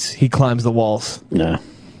 but he climbs the walls. No,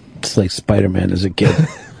 it's like Spider-Man as a kid.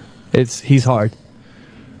 He's hard.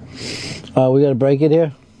 We got to break it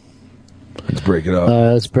here. Let's break it up.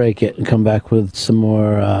 Let's break it and come back with some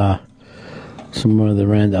more of the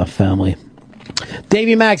Randolph family.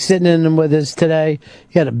 Davey Mack sitting in with us today.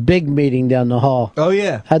 He had a big meeting down the hall. Oh,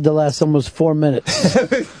 yeah. Had to last almost 4 minutes.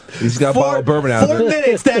 He's got a bottle of bourbon out 4 there.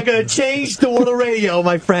 minutes that are going to change the world of radio,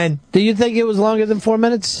 my friend. Do you think it was longer than 4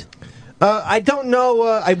 minutes? I don't know.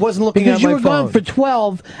 I wasn't looking Because at you my were phone. gone for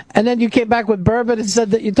 12, and then you came back with bourbon and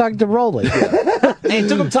said that you talked to Rolly. Hey, it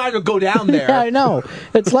took him time to go down there. Yeah, I know.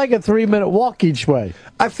 It's like a 3-minute walk each way.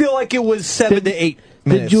 I feel like it was 7 to 8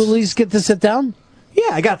 minutes. Did you at least get to sit down?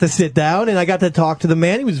 Yeah, I got to sit down and I got to talk to the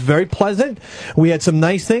man. He was very pleasant. We had some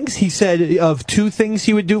nice things. He said of 2 things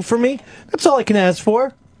he would do for me. That's all I can ask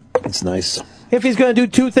for. That's nice. If he's going to do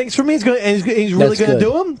 2 things for me, he's really That's going to good.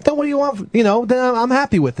 do them. Then what do you want? Then I'm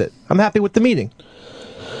happy with it. I'm happy with the meeting.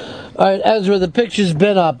 All right, Ezra, the picture's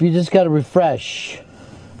been up. You just got to refresh.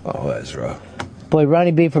 Oh, Ezra. Boy,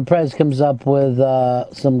 Ronnie B. for Prez comes up with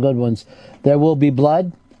some good ones. There Will Be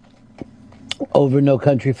Blood over No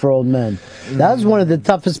Country for Old Men. That was one of the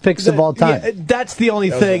toughest picks of all time. Yeah, that's the only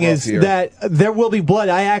That was a thing rough is year. that There Will Be Blood.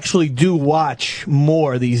 I actually do watch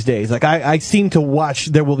more these days. Like I seem to watch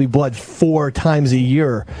There Will Be Blood 4 times a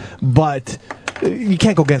year, but you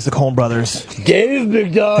can't go against the Coen Brothers. Dave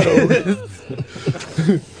McDonald.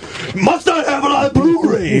 Must I have a lot of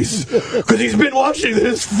Blu-rays? Because he's been watching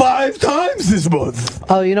this 5 times this month.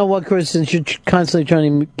 Oh, you know what, Chris? Since you're constantly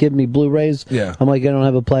trying to give me Blu-rays, Yeah. I'm like, I don't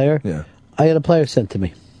have a player. Yeah. I got a player sent to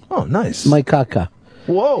me. Oh, nice. Mike Kaka.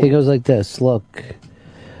 Whoa. He goes like this. Look,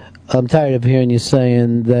 I'm tired of hearing you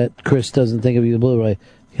saying that Chris doesn't think of you a Blu-ray.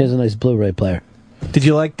 Here's a nice Blu-ray player. Did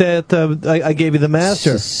you like that? I gave you the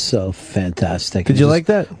master. It's so fantastic. Did you like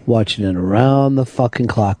that? Watching it around the fucking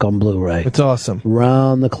clock on Blu-ray. It's awesome.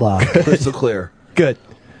 Round the clock. Crystal clear. Good.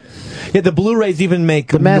 Yeah, the Blu-rays even make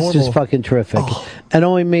The master's normal. fucking terrific. And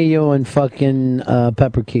only me, you, and fucking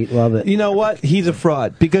Pepper Keat love it. You know what? He's a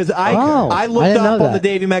fraud because I looked didn't know up on the that.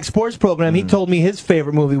 Davey Mack Sports program. He told me his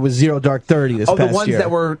favorite movie was Zero Dark 30 this Oh, past the ones year.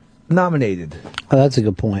 that were nominated. Oh, that's a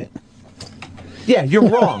good point. Yeah, you're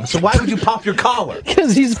wrong. So why would you pop your collar?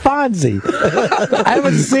 Because he's Fonzie. I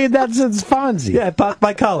haven't seen that since Fonzie. Yeah, I popped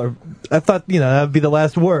my collar. I thought, that would be the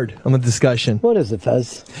last word on the discussion. What is it,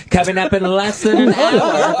 Fez? Coming up in less than an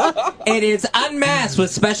hour, it is Unmasked with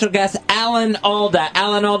special guest Alan Alda.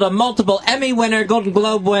 Alan Alda, multiple Emmy winner, Golden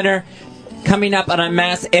Globe winner. Coming up on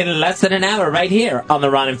Unmasked in less than an hour, right here on the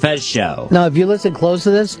Ron and Fez Show. Now, if you listen close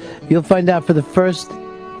to this, you'll find out for the first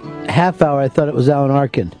half hour I thought it was Alan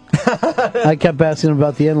Arkin. I kept asking him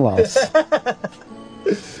about the in-laws.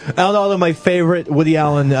 Alan Alda, my favorite Woody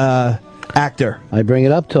Allen actor. I bring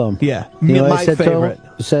it up to him. Yeah, You know what my I said favorite.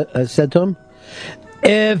 To him? I said to him,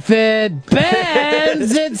 if it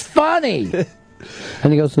bends, it's funny.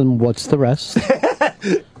 And he goes, then what's the rest?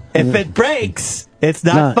 If it breaks, it's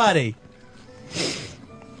not funny.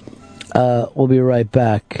 We'll be right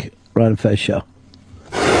back. Ron and Fez Show.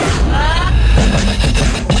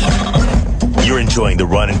 You're enjoying the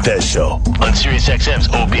Ron and Fez Show on Sirius XM's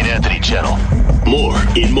Opie and Anthony channel. More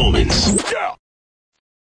in moments.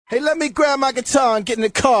 Hey, let me grab my guitar and get in the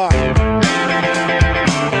car. Go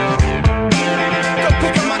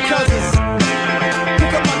pick up my cousins.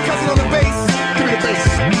 Pick up my cousin on the bass. Give me the bass.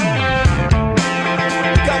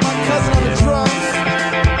 Got my cousin on the drums.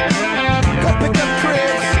 Go pick up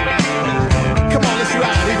Chris. Come on, let's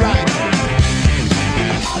ride. We ride.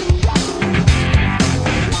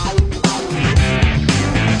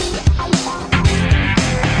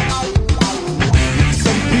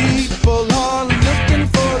 Some people are looking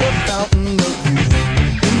for the fountain of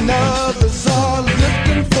youth. In other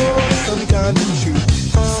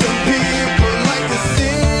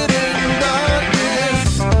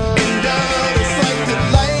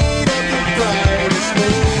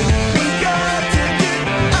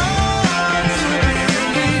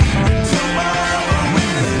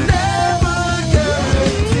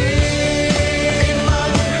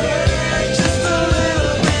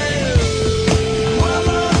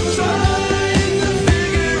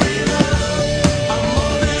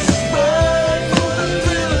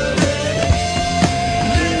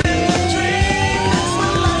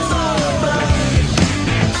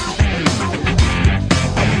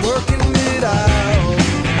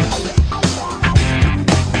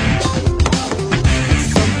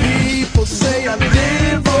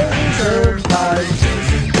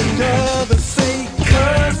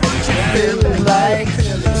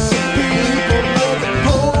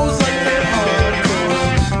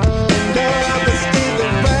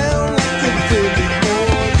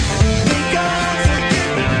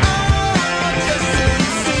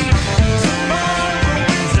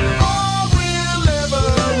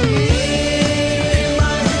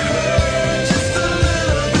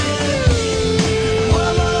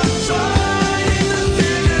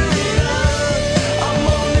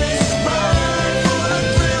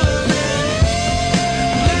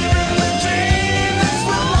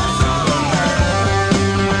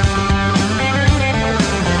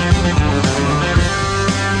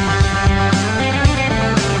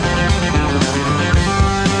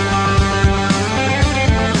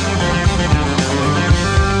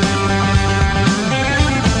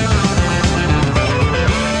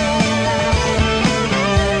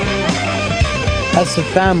That's the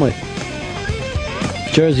family.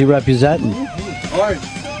 Jersey representing. Orange.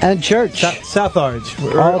 And church. South Orange.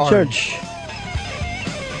 All Orange. church.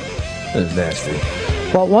 That's nasty.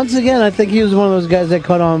 Well, once again, I think he was one of those guys that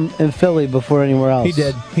caught on in Philly before anywhere else. He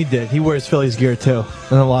did. He did. He wears Phillies gear too,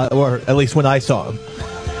 and a lot, or at least when I saw him.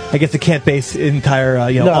 I guess I can't base entire,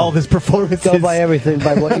 No. all of his performances. Go by everything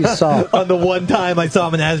by what you saw. On the one time I saw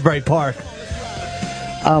him in Asbury Park.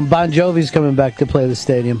 Bon Jovi's coming back to play the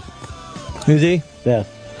stadium. Is he? Yeah.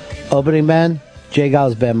 Opening band, Jay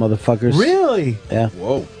Giles band, motherfuckers. Really? Yeah.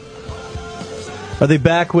 Whoa. Are they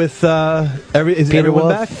back with is Peter everyone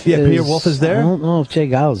Wolf back? Yeah, Peter Wolf is I there. don't know if Jay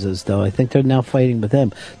Giles is, though. I think they're now fighting with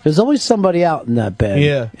him. There's always somebody out in that band.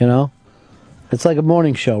 Yeah. You know? It's like a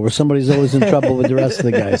morning show where somebody's always in trouble with the rest of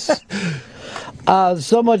the guys.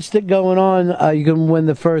 So much going on. You can win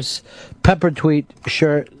the first Pepper Tweet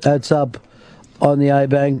shirt that's up on the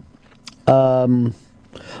iBang.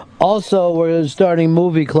 Also, we're starting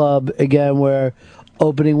Movie Club again, where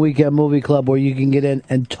opening weekend Movie Club, where you can get in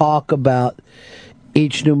and talk about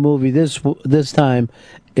each new movie. This time,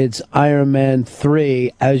 it's Iron Man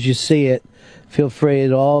 3. As you see it, feel free.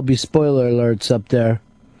 It'll all be spoiler alerts up there.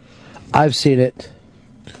 I've seen it.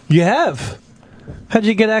 You have? How'd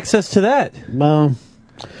you get access to that? Well,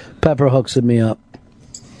 Pepper hooks me up.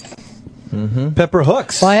 Mm-hmm. Pepper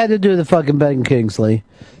hooks. Well, I had to do the fucking Ben Kingsley,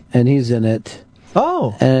 and he's in it.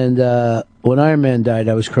 Oh. And when Iron Man died,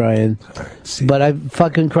 I was crying. But I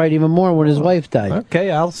fucking cried even more when his wife died. Okay,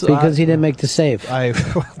 because he didn't make the save.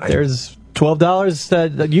 There's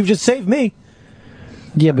 $12 that you've just saved me.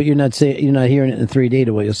 Yeah, but you're not hearing it in 3D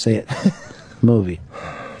the way you'll say it. Movie.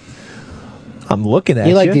 I'm looking at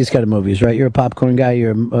you. Like these kind of movies, right? You're a popcorn guy.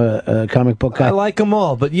 You're a comic book guy. I like them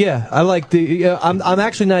all, but yeah, I like the. I'm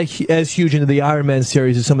actually not as huge into the Iron Man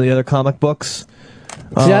series as some of the other comic books.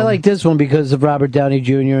 See, I like this one because of Robert Downey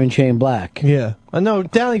Jr. and Shane Black. Yeah, I know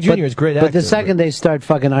Downey Jr. is a great actor. But the second they start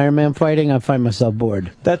fucking Iron Man fighting, I find myself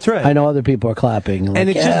bored. That's right. I know other people are clapping. And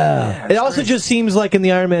it also just seems like in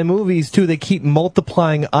the Iron Man movies too, they keep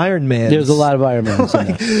multiplying Iron Mans. There's a lot of Iron Mans.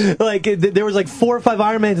 There was like 4 or 5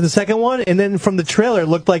 Iron Mans in the second one, and then from the trailer, it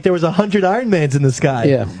looked like there was 100 Iron Mans in the sky.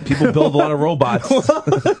 Yeah, people build a lot of robots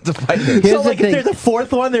to fight this. So like, if there's a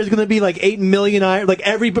fourth one, there's going to be like 8 million Iron, like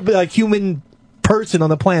every human person on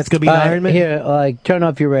the planet's going to be an Iron Man. Here, turn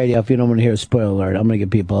off your radio if you don't want to hear a spoiler alert. I'm going to give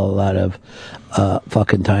people a lot of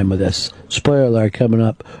fucking time with this. Spoiler alert coming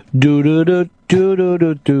up. Do do do do do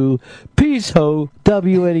do do. Peace ho.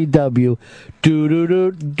 WNEW. Do do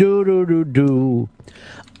do do do do do.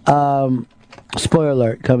 Spoiler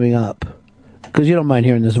alert coming up. Because you don't mind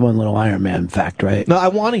hearing this one little Iron Man fact, right? No, I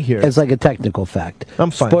want to hear it. It's like a technical fact. I'm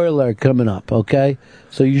fine. Spoiler alert coming up, okay?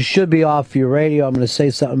 So you should be off your radio. I'm going to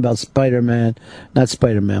say something about Spider-Man. Not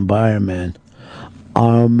Spider-Man, but Iron Man.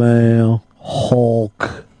 Iron Man,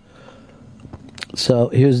 Hulk. So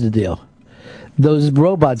here's the deal. Those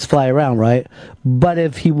robots fly around, right? But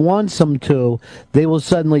if he wants them to, they will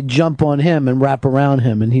suddenly jump on him and wrap around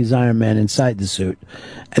him, and he's Iron Man inside the suit.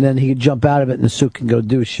 And then he can jump out of it, and the suit can go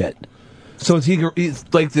do shit. So he's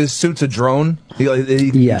like this suit's a drone? He can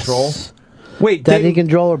Yes. control? Wait, That he can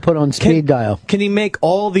control or put on speed dial. Can he make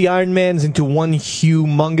all the Iron Mans into one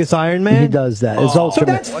humongous Iron Man? He does that. It's Ultraman. So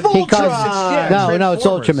that's He calls Voltron. no, it's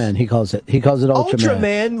Ultraman. He calls it. He calls it Ultraman.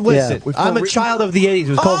 Ultraman? Listen, Yeah. I'm a child of the 80s. It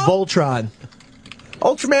was called Voltron.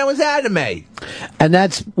 Ultraman was anime. And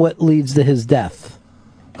that's what leads to his death.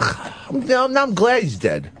 I'm glad he's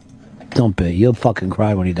dead. Don't be. You'll fucking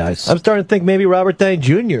cry when he dies. I'm starting to think maybe Robert Downey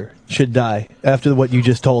Jr. should die after what you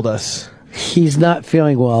just told us. He's not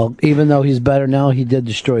feeling well. Even though he's better now, he did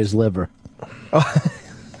destroy his liver. I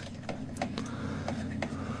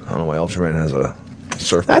don't know why Ultraman has a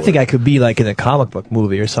surfboard. I think I could be like in a comic book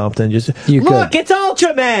movie or something. Just You look, could. it's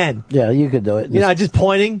Ultraman. Yeah, you could do it. Just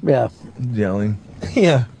pointing. Yeah. Yelling.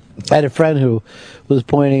 Yeah. I had a friend who was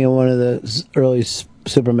pointing in one of the early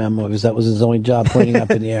Superman movies. That was his only job, pointing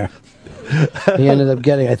up in the air. He ended up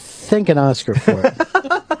getting, I think, an Oscar for it.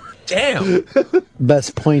 Damn.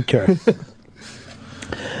 Best pointer. All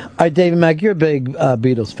right, David Mack, you're a big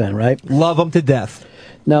Beatles fan, right? Love them to death.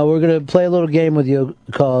 Now, we're going to play a little game with you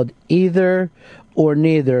called Either or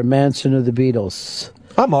Neither, Manson or the Beatles.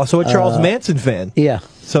 I'm also a Charles Manson fan. Yeah.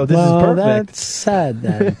 So this is perfect. That's sad,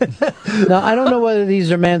 then. Now, I don't know whether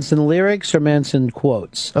these are Manson lyrics or Manson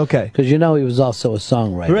quotes. Okay. Because you know he was also a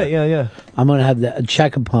songwriter. Right, yeah. I'm going to have a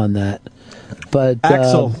check upon that. But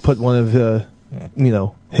Axl put one of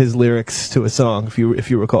his lyrics to a song, if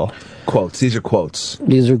you recall. Quotes. These are quotes.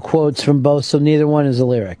 These are quotes from both, so neither one is a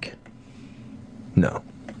lyric. No.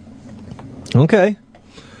 Okay.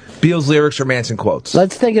 Beatles lyrics or Manson quotes?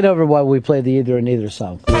 Let's think it over while we play the Either or Neither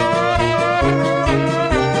song.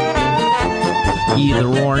 Either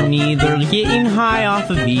or neither, getting high off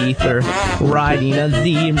of ether, riding a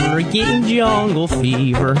zebra, getting jungle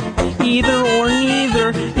fever. Either or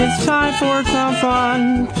neither, it's time for some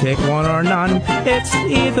fun. Pick one or none, it's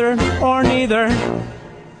either or neither.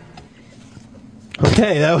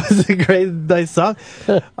 Okay, that was a great, nice song.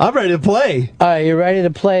 I'm ready to play. All right, you ready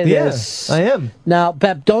to play this? I am. Now,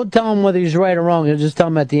 Pep, don't tell him whether he's right or wrong. You'll just tell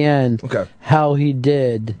him at the end how he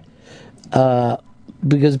did.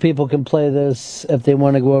 Because people can play this if they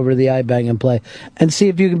want to go over to the iBang and play. And see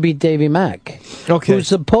if you can beat Davey Mack. Okay. Who's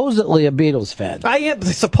supposedly a Beatles fan. I am,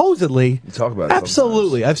 supposedly. You talk about it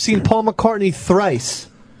Absolutely. I've seen Paul McCartney thrice.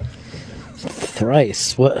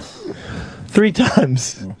 Thrice? What? 3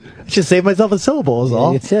 times. I should save myself a syllable is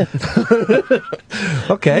all.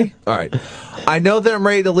 Okay. All right. I know that I'm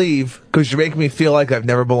ready to leave because you're making me feel like I've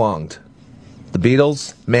never belonged. The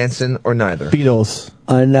Beatles, Manson, or neither? Beatles.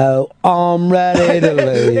 I know I'm ready to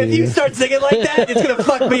leave. If you start singing like that, it's going to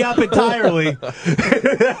fuck me up entirely.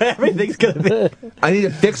 Everything's going to be... I need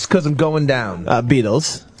it fixed because I'm going down.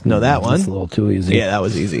 Beatles. No, that one. That's a little too easy. Yeah, that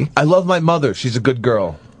was easy. I love my mother. She's a good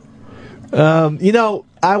girl. I'm going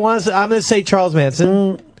to say Charles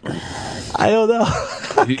Manson. I don't know.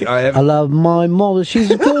 I love my mother.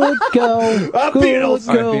 She's a good girl. Beatles.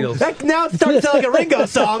 All right, Beatles. Now it's starting to sound like a Ringo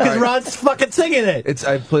song because Ron's fucking singing it.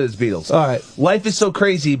 I played as Beatles. All right. Life is so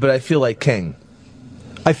crazy, but I feel like king.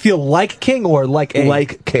 I feel like king or like a?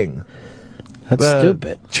 Like king. That's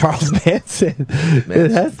stupid. Charles Manson.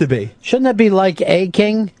 It has to be. Shouldn't that be like a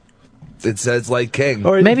king? It says like king.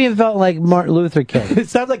 Or maybe it felt like Martin Luther King. It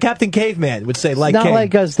sounds like Captain Caveman would say like It's not king.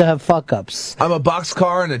 like us to have fuck-ups. I'm a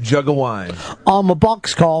boxcar and a jug of wine. I'm a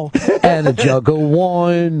boxcar and a jug of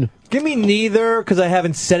wine. Give me neither because I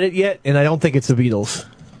haven't said it yet, and I don't think it's the Beatles.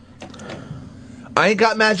 I ain't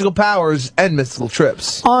got magical powers and mystical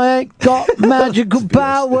trips. I ain't got magical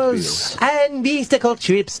powers and mystical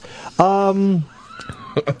trips. Charles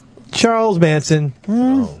Manson.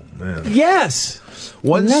 Oh, man. Yes.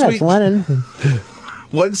 One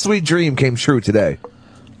sweet dream came true today.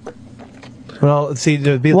 Well, let's see.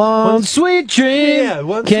 One sweet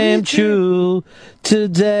dream came true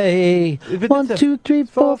today. 1, 2, 3,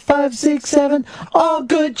 4, 5, 6, 7. All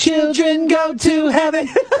good children go to heaven.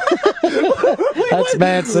 That's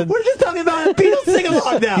Manson. We're just talking about a Beatles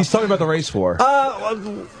sing-along now. He's talking about the race war.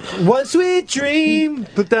 One sweet dream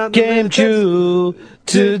came true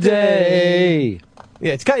today.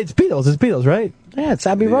 Yeah, it's Beatles. It's Beatles, right? Yeah, it's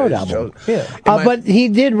Abbey Road album. Yeah, but he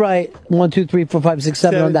did write 1, 2, 3, 4, 5, 6,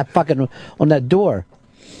 7 on that on that door.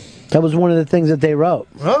 That was one of the things that they wrote.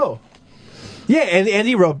 Oh, yeah, and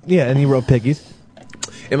he wrote Piggies.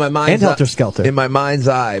 In my mind's and Helter Skelter. In my mind's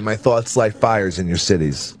eye, my thoughts light fires in your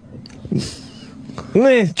cities.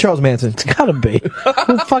 Charles Manson. It's gotta be.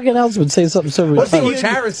 Who fucking else would say something so What's retarded? George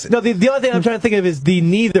Harrison? No, the only thing I'm trying to think of is the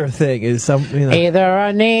neither thing. Is some Either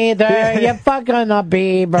or neither, you're fucking a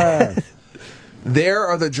Bieber. There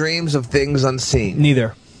are the dreams of things unseen.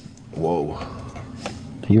 Neither. Whoa.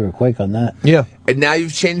 You were quick on that. Yeah. And now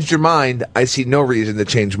you've changed your mind. I see no reason to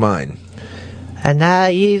change mine. And now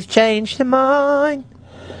you've changed your mind.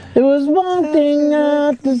 There was one thing I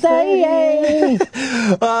have to say.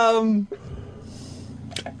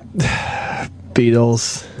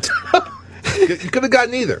 Beatles. You could have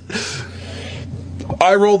gotten either.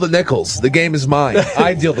 I roll the nickels. The game is mine.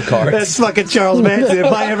 I deal the cards. That's fucking Charles Manson. If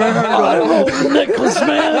I ever heard one. I roll the nickels,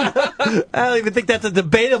 man. I don't even think that's a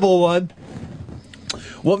debatable one.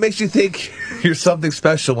 What makes you think you're something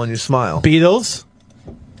special when you smile? Beatles.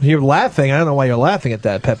 You're laughing. I don't know why you're laughing at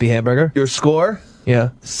that, Peppy Hamburger. Your score? Yeah.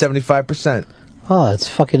 75%. Oh, it's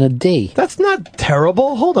fucking a D. That's not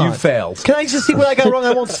terrible. Hold on. You failed. Can I just see what I got wrong?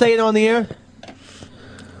 I won't say it on the air.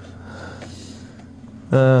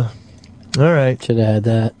 All right. Should have had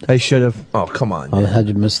that. I should have. Oh, come on. Oh, how'd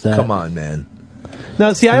you miss that? Come on, man.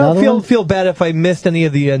 No, see, I Another don't one? feel bad if I missed any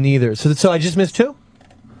of the neithers. So I just missed 2?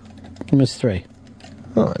 You missed 3.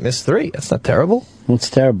 Oh, I missed 3. That's not terrible. What's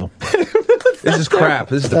terrible? This is crap.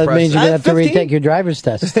 This is That depressing. means you're gonna have to 15? retake your driver's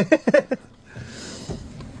test.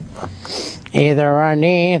 Either or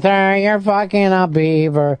neither, you're fucking a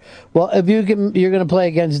beaver. Well, if you can, you're gonna play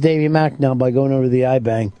against Davey Mack now by going over to the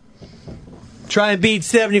iBang. Try and beat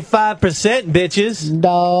 75%, bitches.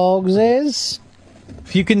 Dogs is.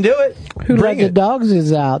 If you can do it, Who let bring the it. dogs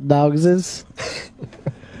is out? Dogs is.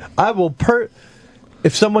 I will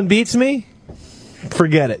if someone beats me,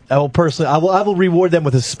 forget it. I will reward them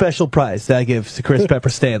with a special prize that I give to Chris Pepper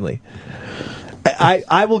Stanley.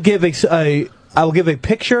 I will give I will give a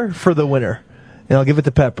picture for the winner, and I'll give it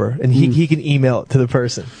to Pepper, and he can email it to the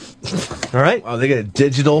person. All right? Oh, they get a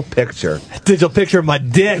digital picture. Digital picture of my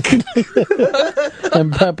dick.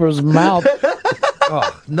 And Pepper's mouth.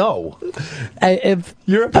 Oh, no. If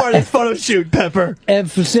you're a part of this photo shoot, Pepper.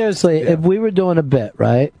 If seriously, if we were doing a bit,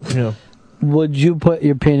 right? Yeah. Would you put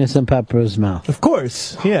your penis in Pepper's mouth? Of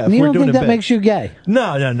course. Yeah. if You we're don't doing think a that bit. makes you gay?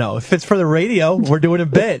 No. If it's for the radio, we're doing a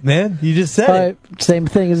bit, man. You just said All it. right, same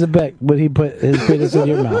thing as a bit. Would he put his penis in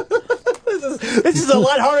your mouth? This is a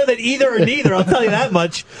lot harder than either or neither, I'll tell you that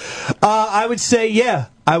much. I would say, yeah.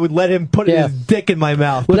 I would let him put his dick in my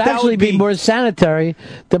mouth. Would But that actually would be more sanitary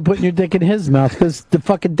than putting your dick in his mouth because the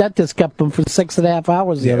fucking dentist kept him for 6.5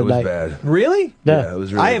 hours the other night. Really? Yeah, it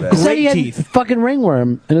was really I have bad. He said he great had teeth. fucking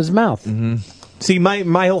ringworm in his mouth. Mm-hmm. See,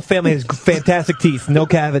 my whole family has fantastic teeth, no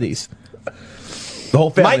cavities. The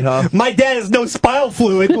whole family, huh? My dad has no spinal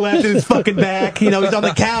fluid left in his fucking back. He's on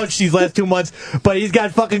the couch these last 2 months, but he's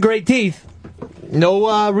got fucking great teeth.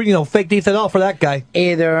 No, fake teeth at all for that guy.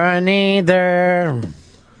 Either or neither.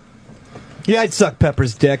 Yeah, I'd suck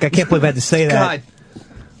Pepper's dick. I can't believe I had to say that.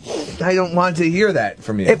 God, I don't want to hear that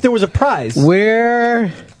from you. If there was a prize.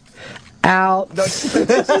 We're out at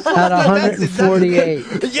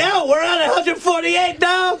 148. Yeah, we're at 148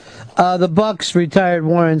 now. The Bucks retired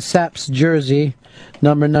Warren Sapp's jersey,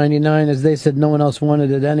 number 99, as they said no one else wanted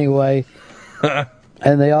it anyway.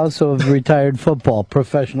 And they also have retired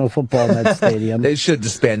professional football in that stadium. They should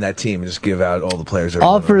disband that team and just give out all the players.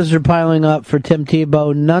 Offers are piling up for Tim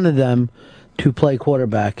Tebow, none of them to play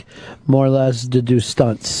quarterback, more or less to do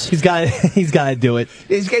stunts. He's got to do it.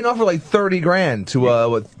 He's getting offered like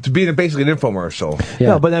 $30,000 to be basically an infomercial.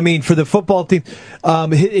 No, but I mean, for the football team,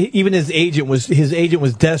 even his agent was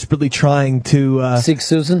desperately trying to seek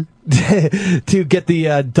Susan to get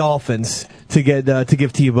the Dolphins to give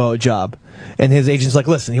Tebow a job. And his agent's like,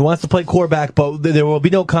 listen, he wants to play quarterback, but there will be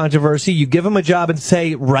no controversy. You give him a job and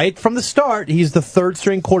say right from the start he's the third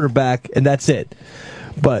string quarterback, and that's it.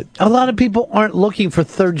 But a lot of people aren't looking for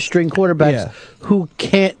third string quarterbacks who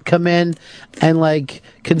can't come in and like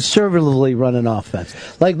conservatively run an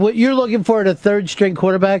offense. Like what you're looking for in a third string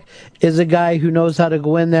quarterback is a guy who knows how to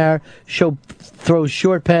go in there, throw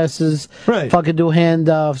short passes, fucking do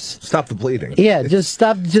handoffs. Stop the bleeding. Yeah, just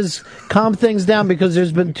calm things down because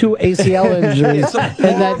there's been 2 ACL injuries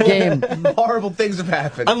in that game. Horrible things have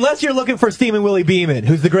happened. Unless you're looking for Steamin' Willie Beeman,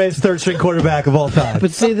 who's the greatest third string quarterback of all time.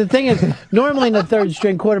 But see, the thing is, normally in a third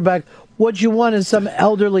string quarterback, what you want is some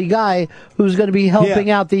elderly guy who's going to be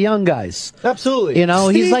helping out the young guys. Absolutely.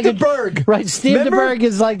 He's Steve like DeBerg. Right, Steve Remember? DeBerg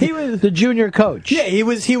is like the junior coach. Yeah, he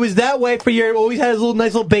was that way for years. Always had his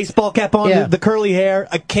nice little baseball cap on, the curly hair.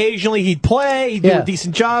 Occasionally he'd play, he'd do a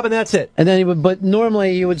decent job, and that's it. And then but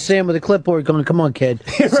normally you would see him with a clipboard going, "Come on, kid,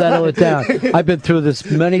 settle it down. I've been through this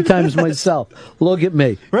many times myself. Look at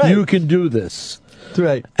me. You can do this."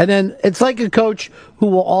 Right. And then it's like a coach who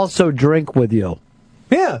will also drink with you.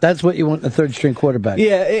 Yeah, that's what you want in a third string quarterback.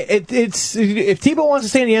 Yeah, it's if Tebow wants to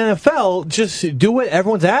stay in the NFL, just do what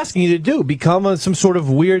everyone's asking you to do. Become some sort of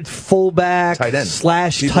weird fullback / tight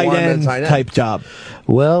end type job.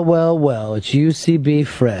 Well, it's UCB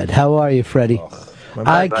Fred. How are you, Freddie?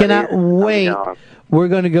 I cannot wait. We're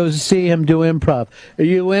going to go see him do improv. Are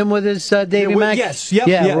you in with us, Davey Mack? Yes. Yep.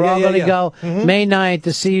 Yeah, we're all going to yeah. go May 9th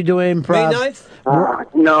to see you do improv. May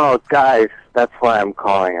 9th? No, guys, that's why I'm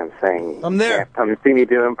calling and saying I'm there. You can't come see me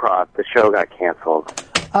do improv. The show got canceled.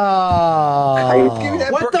 Oh.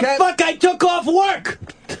 What the fuck? I took off work.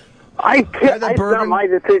 It's not my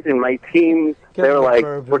decision. My team, they were like,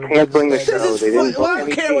 we're canceling the show. They didn't book I don't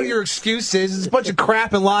any care what teams. your excuse is. It's a bunch of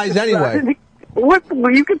crap and lies anyway. What?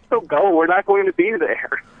 Well, you can still go. We're not going to be there.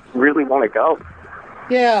 Really want to go?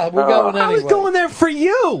 Yeah, we're going anyway. I was going there for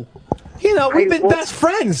you. We've been best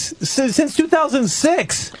friends since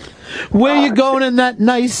 2006. Where you going in that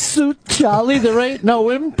nice suit, Charlie? There ain't no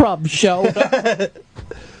improv show.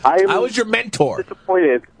 I was your mentor.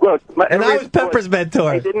 Disappointed. Look, and I was Pepper's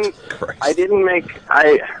mentor. I didn't make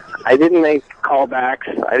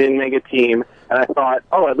callbacks. I didn't make a team, and I thought,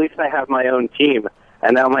 at least I have my own team.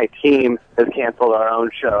 And now my team has canceled our own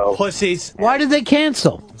show. Pussies. Why did they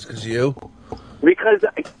cancel? It's because you. Because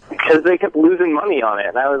they kept losing money on it.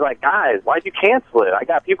 And I was like, guys, why'd you cancel it? I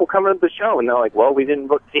got people coming to the show. And they're like, well, we didn't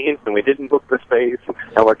book teams and we didn't book the space.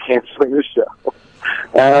 And we're canceling the show.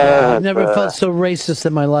 I've never felt so racist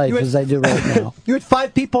in my life as I do right now. You had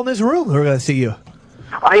 5 people in this room who were going to see you.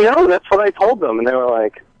 I know. That's what I told them. And they were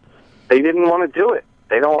like, they didn't want to do it.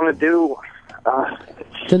 They don't want to do...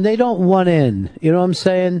 Then they don't want in. You know what I'm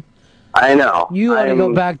saying? I know. You ought to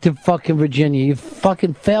go back to fucking Virginia. You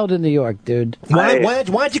fucking failed in New York, dude. Why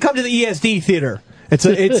don't you come to the ESD theater? It's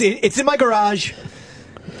in my garage.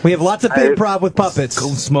 We have lots of improv with puppets.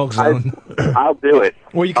 Golden Smoke Zone. I'll do it.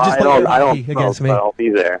 Or you can just I don't smoke, against me. but I'll be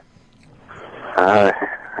there.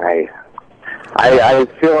 I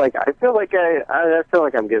feel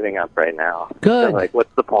like I'm giving up right now. Good. I feel like,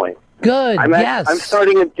 what's the point? Good. Yes. I'm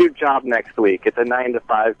starting a new job next week. It's a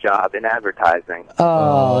 9-to-5 job in advertising.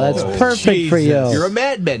 Oh, that's perfect for you. You're a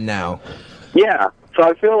madman now. Yeah. So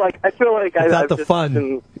I feel like I've the just fun.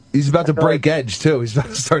 been- He's about to break edge too. He's about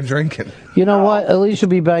to start drinking. You know what? At least you'll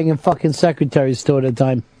be banging fucking secretaries two at a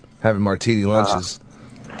time. Having martini lunches.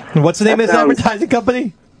 What's the name of this advertising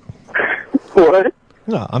company? What?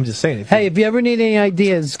 No, I'm just saying. Hey, if you ever need any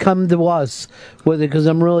ideas, come to us with it because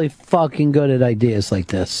I'm really fucking good at ideas like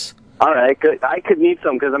this. All right, good. I could need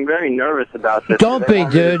some because I'm very nervous about this. Don't be,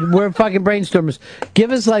 dude. We're fucking brainstormers.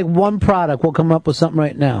 Give us like one product. We'll come up with something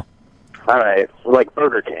right now. All right, like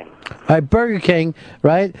Burger King. All right, Burger King,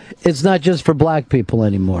 right? It's not just for black people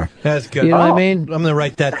anymore. That's good. You know what I mean? I'm going to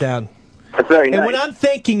write that down. That's very And nice. what I'm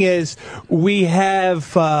thinking is we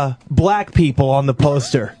have black people on the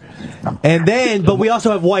poster. And then, but we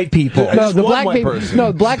also have white people. No, the black people.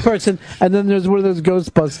 No, black person, and then there's one of those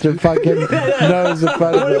Ghostbuster fucking nose in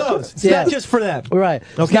front of One it. of those. It's not just for them. Right.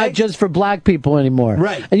 It's Okay? not just for black people anymore.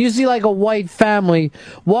 Right. And you see like a white family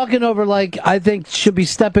walking over, like I think should be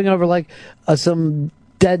stepping over like some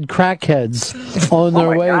dead crackheads on their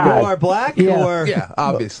way there. Who are black? Yeah. Or? Yeah,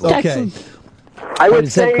 obviously. Okay. I What would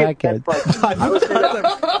is that say crackhead?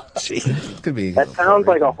 Could be. that sounds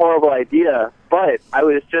like a horrible idea, but I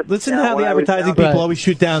was just Listen to how the advertising people always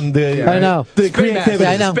shoot down the I know. the Spin creativity. master.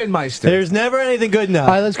 I know. Spinmeister. There's never anything good enough.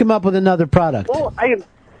 All right, let's come up with another product. Well,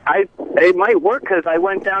 it might work because I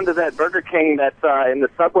went down to that Burger King that's in the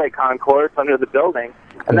subway concourse under the building,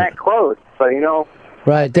 and that closed. So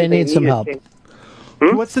Right, they need some help.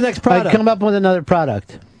 What's the next All right, product? come up with another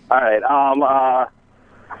product. All right.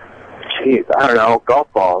 Jeez, I don't know.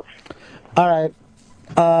 Golf balls. All right.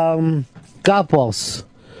 Golf balls.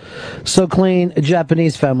 So clean, a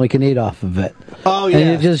Japanese family can eat off of it. Oh, And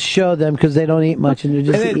yeah. you just show them because they don't eat much and they're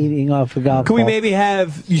just And then- eating off of golf Can we balls. maybe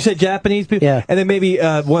have, you said Japanese people? Yeah. And then maybe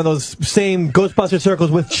one of those same Ghostbuster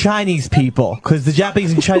circles with Chinese people. Because the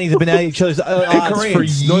Japanese and Chinese have been at each other's odds for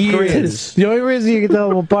Koreans, North years. Koreans. The only reason you can tell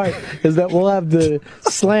them apart is that we'll have the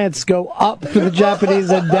slants go up for the Japanese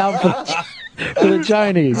and down for the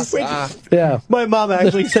Chinese. Yeah. My mom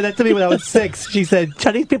actually said that to me when I was 6. She said,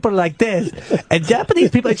 Chinese people are like this, and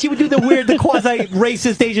Japanese people, and she would do the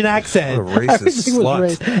quasi-racist Asian accent.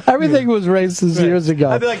 Everything was racist years ago.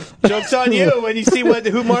 I'd be like, joke's on you when you see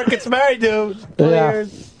who Mark gets married to. Yeah.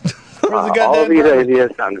 Where's the All goddamn these bird?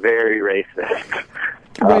 ideas sound very racist.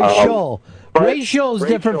 Racial. Racial is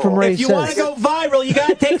different from racist. If you want to go viral, you got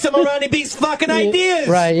to take some of Ronnie B's fucking ideas.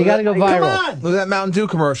 Right, you got to go viral. Come on. Look at that Mountain Dew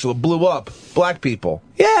commercial. It blew up. Black people.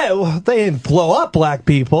 Yeah, well, they didn't blow up black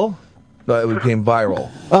people. No, it became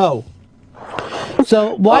viral. Oh.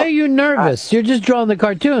 So why are you nervous? You're just drawing the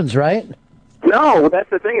cartoons, right? No, that's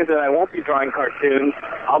the thing is that I won't be drawing cartoons.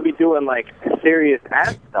 I'll be doing like serious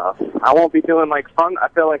ad stuff. I won't be doing like fun. I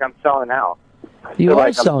feel like I'm selling out. You feel are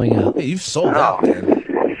like I'm- selling out. Hey, you've sold out, man.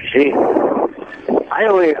 Gee,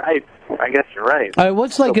 I guess you're right. All right,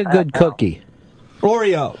 what's like a good cookie?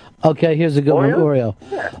 Oreo. Okay, here's a good one. Oreo.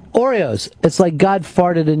 Oreos. It's like God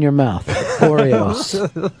farted in your mouth.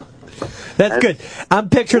 Oreos. That's good. I'm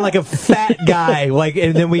picturing like a fat guy, like,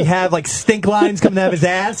 and then we have like stink lines coming out of his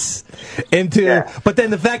ass but then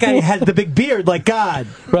the fat guy has the big beard like God.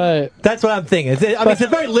 Right. That's what I'm thinking. It's a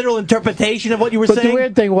very literal interpretation of what you were But saying. the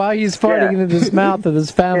weird thing, while he's farting into his mouth of his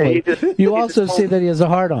family, you also see that he has a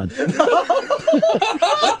heart on.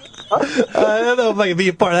 I don't know if I can be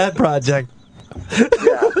a part of that project.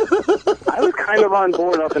 I was kind of on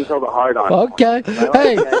board up until the hard on. Okay.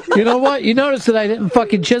 Hey, you know what? You notice that I didn't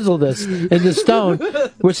fucking chisel this into stone.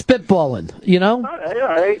 We're spitballing, you know?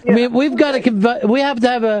 I mean, we've got to we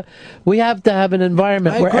have to have an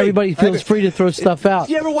environment I where agree. everybody feels free to throw stuff out.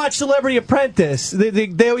 You ever watch Celebrity Apprentice?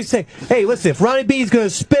 They always say, hey, listen, if Ronnie B's going to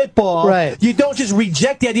spitball, Right. you don't just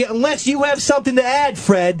reject the idea unless you have something to add,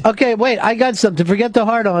 Fred. Okay, wait, I got something. Forget the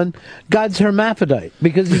hard on. God's hermaphrodite,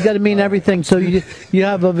 because he's got to mean everything. So you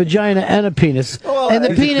have a vagina and a penis, and the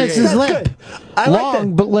penis is That's limp, good. I like long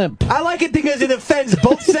that. but limp. I like it because it offends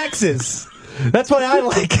both sexes. That's why I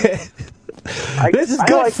like it. This is I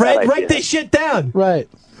good, like Fred. that Write idea. this shit down. Right.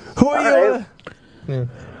 Who are you?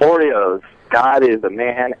 Oreos. God is a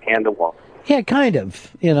man and a woman. Yeah, kind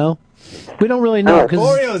of. You know, we don't really know because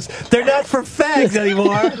Oreos, they're not for fags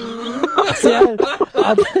anymore.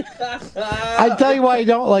 I tell you why I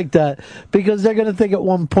don't like that, because they're going to think at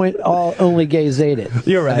one point only gays ate it.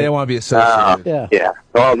 You're right. They don't want to be associated. Yeah.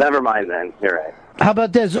 Well, never mind then. You're right. How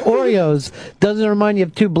about this? Oreos. Doesn't it remind you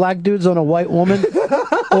of two black dudes on a white woman?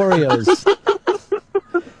 Oreos.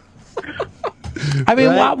 I mean,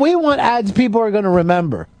 Right. we want ads people are going to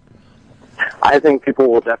remember. I think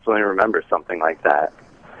people will definitely remember something like that.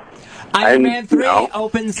 Iron Man 3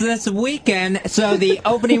 opens this weekend, so the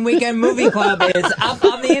opening weekend movie club is up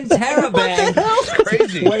on the Interrobang.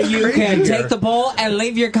 Crazy. Where you can take the poll and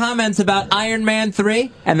leave your comments about Iron Man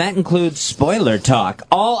 3, and that includes spoiler talk,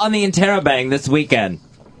 all on the Interrobang this weekend.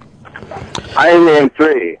 Iron Man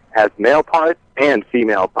 3 has male parts and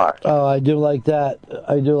female parts. Oh, I do like that.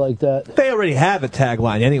 I do like that. They already have a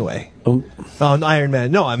tagline anyway. On Iron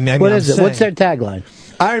Man. No, I mean, What I'm is it? saying. What's their tagline?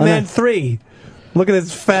 Iron Man 3. Look at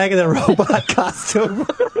this fag in a robot costume.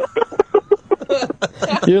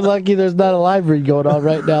 You're lucky there's not a live read going on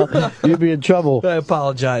right now. You'd be in trouble. I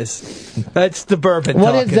apologize. That's the bourbon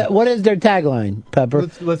What talking. is that? What is their tagline, Pepper?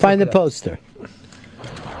 Let's Find the look it up. poster.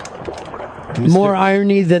 More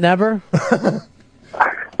irony than ever.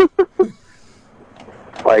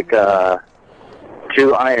 Like,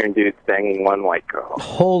 two iron dudes banging one white girl.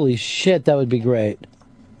 Holy shit, that would be great.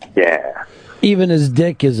 Yeah. Even his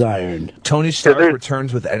dick is iron. Tony Stark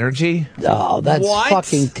returns with energy. Oh, that's What?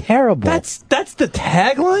 fucking terrible. That's the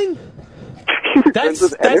tagline? That's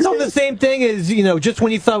on the same thing as, just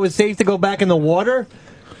when you thought it was safe to go back in the water?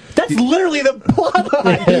 That's literally the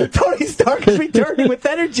plotline. Tony Stark is returning with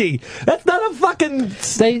energy. That's not a fucking...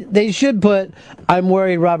 They should put, I'm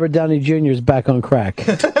worried Robert Downey Jr. is back on crack.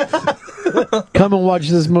 Come and watch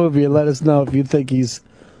this movie and let us know if you think he's...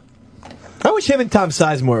 I wish him and Tom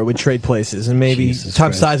Sizemore would trade places, and maybe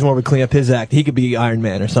Tom Sizemore would clean up his act. He could be Iron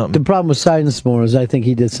Man or something. The problem with Sizemore is I think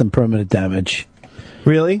he did some permanent damage.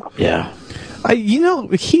 Really? Yeah.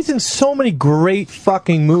 He's in so many great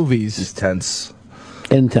fucking movies. He's tense.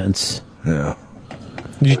 Intense. Yeah.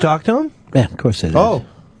 Did you talk to him? Yeah, of course I did. Oh,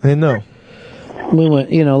 I didn't know. We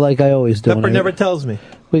went, like I always do. Pepper never tells me.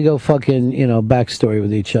 We go fucking, backstory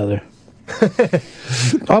with each other.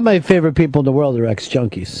 All my favorite people in the world are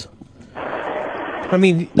ex-junkies. I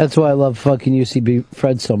mean... That's why I love fucking UCB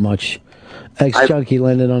Fred so much. Ex-junkie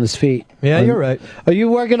landed on his feet. Yeah, you're right. Are you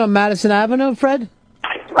working on Madison Avenue, Fred?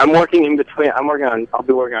 I'm working in between. I'll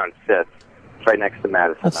be working on 5th, right next to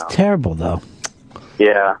Madison. That's now. terrible, though.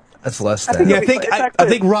 Yeah. That's less I than. think I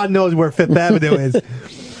think Ron knows where Fifth Avenue is.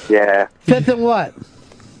 Yeah. 5th and what?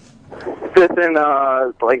 5th and,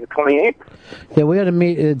 like the 28th? Yeah, we got to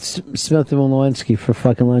meet at Smith and Lewinsky for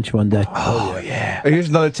fucking lunch one day. Oh, yeah. Here's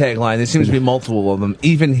another tagline. There seems to be multiple of them.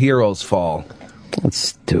 Even heroes fall. That's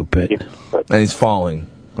stupid. And he's falling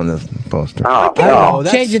on the poster. Oh,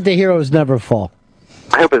 no. Change it to heroes never fall.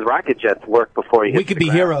 I hope his rocket jets work before he hits We could the be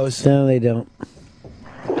ground. heroes. No, they don't.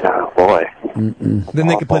 Oh, boy. Mm-mm. Then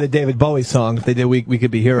they could play the David Bowie song if they did We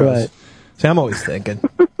Could Be Heroes. Right. See, I'm always thinking.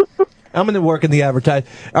 I'm going to work in the advertise.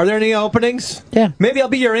 Are there any openings? Yeah. Maybe I'll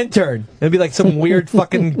be your intern. It'll be like some weird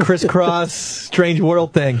fucking crisscross strange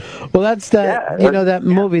world thing. Well, that's that. That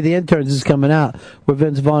movie, The Interns, is coming out where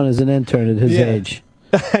Vince Vaughn is an intern at his age.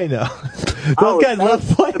 I know. Those guys love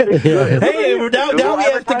playing. Hey, now we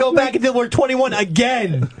have to go back until we're 21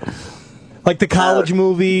 again. Like the college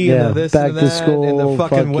movie, Yeah, and the this back and to that, school, and the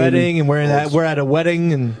fucking wedding, and we're at a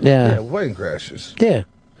wedding, and Yeah. Wedding crashes. Yeah.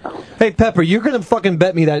 Hey, Pepper, you're gonna fucking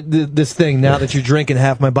bet me that this thing now that you're drinking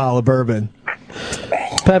half my bottle of bourbon.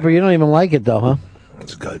 Pepper, you don't even like it, though, huh?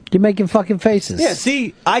 That's good. You're making fucking faces. Yeah,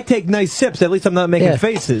 see, I take nice sips. At least I'm not making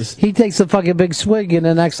faces. He takes a fucking big swig and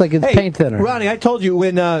then acts like it's paint thinner. Ronnie, I told you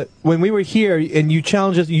when we were here and you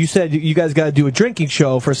challenged us, you said you guys got to do a drinking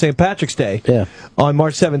show for St. Patrick's Day on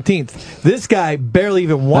March 17th. This guy barely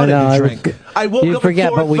even wanted to drink. I woke You up forget,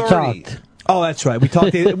 at 4:30. but we talked. Oh, that's right. We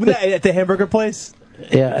talked at the hamburger place.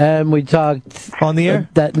 Yeah, and we talked on the air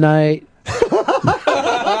that night.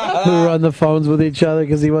 We were on the phones with each other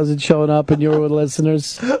because he wasn't showing up, and you were with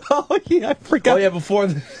listeners. Oh yeah, I forgot. Oh yeah, before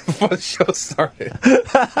the show started,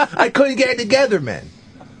 I couldn't get it together, man.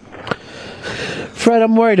 Fred,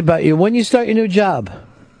 I'm worried about you. When you start your new job?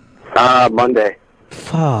 Monday.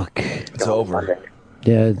 Fuck. It's over.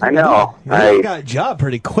 Yeah, I know. You got a job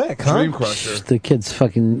pretty quick, huh? Dream crusher. The kid's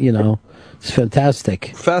fucking, it's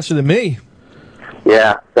fantastic. Faster than me.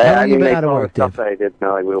 Yeah. How long I you mean, been they out of told work, us stuff that I did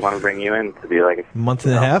know. Like, we want to bring you in to be like a month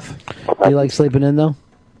and a half. Do you like sleeping in, though?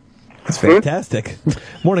 That's fantastic.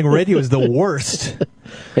 Morning radio is the worst.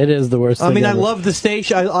 It is the worst. I mean, thing I ever. I love the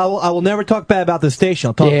station. I will never talk bad about the station.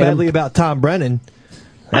 I'll talk Yeah. badly about Tom Brennan.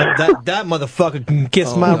 That motherfucker can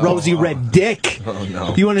kiss my rosy red dick. Oh,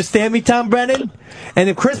 no. You understand me, Tom Brennan? And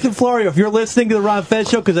if Kristen Florio, if you're listening to the Ron Fez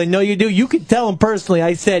show, because I know you do, you can tell him personally.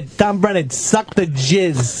 I said, Tom Brennan, suck the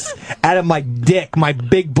jizz out of my dick, my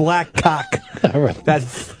big black cock. All right.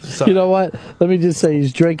 That's You know what? Let me just say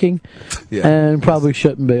he's drinking and probably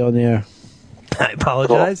shouldn't be on the air. I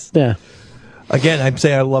apologize. Yeah. Again, I'd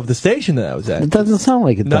say I love the station that I was at. It doesn't sound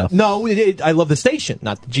like it, though. No, I love the station,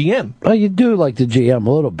 not the GM. Well, you do like the GM a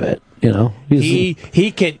little bit, you know. He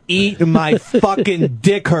can eat my fucking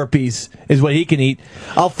dick herpes, is what he can eat.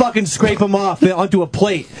 I'll fucking scrape him off onto a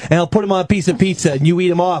plate, and I'll put him on a piece of pizza, and you eat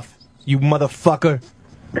him off, you motherfucker.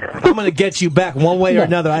 I'm going to get you back one way or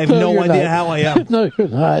another. I have no idea how I am. No, you're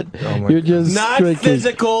not. You're just Not drinking.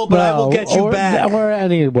 physical, but I will get you back. Or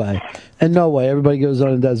anyway. And no way. Everybody goes on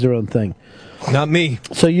and does their own thing. Not me.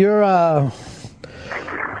 So you're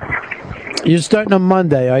starting on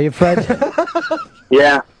Monday, are you, Fred?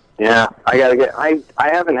 Yeah. I gotta get. I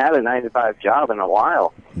haven't had a 9-to-5 job in a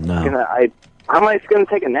while. No. How am I going to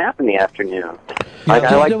take a nap in the afternoon?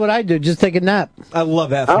 Just do what I do. Just take a nap. I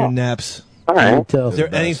love afternoon naps. All right. Me too. Is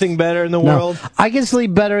there anything better in the No. world? I can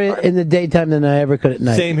sleep better in the daytime than I ever could at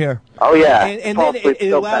night. Same here. Oh, yeah. And then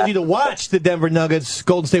it allows you to watch the Denver Nuggets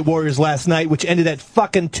Golden State Warriors last night, which ended at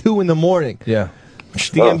fucking 2 in the morning. Yeah.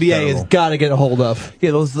 Which the NBA has got to get a hold of.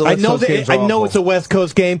 Yeah, those I know it's a West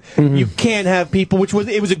Coast game. Mm-hmm. You can't have people, it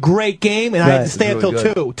was a great game, and I had to stay It's really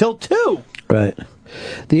until good. 2. Till 2. Right.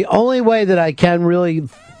 The only way that I can really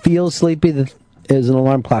feel sleepy is an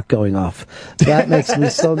alarm clock going off. That makes me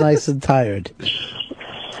so nice and tired.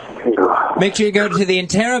 Make sure you go to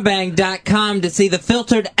theinterrobang.com to see the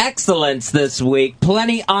Filtered Excellence this week.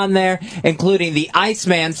 Plenty on there, including The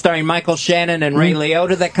Iceman, starring Michael Shannon and Ray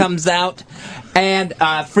Liotta, that comes out. And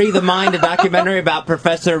Free the Mind, a documentary about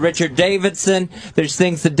Professor Richard Davidson. There's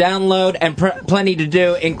things to download and plenty to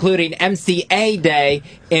do, including MCA Day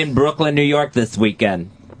in Brooklyn, New York this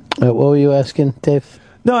weekend. What were you asking, Dave?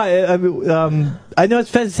 No, I know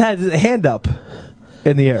Fez had his hand up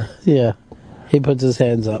in the air. Yeah. He puts his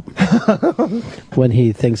hands up when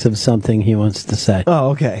he thinks of something he wants to say.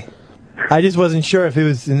 Oh, okay. I just wasn't sure if it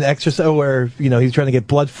was an exercise or, he's trying to get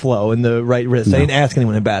blood flow in the right wrist. No. I didn't ask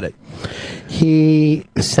anyone about it. He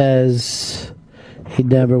says he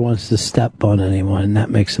never wants to step on anyone, and that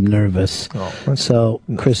makes him nervous. Oh, so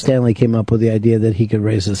Chris Stanley came up with the idea that he could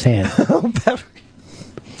raise his hand.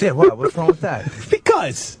 Yeah, what? What's wrong with that?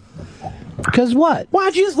 Because what? Why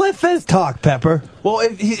don't you just let Fez talk, Pepper? Well,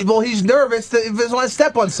 he's nervous if he doesn't want to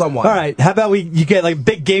step on someone. All right, how about you get like a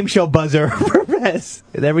big game show buzzer for Fez,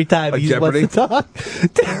 and every time Like he Jeopardy? wants to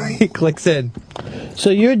talk, he clicks in. So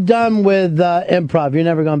you're done with improv. You're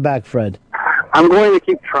never going back, Fred. I'm going to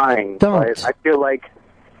keep trying. Don't. But I feel like,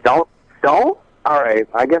 don't? All right,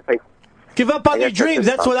 I guess I... Give up on your dreams.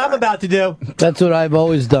 That's what I'm about to do. That's what I've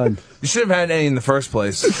always done. You should have had any in the first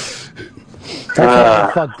place. That's why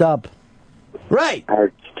I fucked up. Right.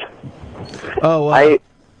 Oh, I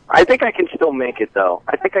think I can still make it, though.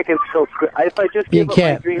 I think I can still... If I just give up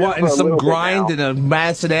my dreams What, for in a some little bit grind now. in a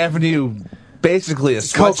Madison Avenue, basically a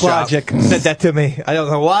Coke sweatshop. Logic said that to me. I don't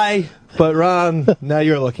know why, but Ron, now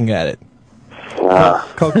you're looking at it.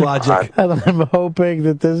 Coke Logic. And I'm hoping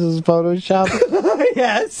that this is Photoshop.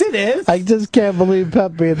 Yes, it is. I just can't believe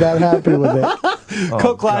Pep being that happy with it.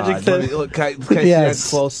 Coke Logic God. says... Look, can I see Yes.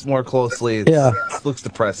 that more closely? It looks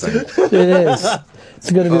depressing. It is. It's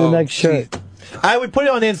going to be the next shirt. I would put it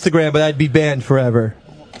on Instagram, but I'd be banned forever.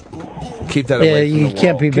 Keep that away from the world. you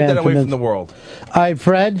can't be Keep banned that away from from the world. All right,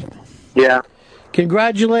 Fred. Yeah.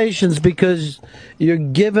 Congratulations, because you're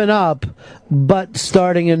giving up, but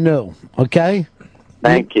starting anew. Okay.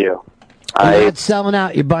 Thank you. You're not selling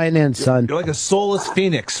out. You're buying in, son. You're like a soulless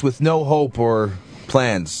phoenix with no hope or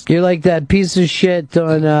plans. You're like that piece of shit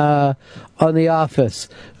on The Office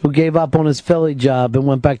who gave up on his Philly job and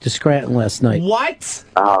went back to Scranton last night. What?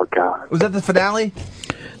 Oh, God. Was that the finale?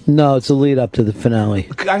 No, it's a lead up to the finale.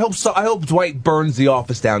 I hope so. I hope Dwight burns the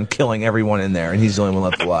office down, killing everyone in there, and he's the only one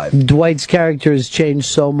left alive. Dwight's character has changed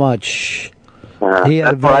so much. He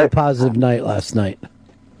had a very positive night last night.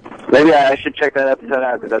 Maybe I should check that episode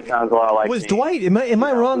out, because that sounds a lot like Was me. Dwight, am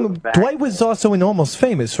I wrong? Dwight was also in Almost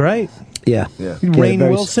Famous, right? Yeah. Rainn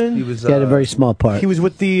Wilson? He was, He had a very small part. He was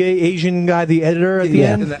with the Asian guy, the editor at the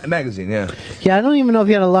in end? that magazine, yeah. Yeah, I don't even know if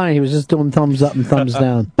he had a line. He was just doing thumbs up and thumbs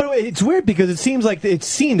down. But it's weird because it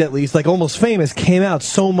seemed at least like Almost Famous came out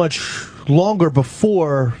so much longer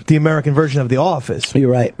before the American version of The Office. You're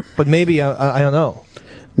right. But maybe, I don't know.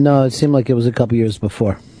 No, it seemed like it was a couple years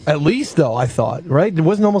before. At least, though, I thought, right? It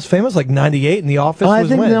wasn't Almost Famous like 98 and The Office I was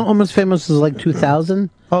think when? Almost Famous was like 2000.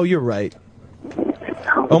 Oh, you're right.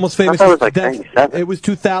 Almost Famous. I thought it was like 97. It was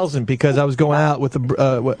 2000 because I was going out with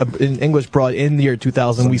an English broad in the year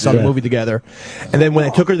 2000. We saw the Yeah. movie together, and then when I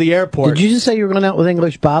took her to the airport, Did you just say you were going out with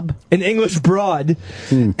English Bob? an English broad,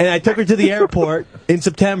 and I took her to the airport in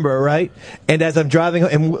September, right? And as I'm driving,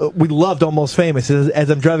 and we loved Almost Famous. As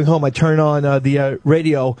I'm driving home, I turn on the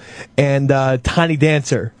radio, and Tiny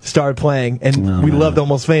Dancer started playing, and we loved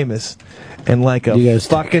Almost Famous. And like a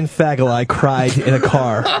fucking faggot, I cried in a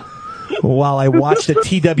car while I watched a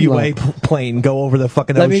TWA plane go over the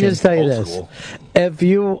fucking Let ocean. me just tell you this. If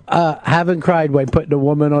you haven't cried when putting a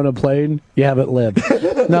woman on a plane, you haven't lived.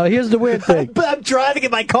 Now, here's the weird thing. But I'm driving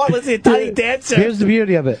in my car listening to Tiny Dancer. Here's the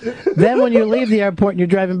beauty of it. Then when you leave the airport and you're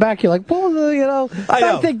driving back, you're like, well, you know,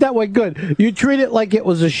 I think that went good. You treat it like it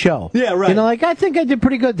was a show. Yeah, right. You know, like, I think I did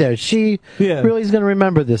pretty good there. She really is going to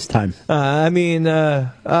remember this time. I mean,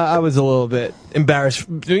 I was a little bit embarrassed,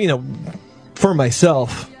 you know, for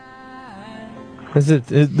myself. This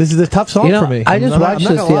is a tough song You know, for me. I just I'm watched not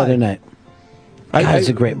this gonna the lie. other night. It's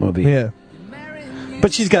a great movie. Yeah,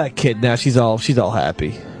 but she's got a kid now. She's all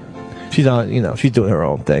happy. She's on, you know, she's doing her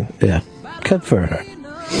own thing. Yeah, good for her.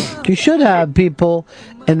 You should have people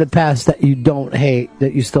in the past that you don't hate,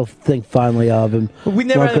 that you still think fondly of, and We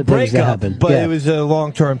never want had a good things to breakup, happen. but Yeah. it was a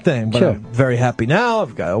long-term thing. But Sure. I'm very happy now.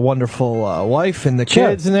 I've got a wonderful wife and the Sure.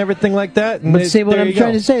 kids and everything like that. And But see, what there I'm you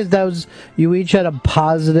trying go. to say is that was you each had a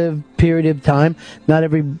positive period of time. Not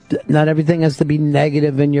everything has to be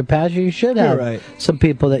negative in your past. You should You're have right. some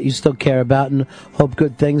people that you still care about and hope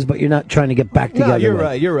good things, but you're not trying to get back together. No, you're with.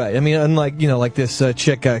 right. You're right. I mean, unlike like this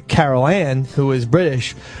chick Carol Ann, who is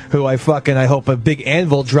British, who I hope a big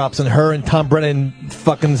anvil drops on her and Tom Brennan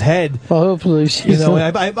fucking's head. Well, hopefully she's. You know,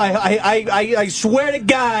 I swear to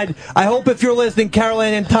God, I hope if you're listening, Carol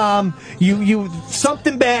Ann and Tom, you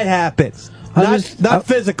something bad happens. Not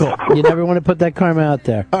physical. You never want to put that karma out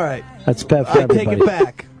there. All right. That's bad for I take everybody. it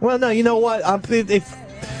back. Well, no, you know what?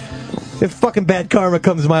 If fucking bad karma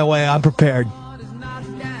comes my way, I'm prepared.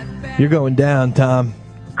 You're going down, Tom.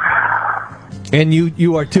 And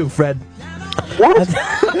you are too, Fred. What?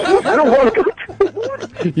 I don't want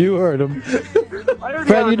to. You heard him.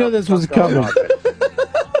 Fred, you knew this was coming.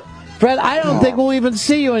 Fred, I don't think we'll even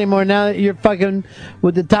see you anymore now that you're fucking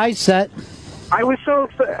with the tie set. I was so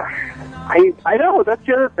upset. I know, that's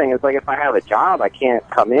the other thing. It's like if I have a job, I can't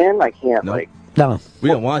come in. I can't, like... No. We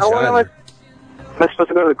don't want How you am either. I supposed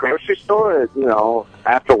to go to the grocery store,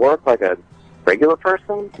 after work like a regular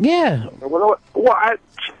person? Yeah. What?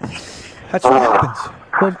 That's what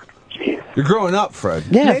happens. You're growing up, Fred.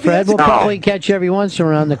 Yeah, Maybe Fred that's will a- probably catch you every once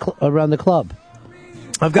around the club.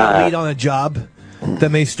 I've got a lead on a job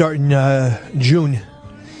that may start in June.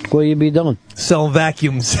 What will you be doing? Selling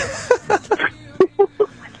vacuums.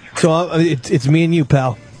 So it's me and you,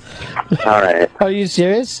 pal. All right. Are you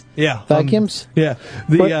serious? Yeah. Vacuums? Yeah.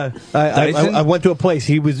 I went to a place.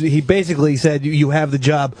 He basically said you have the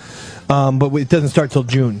job, but it doesn't start till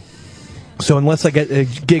June. So unless I get a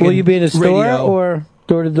gig, Will you be in a store radio, or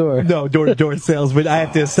door to door? No, door to door sales. But I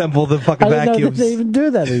have to assemble the fucking I didn't know that vacuums. they even do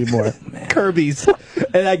that anymore. Kirby's.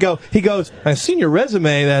 And he goes, I've seen your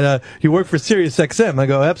resume that you work for Sirius XM. I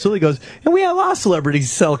go, absolutely. He goes, and we have a lot of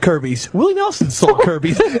celebrities sell Kirby's. Willie Nelson sold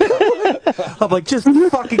Kirby's. I'm like, just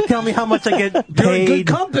fucking tell me how much I get paid. You're in good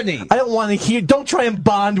company. I don't want to hear, don't try and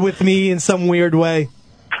bond with me in some weird way.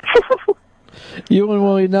 You and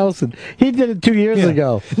Willie Nelson. He did it 2 years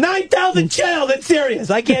ago. 9,000 channels at Sirius.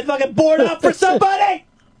 I can't fucking board up for somebody.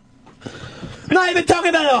 Not even talking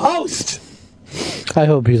about a host. I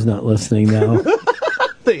hope he's not listening now.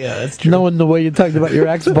 Yeah, that's true. Knowing the way you talked about your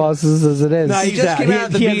ex-bosses as it is. No, He just came out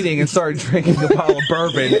of the meeting and started drinking a bottle of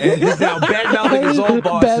bourbon, and he's now bad-mouthing his own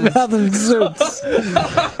bosses. Bad-mouthing suits.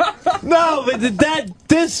 No, but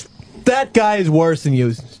that guy is worse than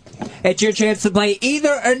you. It's your chance to play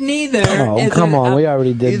either or neither. Oh, Is come it on. a We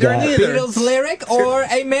already did either or that. neither. Beatles lyric or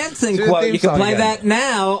a Manson Do the quote. theme You can song play again. that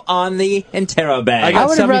now on the Intero bag. I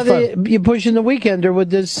would have rather you push in the Weekender with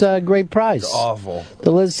this great prize. It's awful.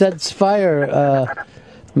 The Liz Sets Fire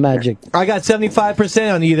magic. I got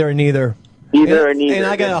 75% on either or neither. Either or neither. And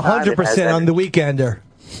I got It's not- it 100% has on the Weekender.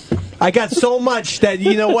 I got so much that,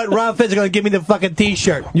 you know what, Ron Fitz is going to give me the fucking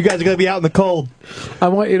T-shirt. You guys are going to be out in the cold. I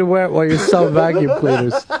want you to wear it while you're selling vacuum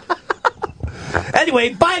cleaners.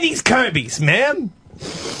 Anyway, buy these Kirby's, man.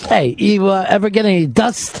 Hey, you ever get any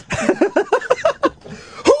dust?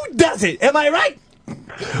 Who does it? Am I right?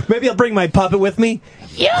 Maybe I'll bring my puppet with me.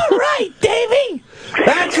 You're right, Davy.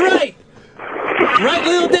 That's right. Right,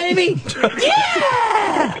 little Davy?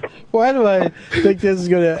 Yeah! Why do I think this is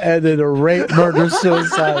going to end in a rape, murder,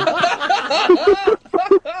 suicide?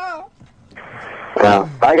 Well,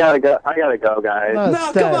 I gotta go, guys.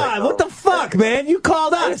 No, come on. What the fuck? fuck, man? You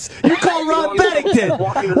called us. You called Ron Bennington.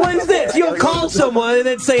 What is this? You call someone and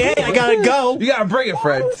then say, hey, I gotta go. You gotta bring it,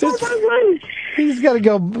 Fred. He's got to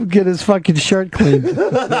go get his fucking shirt cleaned.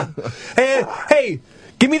 Hey,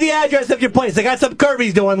 give me the address of your place. I got some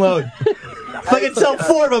Kirby's to unload. If I can sell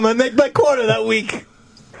 4 of them, I make my quarter that week.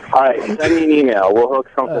 All right, send me an email. We'll hook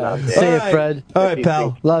something up. See you, Fred. All right,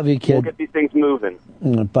 pal. Love you, kid. We'll get these things moving.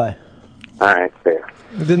 Bye. All right, fair.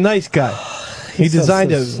 The nice guy. He He's so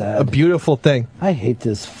designed sad. a beautiful thing. I hate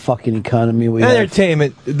this fucking economy we have.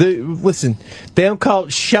 Entertainment. Listen, they don't call it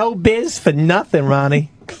showbiz for nothing,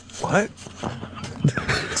 Ronnie. What?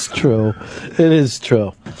 It's true. It is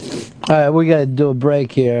true. All right, we got to do a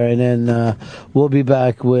break here, and then we'll be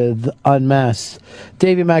back with Unmasked.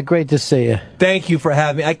 Davey Mack, great to see you. Thank you for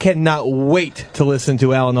having me. I cannot wait to listen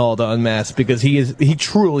to Alan Alda Unmasked because he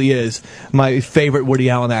truly is my favorite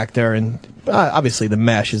Woody Allen actor, and obviously The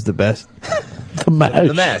Mash is the best. The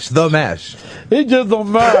Mash. The Mash. He did The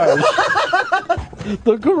Mash.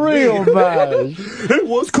 The Korean Mash. It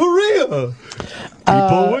was Korea.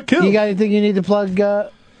 People were killed. You got anything you need to plug?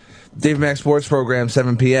 Dave Max Sports Program,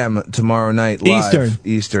 7 p.m. tomorrow night, live.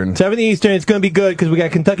 Eastern. 7 Eastern. It's going to be good because we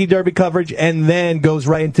got Kentucky Derby coverage and then goes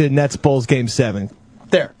right into Nets Bulls Game 7.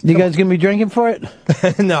 There. You guys going to be drinking for it?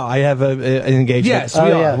 No, I have an engagement. Yes, we are.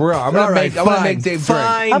 Yeah. We're on. I'm going to make Dave drink.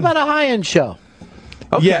 How about a high-end show?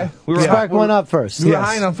 Okay. Yeah. We were Spark one up first. We were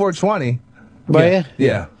high on 420. Were you?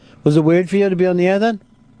 Yeah. Was it weird for you to be on the air then?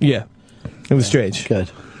 Yeah. It was strange. Good.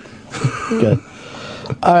 Good.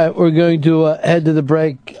 All right, we're going to head to the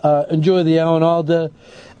break. Enjoy the Alan Alda,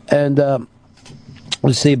 and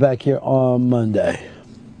we'll see you back here on Monday.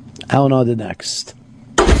 Alan Alda next.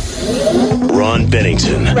 Ron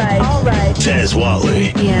Bennington. Right. All right. Tez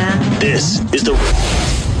Whatley. Yeah. This is the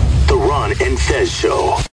Ron and Fez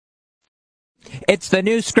Show. It's the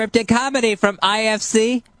new scripted comedy from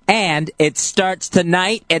IFC, and it starts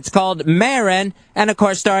tonight. It's called Maron, and of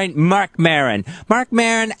course starring Mark Maron. Mark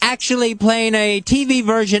Maron actually playing a TV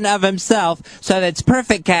version of himself, so that's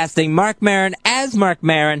perfect casting. Mark Maron as Mark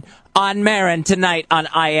Maron on Maron tonight on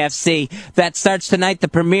IFC. That starts tonight. The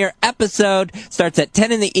premiere episode starts at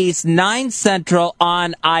 10 in the East, 9 Central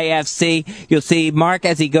on IFC. You'll see Mark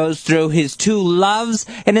as he goes through his 2 loves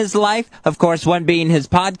in his life. Of course, one being his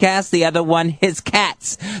podcast, the other one his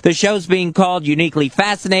cats. The show's being called uniquely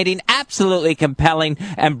fascinating, absolutely compelling,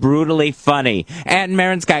 and brutally funny. And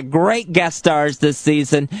Maron's got great guest stars this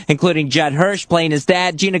season, including Judd Hirsch playing his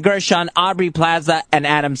dad, Gina Gershon, Aubrey Plaza, and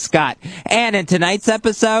Adam Scott. And in tonight's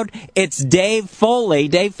episode, it's Dave Foley.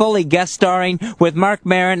 Dave Foley guest starring with Mark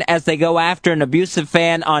Maron as they go after an abusive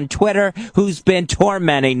fan on Twitter who's been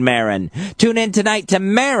tormenting Maron. Tune in tonight to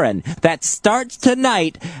Maron. That starts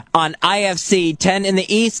tonight on IFC, 10 in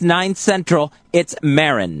the East, 9 Central. It's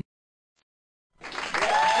Maron.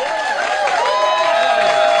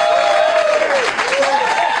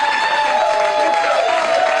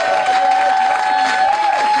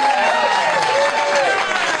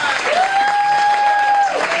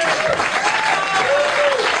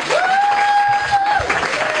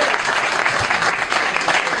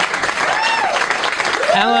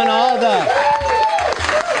 Alan Alda.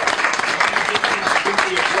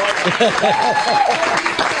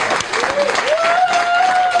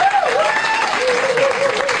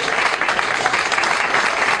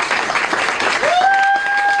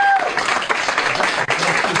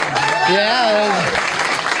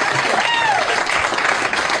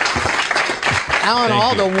 Alan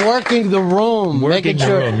Alda working the room, making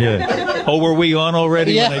sure. Yeah. Oh, were we on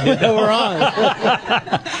already? Yeah, when I did that? we're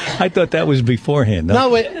on. I thought that was beforehand. No,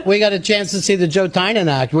 we got a chance to see the Joe Tynan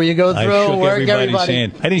act where you go I through shook and work everybody's everybody.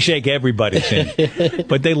 hand. I didn't shake everybody's hand,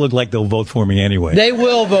 but they look like they'll vote for me anyway. They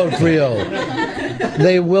will vote for you.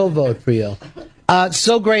 They will vote for you.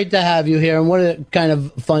 So great to have you here, and what a kind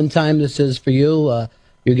of fun time this is for you.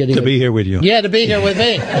 You're getting to be here with you. Yeah, to be here with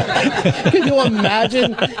me. Can you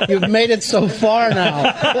imagine? You've made it so far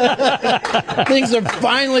now. Things are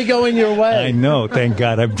finally going your way. I know, thank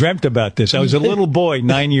God. I've dreamt about this. I was a little boy,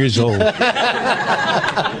 9 years old.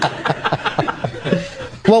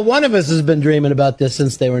 Well, one of us has been dreaming about this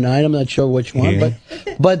since they were 9. I'm not sure which one, Yeah.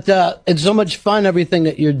 but it's so much fun, everything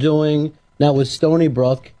that you're doing now with Stony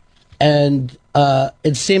Brook, and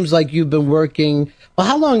it seems like you've been working. Well,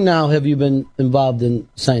 how long now have you been involved in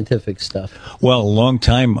scientific stuff? Well, a long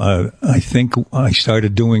time. I think I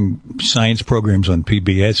started doing science programs on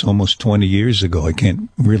PBS almost 20 years ago. I can't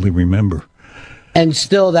really remember. And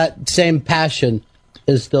still, that same passion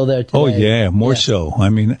is still there today. Oh, yeah, more so. I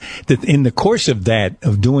mean, in the course of that,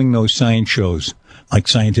 of doing those science shows, like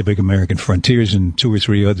Scientific American Frontiers and 2 or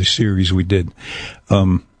 3 other series we did,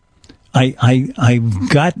 I've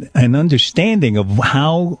got an understanding of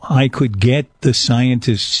how I could get the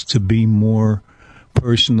scientists to be more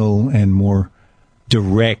personal and more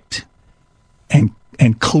direct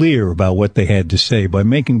and clear about what they had to say by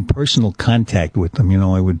making personal contact with them. You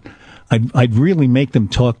know, I'd really make them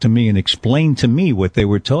talk to me and explain to me what they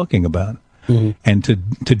were talking about. And to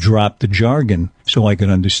drop the jargon so I could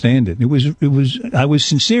understand it. I was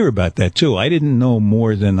sincere about that too. I didn't know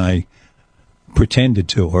more than I pretended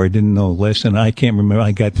to, or I didn't know less than I can't remember.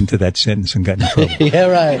 I got into that sentence and got in trouble. Yeah,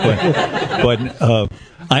 right. But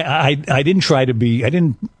I didn't try to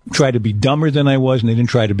be dumber than I was, and I didn't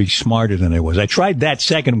try to be smarter than I was. I tried that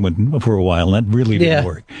second one for a while, and that really didn't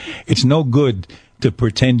work. It's no good to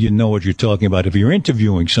pretend you know what you're talking about. If you're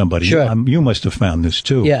interviewing somebody, you must have found this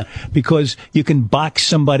too. Yeah. Because you can box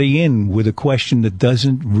somebody in with a question that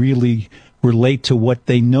doesn't really relate to what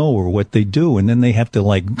they know or what they do, and then they have to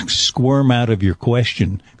like squirm out of your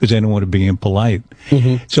question because they don't want to be impolite.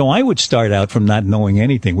 So I would start out from not knowing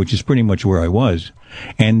anything, which is pretty much where I was.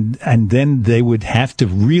 And then they would have to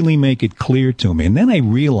really make it clear to me. And then I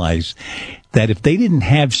realized that if they didn't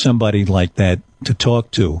have somebody like that to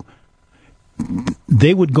talk to,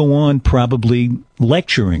 they would go on probably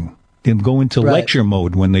lecturing. They'd go into lecture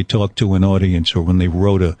mode when they talk to an audience or when they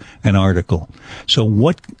wrote an article. So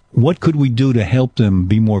what could we do to help them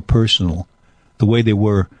be more personal, the way they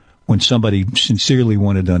were when somebody sincerely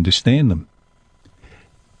wanted to understand them?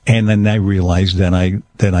 And then I realized that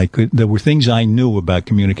I could. There were things I knew about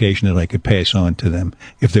communication that I could pass on to them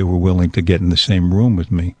if they were willing to get in the same room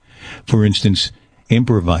with me. For instance,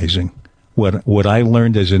 improvising. What I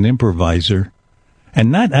learned as an improviser,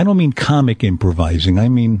 and I don't mean comic improvising. I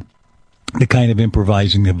mean the kind of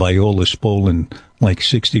improvising that Viola Spolin, like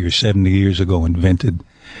 60 or 70 years ago, invented,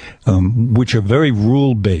 which are very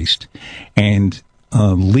rule-based and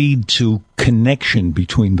lead to connection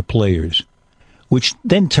between the players, which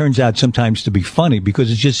then turns out sometimes to be funny because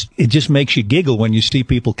it just makes you giggle when you see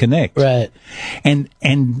people connect. Right. And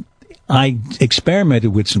I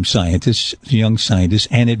experimented with some scientists, young scientists,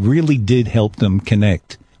 and it really did help them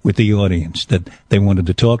connect with the audience that they wanted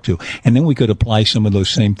to talk to. And then we could apply some of those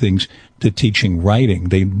same things to teaching writing.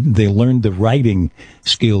 They learned the writing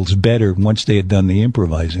skills better once they had done the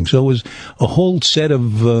improvising. So it was a whole set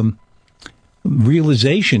of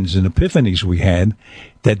realizations and epiphanies we had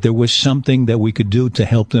that there was something that we could do to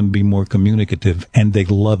help them be more communicative, and they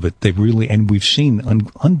love it. They really, and we've seen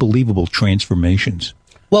unbelievable transformations.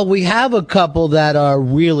 Well, we have a couple that are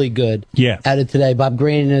really good at it today. Bob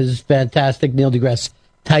Green is fantastic. Neil deGrasse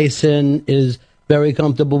Tyson is very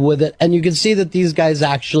comfortable with it. And you can see that these guys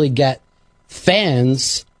actually get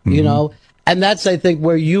fans, you know. And that's, I think,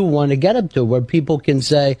 where you want to get them to, where people can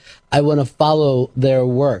say, I want to follow their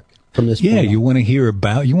work from this point on. You want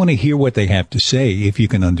to hear what they have to say if you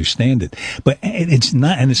can understand it. But it's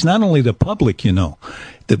not only the public, you know.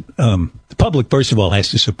 The public, first of all,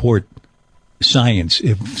 has to support science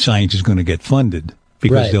if science is going to get funded,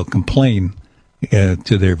 because they'll complain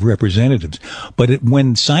to their representatives. But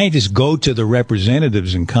when scientists go to the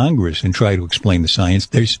representatives in Congress and try to explain the science,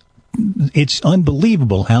 it's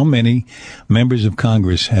unbelievable how many members of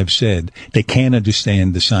Congress have said they can't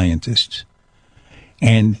understand the scientists.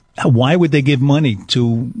 And why would they give money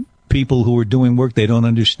to people who are doing work they don't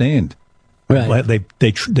understand? Right.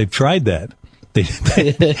 They've tried that. They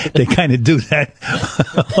kind of do that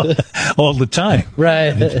all the time.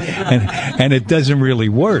 Right. And it doesn't really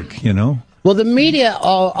work, you know. Well, the media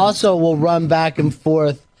also will run back and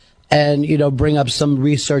forth and, you know, bring up some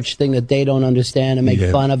research thing that they don't understand and make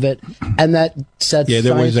fun of it. And that sets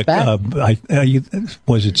there was back.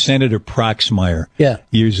 Was it Senator Proxmire?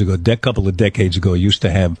 Years ago, a couple of decades ago, used to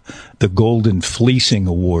have the Golden Fleecing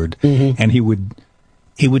Award. And he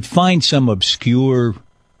would find some obscure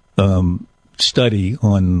study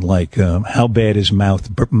on like how bad is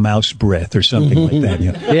mouse breath or something like that.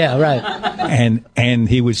 You know? Yeah, right. And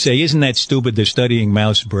he would say, "Isn't that stupid? They're studying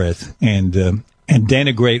mouse breath," and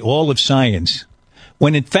denigrate all of science.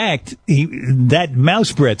 When in fact, that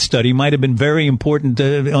mouse breath study might have been very important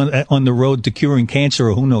on the road to curing cancer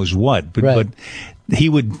or who knows what. But he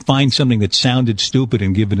would find something that sounded stupid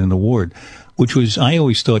and give it an award, which was, I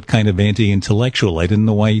always thought, kind of anti-intellectual. I didn't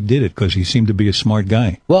know why he did it, because he seemed to be a smart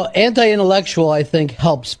guy. Well, anti-intellectual, I think,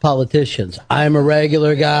 helps politicians. I'm a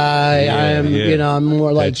regular guy. I'm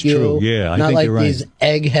more like That's you. True. Yeah, I not think like you're right. these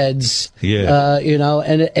eggheads. Yeah.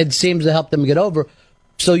 And it seems to help them get over.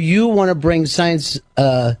 So you want to bring science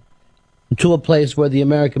to a place where the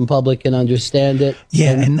American public can understand it.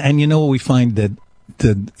 Yeah, and you know what we find that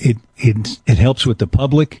it helps with the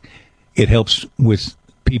public, it helps with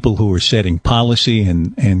people who are setting policy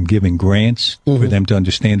and giving grants for them to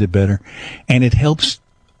understand it better. And it helps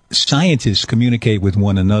scientists communicate with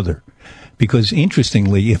one another. Because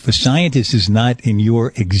interestingly, if a scientist is not in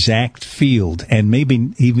your exact field and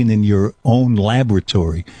maybe even in your own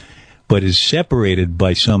laboratory, but is separated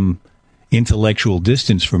by some intellectual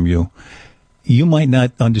distance from you, you might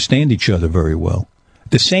not understand each other very well.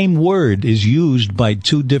 The same word is used by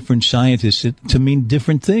two different scientists to mean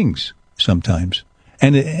different things sometimes.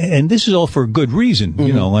 And this is all for a good reason.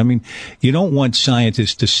 You know, I mean, you don't want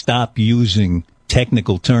scientists to stop using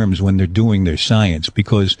technical terms when they're doing their science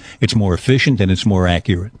because it's more efficient and it's more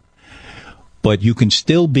accurate. But you can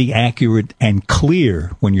still be accurate and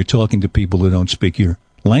clear when you're talking to people who don't speak your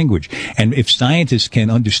language. And if scientists can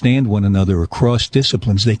understand one another across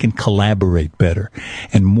disciplines, they can collaborate better.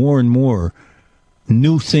 And more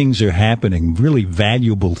new things are happening. Really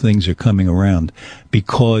valuable things are coming around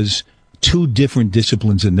because two different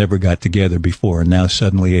disciplines that never got together before are now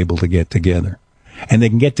suddenly able to get together. And they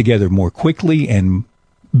can get together more quickly and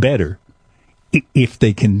better if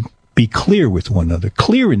they can be clear with one another.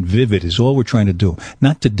 Clear and vivid is all we're trying to do,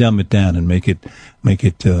 not to dumb it down and make it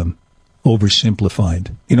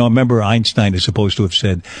oversimplified. You know, I remember Einstein is supposed to have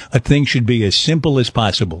said a thing should be as simple as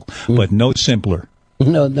possible, but no simpler.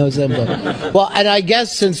 No simpler. Well, and I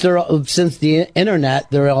guess since the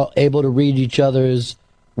internet, they're all able to read each other's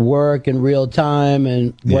work in real time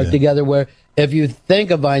and work together. Where if you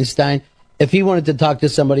think of Einstein, if he wanted to talk to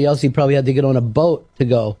somebody else, he probably had to get on a boat to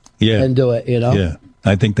go and do it, you know? Yeah,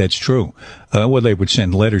 I think that's true. Well, they would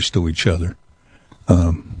send letters to each other.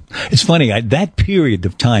 It's funny, that period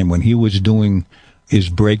of time when he was doing his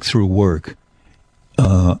breakthrough work,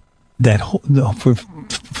 for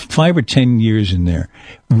 5 or 10 years in there,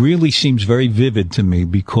 really seems very vivid to me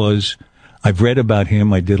because I've read about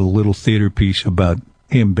him. I did a little theater piece about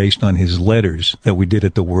him based on his letters that we did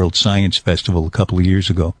at the World Science Festival a couple of years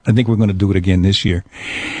ago. I think we're going to do it again this year.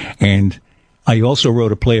 And I also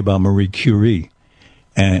wrote a play about Marie Curie,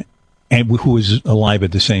 and who was alive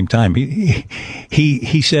at the same time.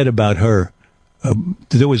 He said about her,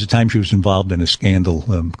 there was a time she was involved in a scandal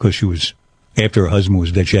because she was, after her husband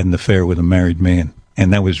was dead, she had an affair with a married man.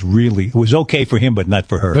 And that was really, it was okay for him, but not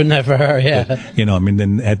for her. But not for her, yeah. But, you know, I mean,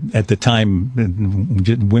 then at the time,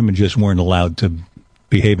 women just weren't allowed to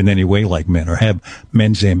behave in any way like men or have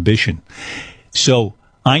men's ambition. So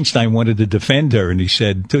Einstein wanted to defend her, and he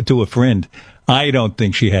said to a friend, I don't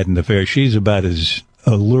think she had an affair. She's about as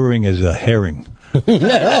alluring as a herring.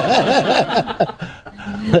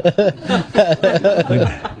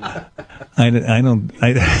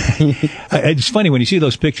 It's funny when you see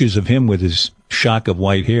those pictures of him with his shock of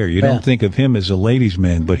white hair, you don't think of him as a ladies'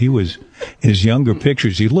 man, but he was, in his younger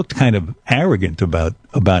pictures, he looked kind of arrogant about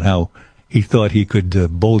how he thought he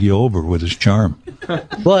could bowl you over with his charm.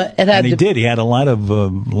 Well, and he did. He had a lot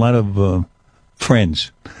of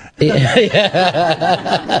friends.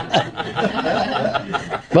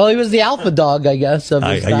 Well, he was the alpha dog, I guess, of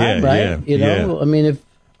his time, right? Yeah, you know, I mean, if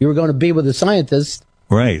you were going to be with a scientist,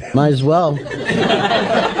 right? Might as well.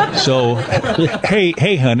 So,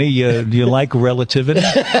 hey, honey, do you like relativity?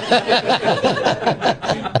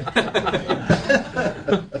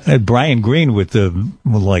 Brian Greene with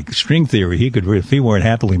string theory, he could, if he weren't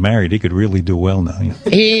happily married, he could really do well now.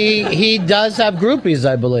 He does have groupies,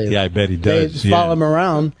 I believe. Yeah, I bet he does. They follow him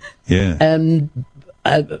around. Yeah, and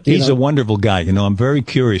he's a wonderful guy. You know, I'm very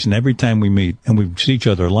curious, and every time we meet, and we see each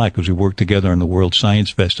other a lot because we work together on the World Science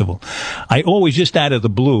Festival, I always, just out of the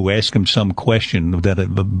blue, ask him some question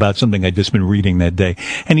about something I'd just been reading that day.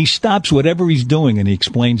 And he stops whatever he's doing and he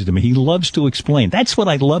explains it to me. He loves to explain. That's what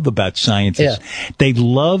I love about scientists. Yeah. They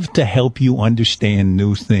love to help you understand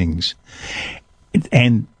new things.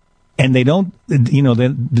 And they don't, you know,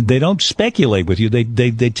 they don't speculate with you.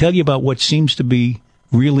 They tell you about what seems to be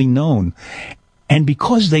really known. And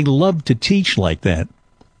because they love to teach like that,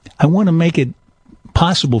 I want to make it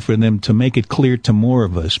possible for them to make it clear to more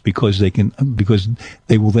of us because they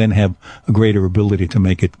will then have a greater ability to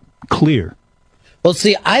make it clear. Well,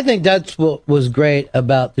 see, I think that's what was great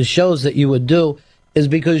about the shows that you would do is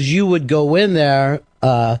because you would go in there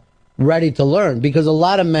ready to learn. Because a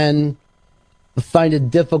lot of men find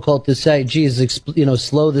it difficult to say, geez,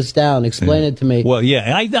 slow this down, explain it to me. Well,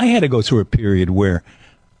 yeah, I had to go through a period where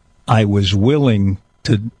I was willing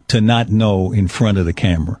to not know in front of the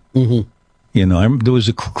camera. Mm-hmm. You know, there was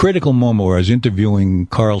a critical moment where I was interviewing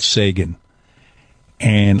Carl Sagan,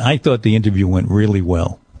 and I thought the interview went really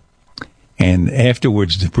well. And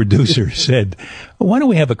afterwards, the producer said, why don't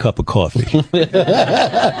we have a cup of coffee?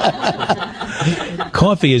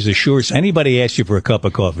 Coffee is a sure... Anybody asks you for a cup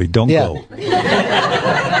of coffee, don't go.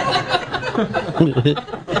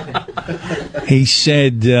 He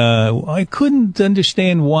said, I couldn't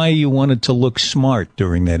understand why you wanted to look smart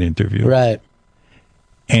during that interview. Right.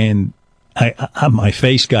 And my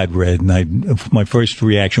face got red, and my first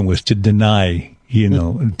reaction was to deny,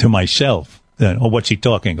 to myself, what's he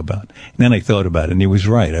talking about? And then I thought about it, and he was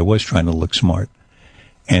right. I was trying to look smart.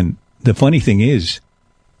 And the funny thing is,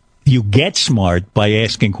 you get smart by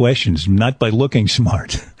asking questions, not by looking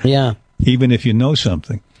smart. Yeah. Even if you know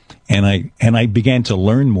something. And I began to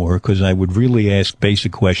learn more because I would really ask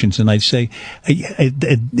basic questions, and I'd say,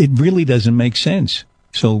 it really doesn't make sense.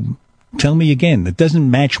 So tell me again. It doesn't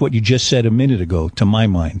match what you just said a minute ago, to my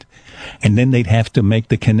mind. And then they'd have to make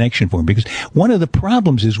the connection for him. Because one of the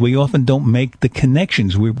problems is we often don't make the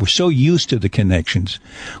connections. We're so used to the connections.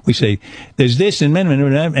 We say, there's this, and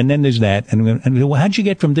then there's that. And well, how'd you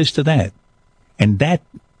get from this to that? And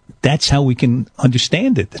that's how we can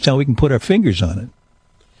understand it. That's how we can put our fingers on it.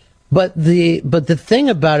 But the thing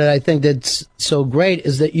about it, I think that's so great,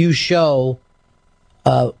 is that you show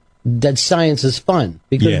that science is fun,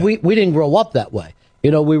 because we didn't grow up that way. We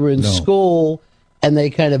were in school, and they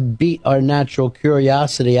kind of beat our natural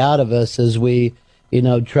curiosity out of us as we,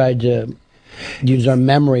 tried to use our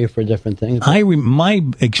memory for different things. My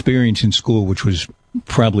experience in school, which was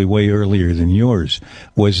probably way earlier than yours,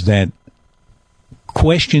 was that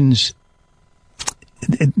questions.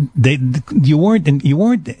 You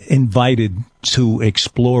weren't invited to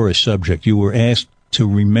explore a subject. You were asked to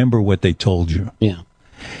remember what they told you. Yeah.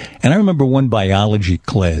 And I remember one biology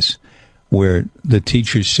class where the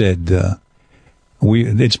teacher said,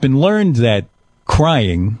 it's been learned that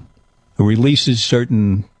crying releases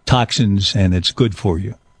certain toxins and it's good for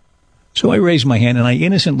you. So I raised my hand and I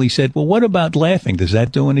innocently said, well, what about laughing? Does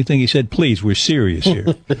that do anything? He said, please, we're serious here.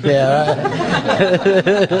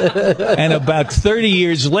 And about 30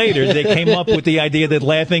 years later, they came up with the idea that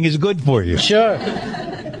laughing is good for you. Sure.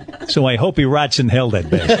 So I hope he rots in hell, that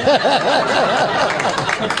bastard.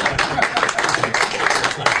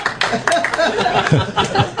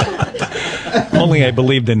 Only I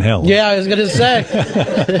believed in hell. Yeah, I was going to say.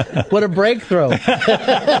 What a breakthrough.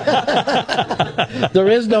 There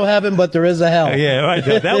is no heaven, but there is a hell. Yeah, right.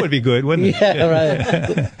 That would be good, wouldn't it?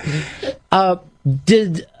 Yeah, right.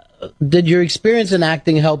 Did your experience in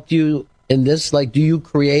acting help you in this? Like, do you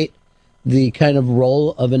create the kind of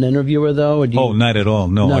role of an interviewer, though? Or not at all.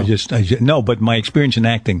 No, no. But my experience in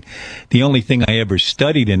acting, the only thing I ever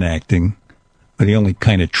studied in acting, or the only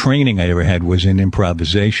kind of training I ever had, was in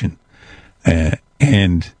improvisation.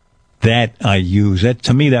 And that I use. That,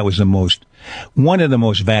 to me, that was one of the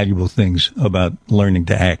most valuable things about learning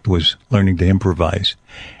to act, was learning to improvise.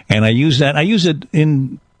 And I use it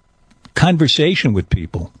in conversation with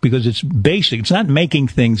people, because it's basic. It's not making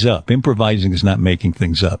things up. Improvising is not making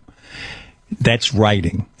things up. That's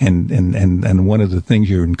writing. And one of the things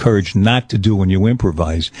you're encouraged not to do when you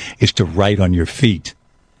improvise is to write on your feet,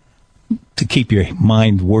 to keep your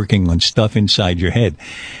mind working on stuff inside your head.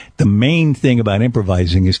 The main thing about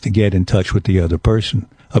improvising is to get in touch with the other person.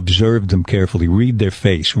 Observe them carefully. Read their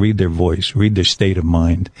face. Read their voice. Read their state of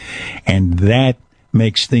mind. And that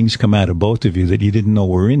makes things come out of both of you that you didn't know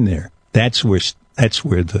were in there. That's where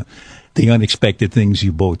the unexpected things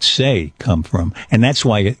you both say come from. And that's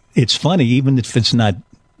why it's funny, even if it's not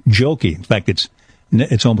jokey. In fact, it's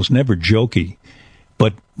almost never jokey.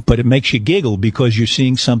 But it makes you giggle because you're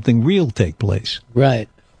seeing something real take place. Right.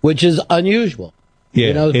 Which is unusual.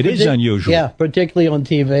 Yeah, it is unusual. Yeah, particularly on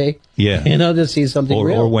TV. Yeah. To see something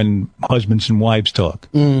real. Or when husbands and wives talk.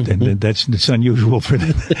 Mm-hmm. It's unusual for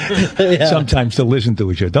them sometimes to listen to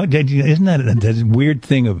each other. Isn't that weird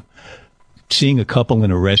thing of seeing a couple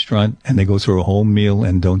in a restaurant and they go through a whole meal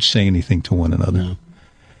and don't say anything to one another? No.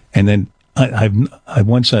 And then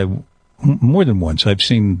more than once, I've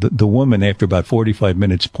seen the woman, after about 45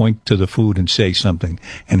 minutes, point to the food and say something,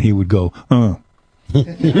 and he would go,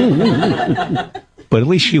 But at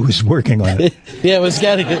least she was working on it. Yeah, it was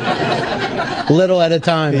getting it little at a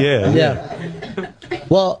time. Yeah.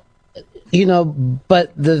 Well,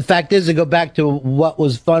 but the fact is, to go back to what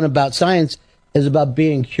was fun about science, is about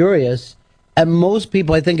being curious. And most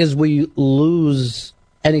people, I think, as we lose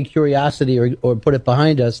any curiosity or put it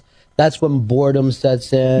behind us, that's when boredom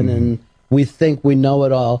sets in and we think we know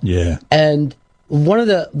it all. Yeah. And one of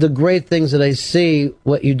the great things that I see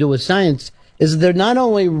what you do with science is they're not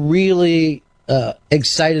only really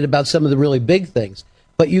excited about some of the really big things,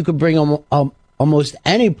 but you could bring almost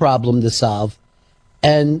any problem to solve,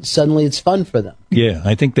 and suddenly it's fun for them. Yeah,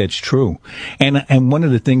 I think that's true. And one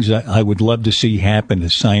of the things I would love to see happen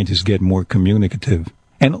as scientists get more communicative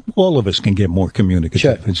And all of us can get more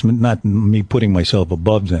communicative. It's not me putting myself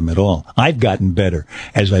above them at all. I've gotten better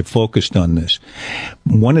as I've focused on this.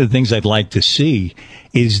 One of the things I'd like to see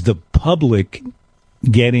is the public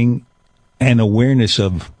getting an awareness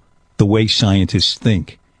of the way scientists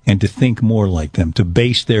think, and to think more like them, to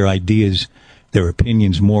base their ideas, their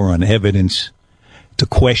opinions more on evidence, to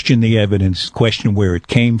question the evidence, question where it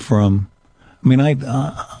came from. I mean,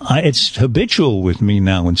 it's habitual with me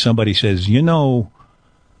now when somebody says,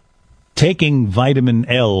 taking vitamin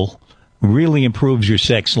L really improves your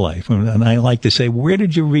sex life. And I like to say, where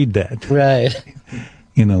did you read that? Right.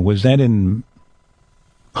 Was that in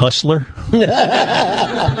Hustler?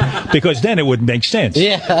 Because then it would make sense.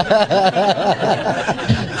 Yeah.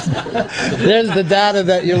 There's the data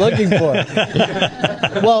that you're looking for.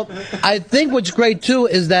 Well, I think what's great, too,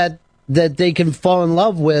 is that they can fall in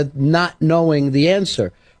love with not knowing the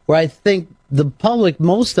answer. Where I think the public,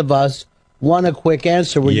 most of us, want a quick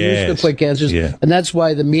answer. We're used to quick answers. Yeah. And that's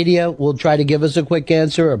why the media will try to give us a quick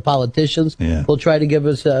answer, or politicians will try to give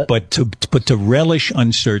us a... But to relish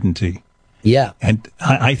uncertainty... Yeah. And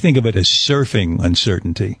I think of it as surfing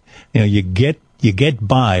uncertainty. You get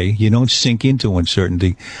by, you don't sink into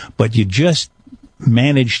uncertainty, but you just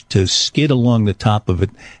manage to skid along the top of it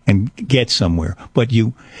and get somewhere. But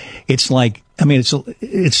it's like, I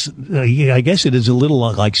guess it is a little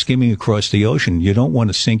like skimming across the ocean. You don't want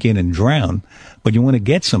to sink in and drown, but you want to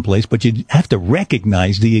get someplace, but you have to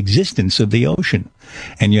recognize the existence of the ocean,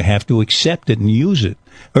 and you have to accept it and use it.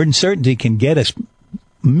 Uncertainty can get us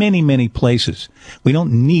many, many places. We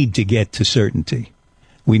don't need to get to certainty.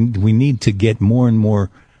 We need to get more and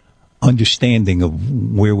more understanding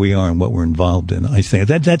of where we are and what we're involved in. I think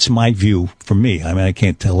that's my view for me. I mean, I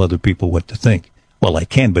can't tell other people what to think. Well, I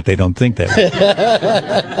can, but they don't think that way.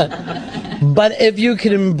 But if you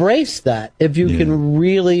can embrace that, if you can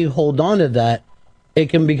really hold on to that,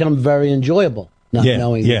 it can become very enjoyable. Not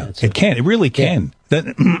knowing the answer. It can. It really can.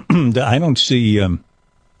 I don't see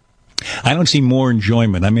more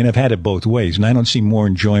enjoyment. I mean, I've had it both ways, and I don't see more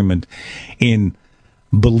enjoyment in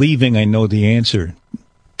believing I know the answer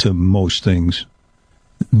to most things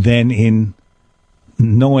than in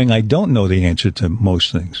knowing I don't know the answer to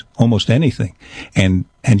most things, almost anything, and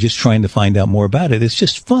just trying to find out more about it. It's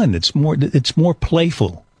just fun. It's more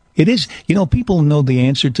playful. It is. People who know the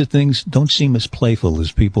answer to things don't seem as playful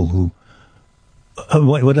as people who.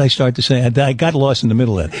 What did I start to say? I got lost in the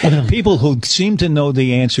middle of that. People who seem to know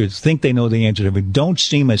the answer, think they know the answer to everything, don't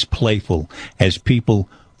seem as playful as people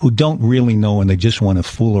who don't really know and they just want to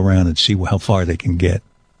fool around and see how far they can get.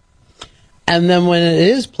 And then when it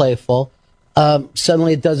is playful,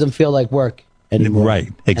 suddenly it doesn't feel like work anymore.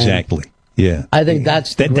 Right, exactly. Yeah. I think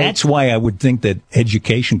that's why I would think that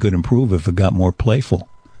education could improve if it got more playful.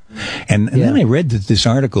 And then I read this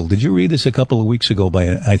article. Did you read this a couple of weeks ago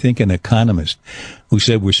by, I think, an economist who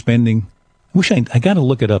said we're spending, I got to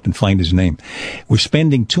look it up and find his name. We're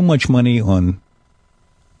spending too much money on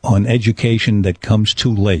education that comes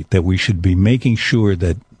too late, that we should be making sure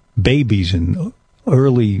that babies and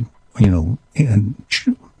early, and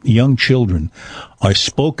young children are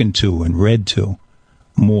spoken to and read to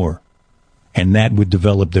more. And that would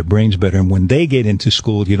develop their brains better. And when they get into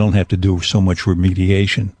school, you don't have to do so much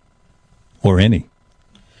remediation. Or any.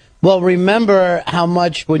 Well, remember how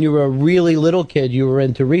much when you were a really little kid you were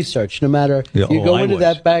into research. No matter you go into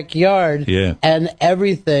that backyard and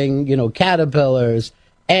everything, caterpillars,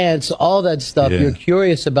 ants, all that stuff. You're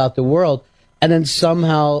curious about the world, and then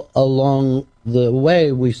somehow along the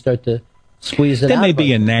way we start to squeeze it out. That may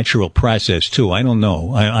be a natural process too. I don't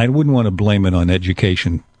know. I wouldn't want to blame it on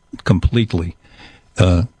education completely,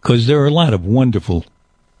 because there are a lot of wonderful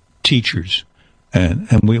teachers. And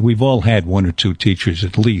we've all had one or two teachers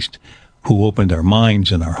at least who opened our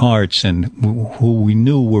minds and our hearts and who we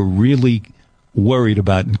knew were really worried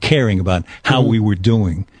about and caring about how we were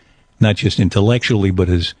doing, not just intellectually, but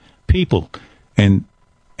as people. And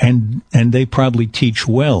they probably teach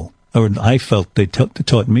well, or I felt they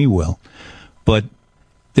taught me well. But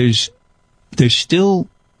there's still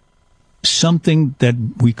something that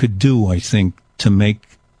we could do, I think, to make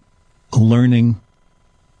learning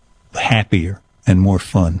happier and more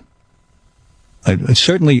fun. I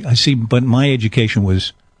see, but my education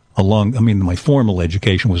was my formal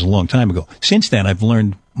education was a long time ago. Since then, I've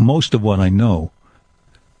learned most of what I know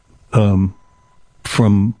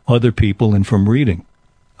from other people and from reading.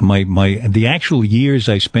 The actual years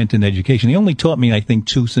I spent in education, they only taught me, I think,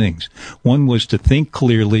 two things. One was to think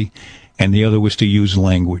clearly, and the other was to use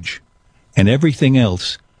language. And everything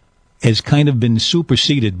else has kind of been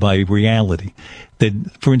superseded by reality. That,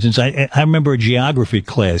 for instance, I remember a geography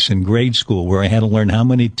class in grade school where I had to learn how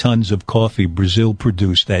many tons of coffee Brazil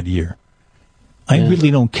produced that year. I really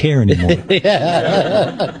don't care anymore.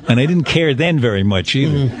 And I didn't care then very much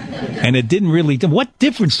either. And it didn't really... What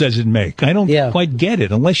difference does it make? I don't quite get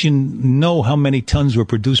it. Unless you know how many tons were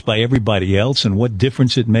produced by everybody else and what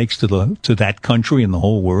difference it makes to that country and the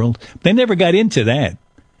whole world. They never got into that.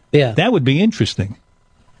 Yeah. That would be interesting.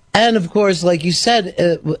 And, of course, like you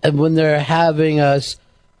said, when they're having us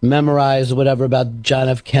memorize whatever about John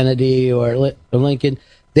F. Kennedy or Lincoln,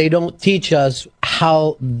 they don't teach us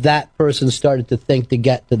how that person started to think to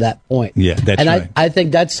get to that point. Yeah, that's and right. I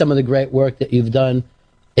think that's some of the great work that you've done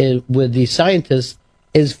with the scientists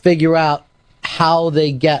is figure out how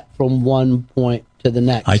they get from one point to the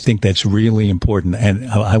next. I think that's really important. And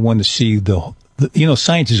I want to see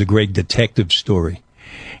science is a great detective story.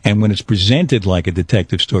 And when it's presented like a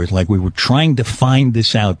detective story, it's like we were trying to find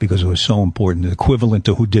this out because it was so important, equivalent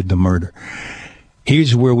to who did the murder.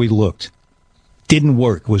 Here's where we looked. Didn't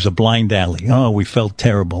work. It was a blind alley. Oh, we felt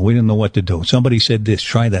terrible. We didn't know what to do. Somebody said this,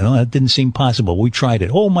 try that. Oh, that didn't seem possible. We tried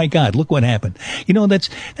it. Oh my God, look what happened.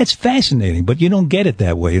 That's fascinating, but you don't get it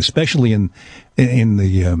that way, especially in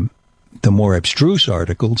the more abstruse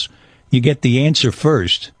articles. You get the answer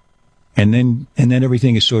first, and then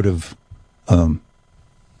everything is sort of,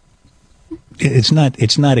 it's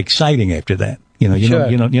not exciting after that.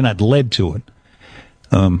 You're not led to it.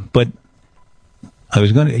 But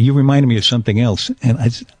you reminded me of something else, and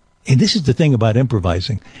this is the thing about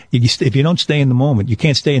improvising. If you don't stay in the moment, you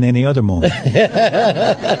can't stay in any other moment.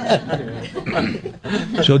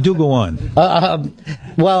 So do go on.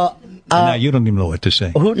 Now you don't even know what to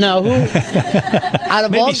say. Out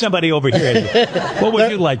of Maybe somebody over here. What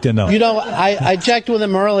would you like to know? I checked with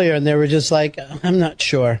them earlier, and they were just like, I'm not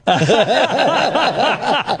sure.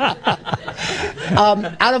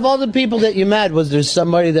 Out of all the people that you met, was there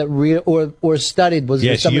somebody that or studied? Was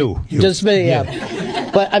there somebody? You. Just me,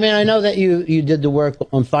 yeah. But I mean, I know that you did the work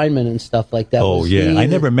on Feynman and stuff like that. Oh, yeah. I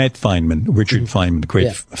never met Feynman, Richard Feynman, the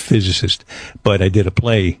great physicist, but I did a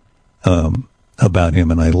play about him,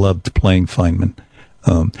 and I loved playing Feynman.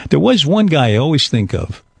 There was one guy I always think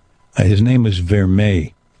of. His name was Vermeer,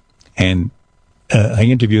 and I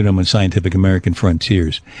interviewed him on Scientific American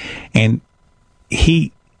Frontiers, and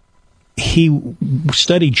he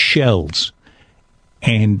studied shells,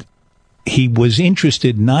 and he was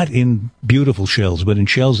interested not in beautiful shells, but in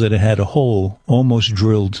shells that had a hole almost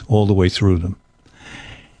drilled all the way through them,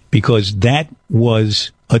 because that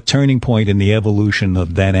was a turning point in the evolution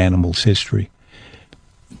of that animal's history.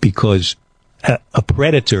 Because a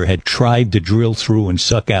predator had tried to drill through and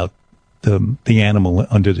suck out the animal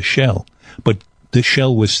under the shell, but the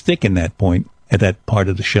shell was thick in that point, at that part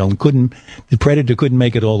of the shell, and the predator couldn't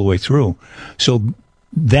make it all the way through. So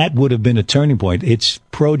that would have been a turning point. Its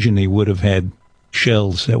progeny would have had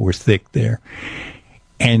shells that were thick there.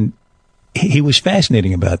 And he was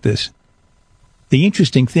fascinating about this. The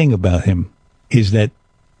interesting thing about him is that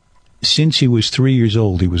since he was 3 years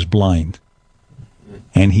old, he was blind.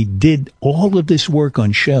 And he did all of this work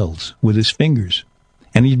on shells with his fingers.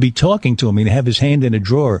 And he'd be talking to him. He'd have his hand in a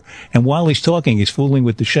drawer. And while he's talking, he's fooling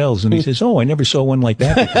with the shells. And he says, oh, I never saw one like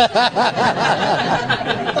that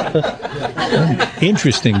before.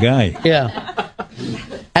 Interesting guy. Yeah.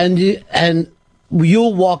 And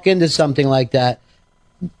you'll walk into something like that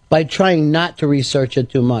by trying not to research it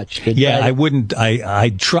too much. I wouldn't. I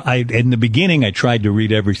tried. In the beginning, I tried to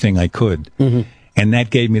read everything I could. Mm-hmm. And that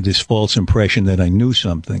gave me this false impression that I knew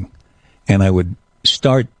something. And I would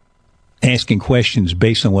start asking questions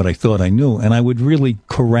based on what I thought I knew, and I would really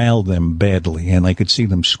corral them badly, and I could see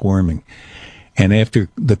them squirming. And after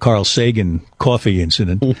the Carl Sagan coffee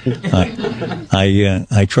incident,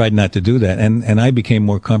 I tried not to do that, and I became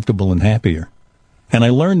more comfortable and happier. And I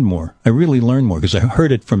learned more. I really learned more because I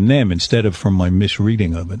heard it from them instead of from my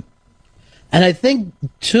misreading of it. And I think,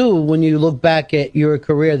 too, when you look back at your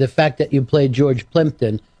career, the fact that you played George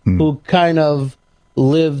Plimpton, who kind of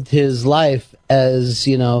lived his life as,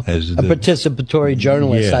 a participatory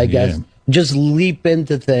journalist, I guess. Yeah. Just leap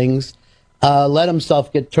into things, let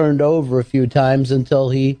himself get turned over a few times until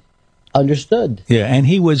he understood. Yeah, and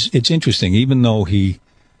it's interesting, even though he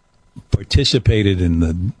participated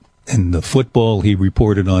in the football he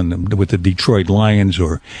reported on with the Detroit Lions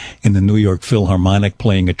or in the New York Philharmonic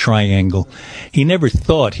playing a triangle, he never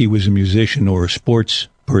thought he was a musician or a sports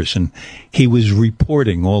person. He was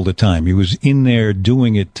reporting all the time. He was in there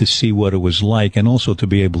doing it to see what it was like and also to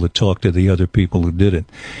be able to talk to the other people who did it.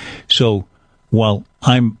 So while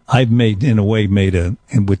I've made, in a way,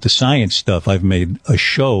 and with the science stuff, I've made a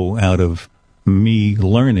show out of me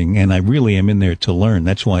learning, and I really am in there to learn.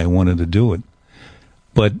 That's why I wanted to do it.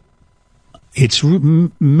 But it's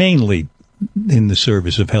mainly in the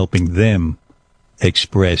service of helping them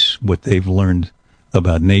express what they've learned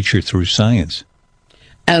about nature through science.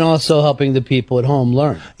 And also helping the people at home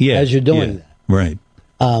learn as you're doing that. Right.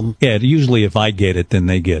 Usually if I get it, then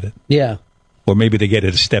they get it. Yeah. Or maybe they get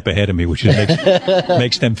it a step ahead of me, which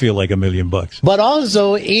makes them feel like $1 million. But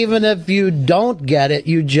also, even if you don't get it,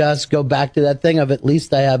 you just go back to that thing of at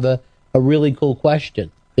least I have a really cool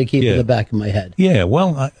question to keep in the back of my head. Yeah,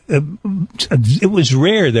 well, it was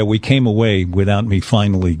rare that we came away without me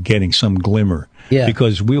finally getting some glimmer. Yeah.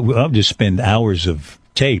 Because I'll just spend hours of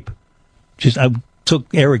tape. I took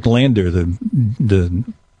Eric Lander, the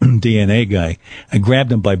DNA guy. I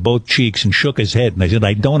grabbed him by both cheeks and shook his head, and I said,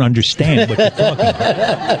 "I don't understand what you're talking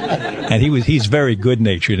about." And he's very good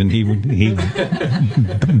natured, and he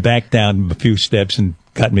backed down a few steps and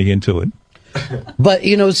got me into it. But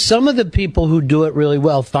some of the people who do it really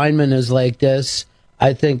well, Feynman is like this.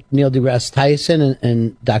 I think Neil deGrasse Tyson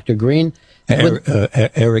and Dr. Green.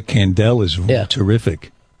 Eric Kandel is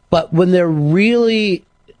terrific. But when they're really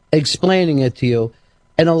explaining it to you,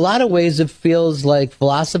 in a lot of ways, it feels like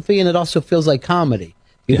philosophy, and it also feels like comedy.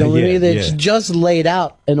 You know what I mean? It's just laid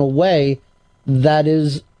out in a way that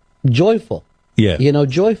is joyful. Yeah.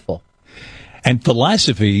 Joyful. And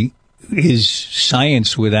philosophy is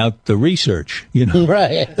science without the research,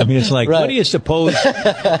 Right. I mean, it's like, what do you suppose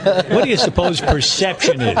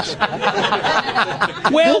perception is?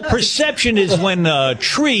 Well, perception is when a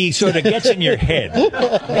tree sort of gets in your head.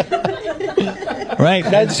 Right?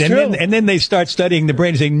 That's true. And then they start studying the brain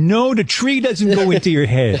and saying, no, the tree doesn't go into your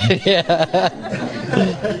head.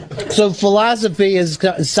 So philosophy is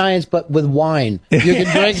science, but with wine. You can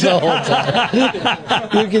drink the whole time.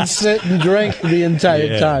 You can sit and drink the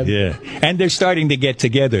entire time. Yeah. And they're starting to get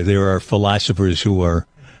together. There are philosophers who are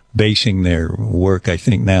basing their work, I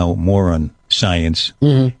think, now more on science.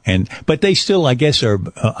 Mm-hmm. But they still, I guess, are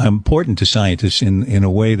important to scientists in a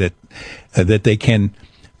way that they can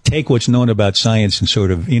take what's known about science and sort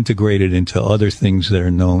of integrate it into other things that are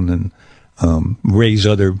known and raise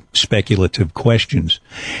other speculative questions.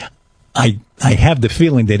 I have the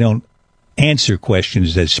feeling they don't answer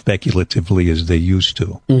questions as speculatively as they used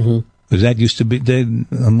to. Mm-hmm. Because that used to be,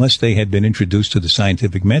 unless they had been introduced to the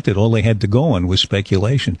scientific method, all they had to go on was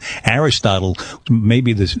speculation. Aristotle,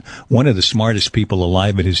 maybe one of the smartest people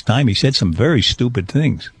alive at his time, he said some very stupid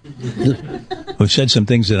things. He said some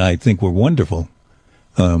things that I think were wonderful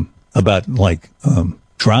about,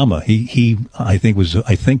 drama. He I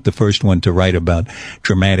think the first one to write about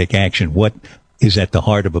dramatic action. What is at the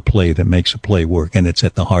heart of a play that makes a play work? And it's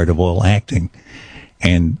at the heart of all acting.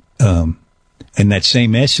 And in that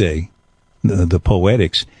same essay, the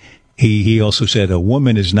Poetics, he also said a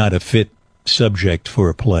woman is not a fit subject for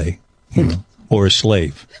a play, or a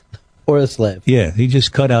slave. Or a slave. Yeah, he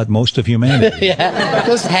just cut out most of humanity. Yeah,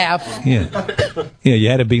 just half. Yeah, you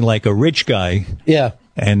had to be like a rich guy. Yeah.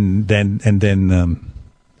 And then,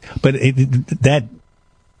 but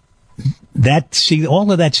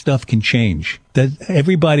all of that stuff can change. That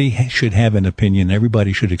everybody should have an opinion.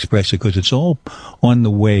 Everybody should express it because it's all on the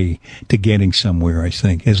way to getting somewhere, I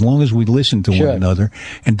think, as long as we listen to one another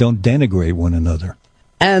and don't denigrate one another.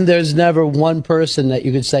 And there's never one person that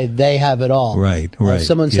you could say they have it all. Right.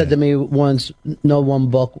 Someone said to me once, no one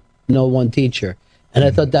book, no one teacher. And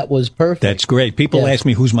I thought that was perfect. That's great. People ask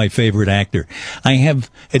me who's my favorite actor.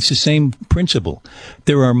 It's the same principle.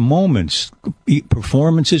 There are moments,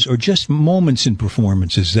 performances, or just moments in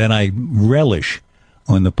performances that I relish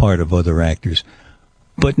on the part of other actors.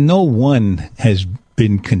 But no one has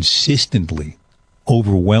been consistently,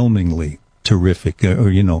 overwhelmingly terrific.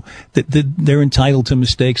 They're entitled to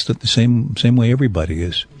mistakes the same way everybody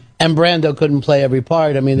is. And Brando couldn't play every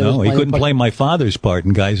part. I mean, no, he couldn't play my father's part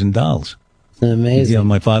in Guys and Dolls. Amazing.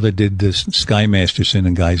 My father did this Sky Masterson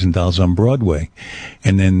and Guys and Dolls on Broadway.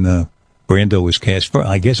 And then Brando was cast for,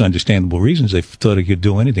 I guess, understandable reasons. They thought he could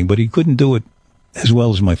do anything, but he couldn't do it as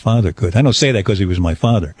well as my father could. I don't say that because he was my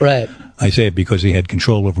father. Right. I say it because he had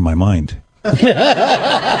control over my mind.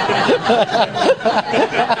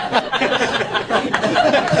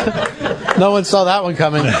 No one saw that one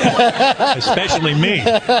coming. Especially me.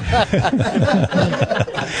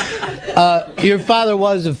 Your father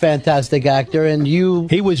was a fantastic actor, and you...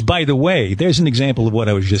 He was, by the way, there's an example of what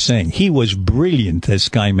I was just saying. He was brilliant as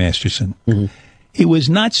Sky Masterson. Mm-hmm. He was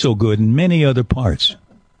not so good in many other parts.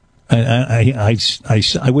 I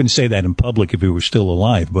wouldn't say that in public if he were still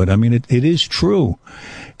alive, but I mean, it is true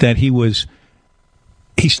that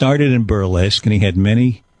he started in burlesque, and he had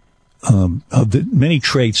many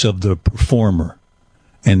traits of the performer.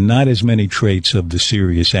 and not as many traits of the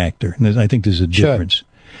serious actor. And I think there's a difference.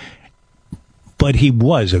 But he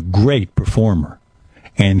was a great performer,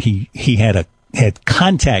 and he had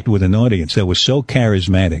contact with an audience that was so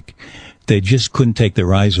charismatic. They just couldn't take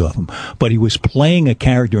their eyes off him. But he was playing a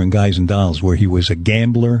character in Guys and Dolls where he was a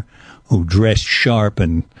gambler who dressed sharp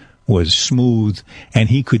and was smooth, and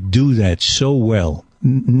he could do that so well.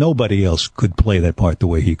 Nobody else could play that part the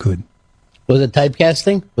way he could. Was it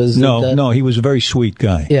typecasting? No, he was a very sweet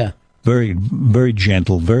guy. Yeah. Very, very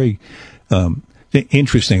gentle, very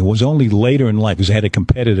interesting. It was only later in life, because I had a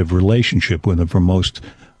competitive relationship with him for most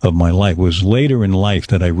of my life. It was later in life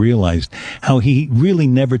that I realized how he really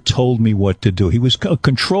never told me what to do. He was a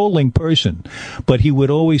controlling person, but he would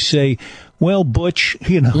always say, well, Butch,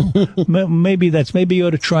 maybe you ought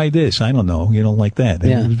to try this. I don't know, like that. And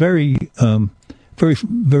Yeah. It was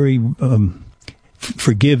very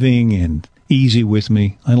forgiving and easy with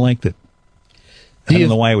me. I liked it. I don't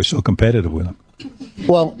know why I was so competitive with him.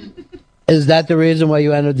 Well, is that the reason why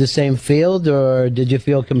you entered the same field, or did you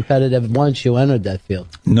feel competitive once you entered that field?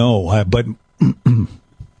 No, but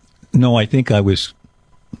no, I think I was.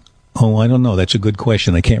 Oh, I don't know. That's a good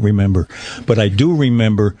question. I can't remember, but I do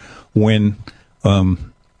remember when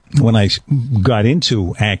I got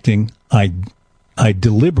into acting, I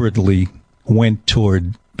deliberately went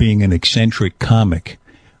toward being an eccentric comic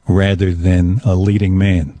rather than a leading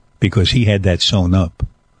man, because he had that sewn up.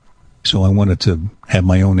 So I wanted to have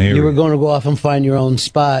my own area. You were going to go off and find your own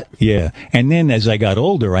spot. Yeah. And then as I got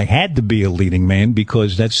older, I had to be a leading man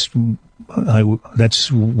because that's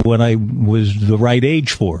what I was the right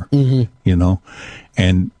age for,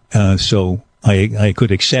 And so I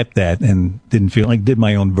could accept that and didn't feel like did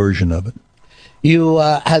my own version of it. You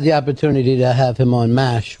had the opportunity to have him on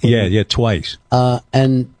MASH. Yeah, twice.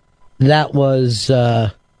 And that was,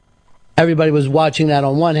 everybody was watching that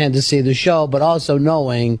on one hand to see the show, but also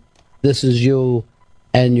knowing this is you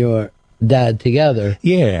and your dad together.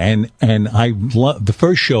 Yeah, and I the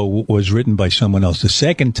first show was written by someone else. The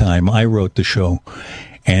second time I wrote the show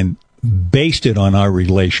and based it on our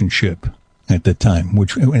relationship at the time,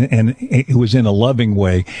 and it was in a loving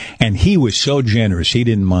way, and he was so generous, he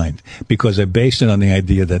didn't mind, because I based it on the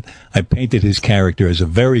idea that I painted his character as a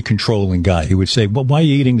very controlling guy. He would say, well, why are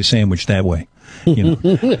you eating the sandwich that way?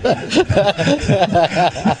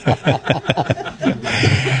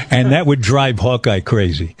 And that would drive Hawkeye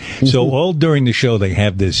crazy. So all during the show, they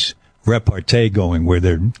have this repartee going where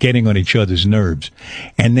they're getting on each other's nerves.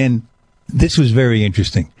 And then this was very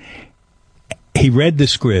interesting. He read the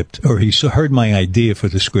script, or he heard my idea for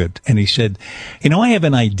the script, and he said, I have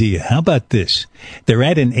an idea. How about this? They're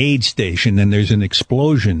at an aid station, and there's an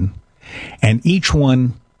explosion, and each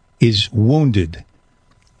one is wounded.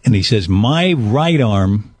 And he says, my right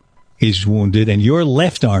arm is wounded and your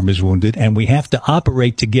left arm is wounded, and we have to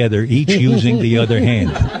operate together, each using the other hand.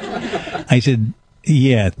 I said,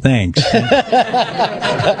 yeah, thanks. And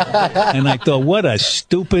I thought, what a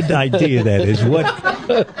stupid idea that is.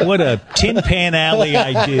 What a Tin Pan Alley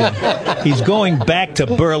idea. He's going back to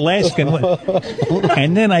burlesque.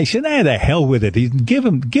 And then I said, the hell with it. Give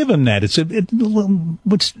him that.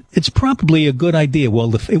 It's probably a good idea.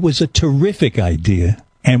 Well, it was a terrific idea.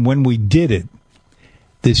 And when we did it,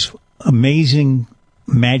 this amazing,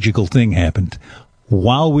 magical thing happened.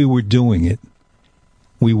 While we were doing it,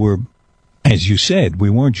 we were, as you said,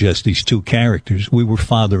 we weren't just these two characters. We were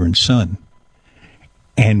father and son.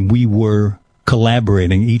 And we were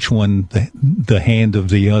collaborating, each one the hand of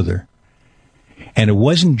the other. And it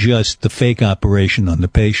wasn't just the fake operation on the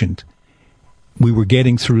patient. We were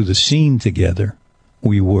getting through the scene together.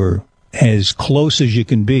 We were as close as you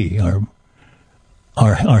can be.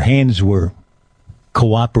 Our hands were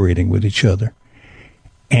cooperating with each other.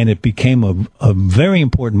 And it became a very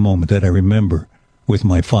important moment that I remember with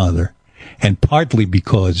my father. And partly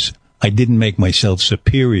because I didn't make myself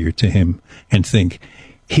superior to him and think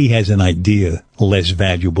he has an idea less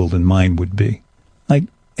valuable than mine would be.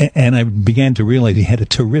 And I began to realize he had a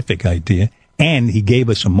terrific idea, and he gave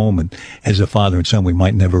us a moment as a father and son we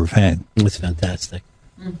might never have had. It's fantastic.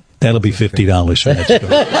 That'll be $50 for that story.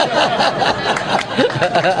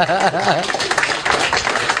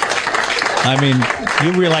 I mean,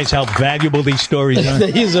 you realize how valuable these stories are?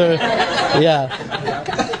 These are, yeah.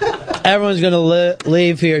 Everyone's going to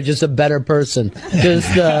leave here just a better person.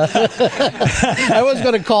 Just everyone's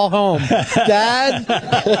going to call home. Dad?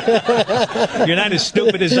 You're not as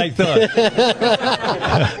stupid as I thought.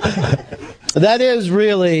 That is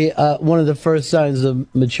really one of the first signs of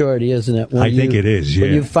maturity, isn't it? I think it is, yeah.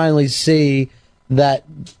 When you finally see that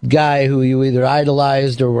guy who you either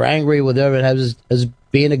idolized or were angry with, whatever it has, as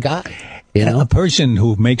being a guy. A person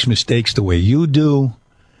who makes mistakes the way you do,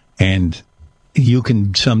 And you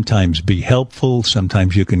can sometimes be helpful.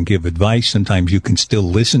 Sometimes you can give advice. Sometimes you can still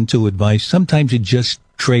listen to advice. Sometimes you just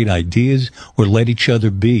trade ideas or let each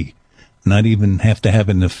other be, not even have to have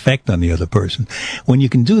an effect on the other person. When you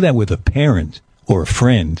can do that with a parent or a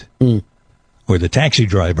friend or the taxi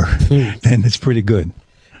driver, then it's pretty good.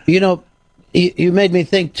 You know, you made me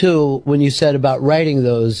think, too, when you said about writing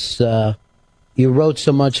those, you wrote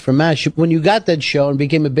so much for MASH. When you got that show and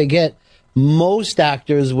became a big hit, most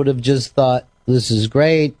actors would have just thought, this is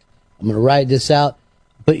great, I'm going to ride this out.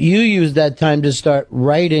 But you used that time to start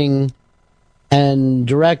writing and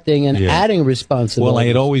directing and adding responsibility. Well, I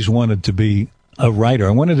had always wanted to be a writer.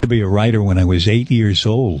 I wanted to be a writer when I was 8 years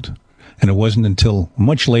old. And it wasn't until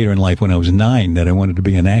much later in life, when I was 9, that I wanted to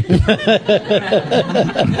be an actor.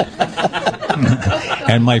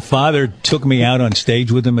 And my father took me out on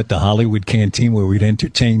stage with him at the Hollywood Canteen, where we'd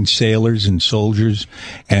entertain sailors and soldiers.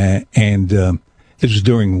 This was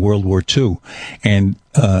during World War II. And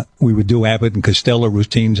we would do Abbott and Costello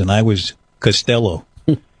routines, and I was Costello.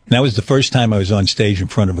 And that was the first time I was on stage in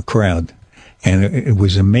front of a crowd. And it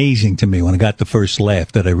was amazing to me when I got the first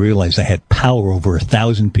laugh that I realized I had power over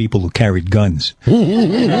 1,000 people who carried guns.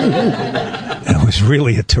 It was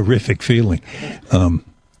really a terrific feeling.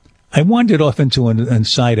 I wandered off into a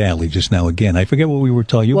side alley just now again. I forget what we were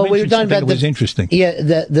talking. You mentioned something that was interesting.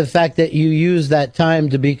 Yeah, the fact that you used that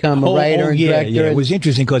time to become a writer and director. Yeah, it was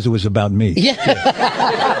interesting because it was about me. Yeah.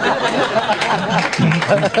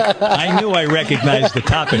 I knew I recognized the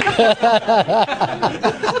topic.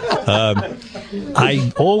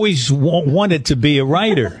 I always wanted to be a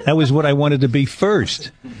writer. That was what I wanted to be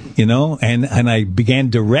first, you know, and I began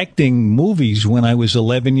directing movies when I was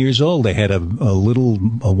 11 years old. I had a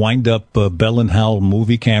wind-up Bell and Howell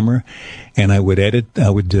movie camera, and I would edit.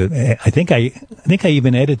 I think I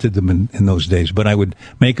even edited them in those days, but I would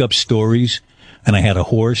make up stories, and I had a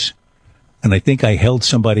horse, and I think I held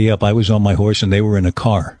somebody up. I was on my horse, and they were in a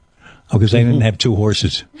car. Because I didn't have two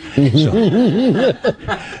horses.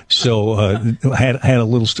 So I had a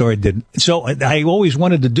little story. So I always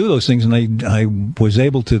wanted to do those things, and I was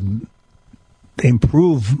able to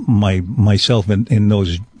improve myself in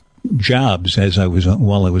those jobs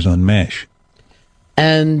while I was on MASH.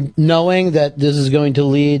 And knowing that this is going to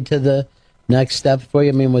lead to the next step for you,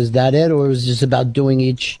 I mean, was that it, or was it just about doing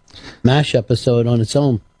each MASH episode on its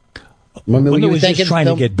own? Well, it was just trying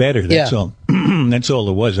to get better, that's all. That's all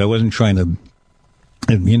it was. I wasn't trying to,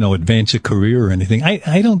 advance a career or anything.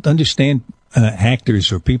 I don't understand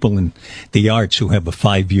actors or people in the arts who have a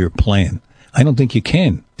 5-year plan. I don't think you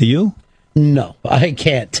can. Do you? No, I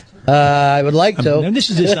can't. I would like to. This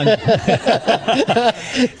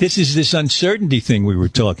is this uncertainty thing we were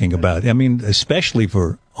talking about. I mean, especially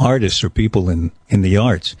for artists or people in the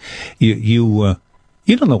arts. You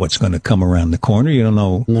don't know what's going to come around the corner. You don't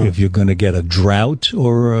know if you're going to get a drought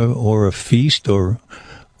or a feast or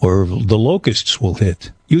the locusts will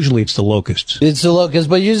hit. Usually it's the locusts. It's the locusts,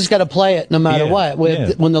 but you just got to play it no matter what.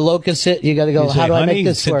 When the locusts hit, you got to go, how do I make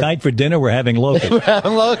this work? Tonight for dinner, we're having locusts. We're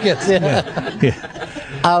having locusts,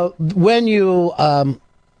 when you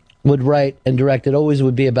would write and direct, it always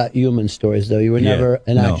would be about human stories, though. You were never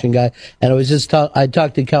an action guy. And I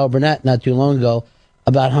talked to Carol Burnett not too long ago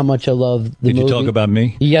about how much I love the movie. Did you talk about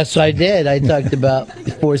me? Yes, I did. I talked about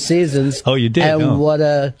 4 Seasons. Oh, you did? And what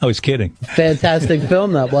a I was kidding. Fantastic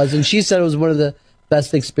film that was. And she said it was one of the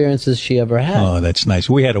best experiences she ever had. Oh, that's nice.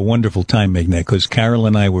 We had a wonderful time making that because Carol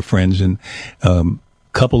and I were friends, and a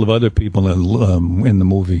couple of other people in the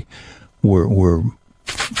movie were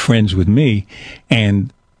friends with me,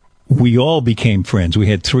 and we all became friends. We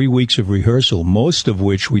had 3 weeks of rehearsal, most of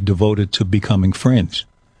which we devoted to becoming friends.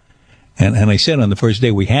 And I said on the first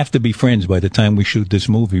day, we have to be friends by the time we shoot this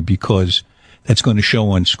movie because that's going to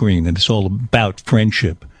show on screen, and it's all about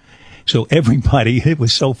friendship. So everybody, it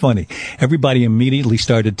was so funny. Everybody immediately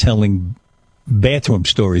started telling bathroom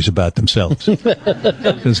stories about themselves.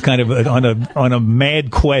 It was kind of on a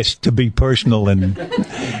mad quest to be personal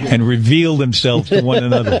and reveal themselves to one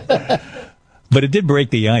another. But it did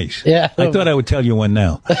break the ice. Yeah. I thought I would tell you one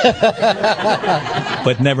now.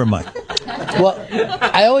 But never mind. Well,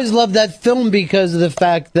 I always loved that film because of the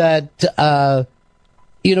fact that,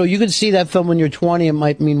 you could see that film when you're 20, it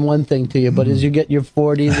might mean one thing to you, but as you get your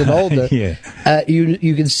 40s and older,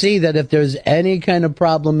 you can see that if there's any kind of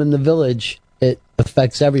problem in the village, it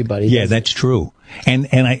affects everybody. Yeah, that's true. And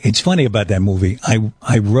it's funny about that movie.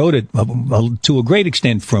 I wrote it to a great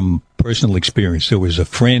extent from personal experience. There was a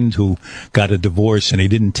friend who got a divorce, and he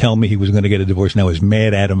didn't tell me he was going to get a divorce, and I was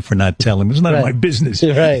mad at him for not telling him. It was none of my business,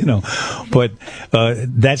 right. But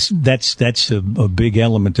that's a big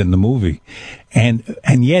element in the movie,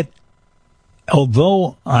 and yet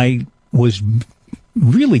although I was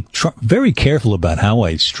really very careful about how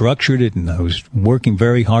I structured it, and I was working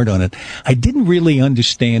very hard on it, I didn't really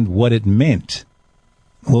understand what it meant.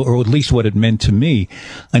 Or at least what it meant to me,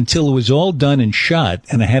 until it was all done and shot,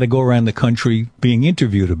 and I had to go around the country being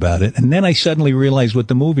interviewed about it. And then I suddenly realized what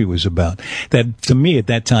the movie was about. That, to me, at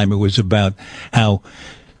that time, it was about how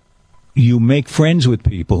you make friends with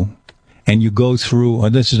people, and you go through, I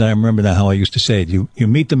remember now how I used to say it, you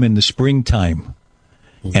meet them in the springtime,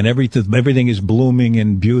 and everything is blooming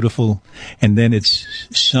and beautiful, and then it's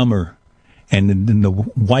summer. And in the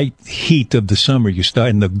white heat of the summer,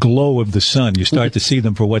 in the glow of the sun, you start to see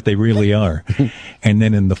them for what they really are. And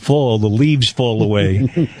then in the fall, the leaves fall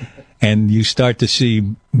away, and you start to see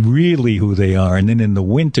really who they are. And then in the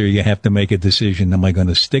winter, you have to make a decision. Am I going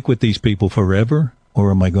to stick with these people forever,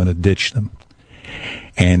 or am I going to ditch them?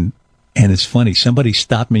 And it's funny. Somebody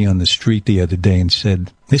stopped me on the street the other day and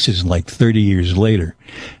said, this is like 30 years later,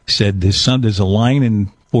 said, there's a line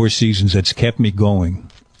in Four Seasons that's kept me going,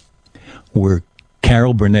 where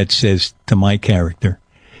Carol Burnett says to my character,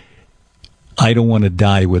 I don't want to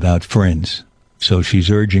die without friends. So she's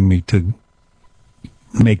urging me to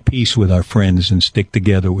make peace with our friends and stick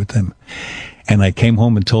together with them. And I came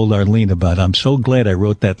home and told Arlene about it. I'm so glad I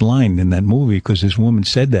wrote that line in that movie, because this woman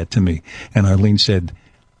said that to me. And Arlene said,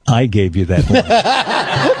 I gave you that line.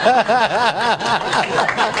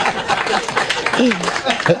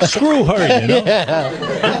 Screw her, you know. Yeah.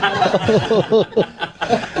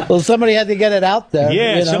 Well, somebody had to get it out there.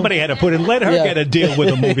 Yeah, you know? somebody had to put it. Let her get a deal with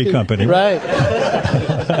a movie company. Right.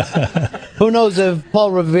 Who knows if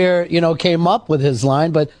Paul Revere, came up with his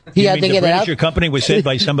line, but he had to get it out. Your company was said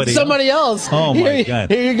by somebody else. Oh, my God.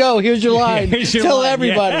 Here you go. Here's your line. Tell line,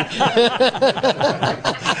 everybody.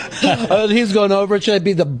 He's going over. Should it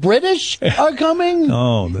be the British are coming?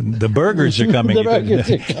 Oh, the burgers are coming. The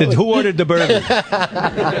burgers are coming. Who ordered the burgers?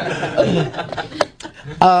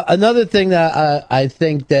 Another thing that I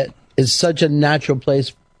think that is such a natural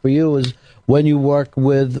place for you is when you work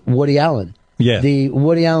with Woody Allen. Yeah. The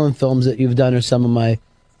Woody Allen films that you've done are some of my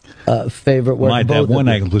favorite work. That one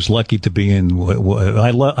I was lucky to be in.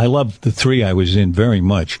 I love the three I was in very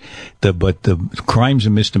much. But the Crimes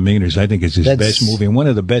and Misdemeanors, I think, is his best movie, and one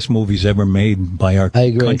of the best movies ever made by our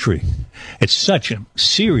country. It's such a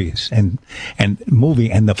serious and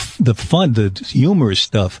movie, and the fun, the humorous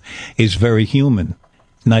stuff is very human,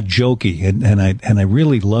 not jokey, and I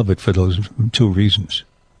really love it for those two reasons.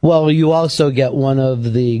 Well, you also get one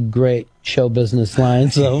of the great show business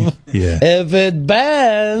lines of if it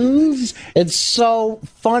bends, it's so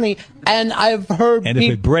funny. And I've heard if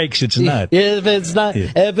it breaks, it's not. If it's not.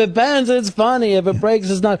 Yeah. If it bends, it's funny. If it breaks,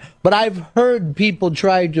 it's not. But I've heard people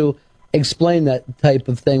try to explain that type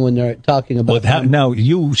of thing when they're talking about now,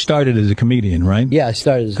 you started as a comedian, right? Yeah, I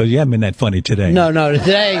started because you haven't been that funny today. No,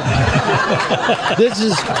 today. This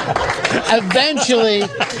is eventually,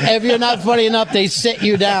 if you're not funny enough, they sit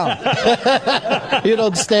you down. You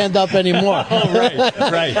don't stand up anymore. Oh,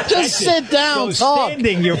 right. Just sit down, so talk.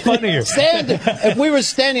 Standing, you're funnier. Standing. If we were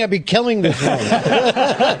standing, I'd be killing this room.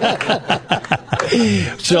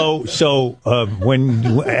 So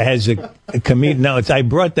when as a comedian, now I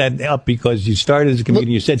brought that up because you started as a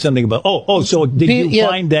comedian. You said something about So did you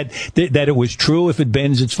find that it was true? If it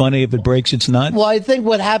bends, it's funny. If it breaks, it's not. Well, I think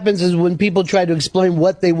what happens is when people try to explain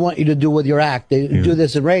what they want you to do with your act, they do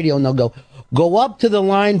this in radio, and they'll go up to the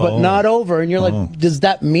line but not over, and you're like, does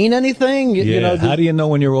that mean anything? How do you know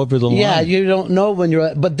when you're over the line? Yeah, you don't know when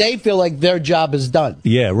you're. But they feel like their job is done.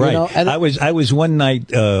 Yeah, right. And I was one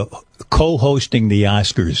night co-hosting the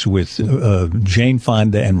Oscars with Jane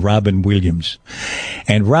Fonda and Robin Williams,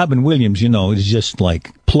 and Robin Williams, is just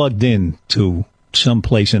like plugged in to some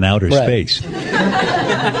place in outer space.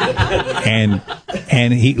 And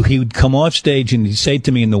he would come off stage and he'd say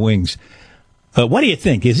to me in the wings, what do you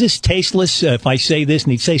think? Is this tasteless if I say this?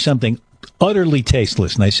 And he'd say something utterly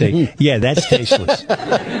tasteless. And I say, yeah, that's tasteless.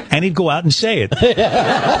 And he'd go out and say it.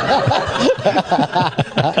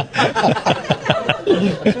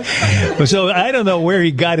 So I don't know where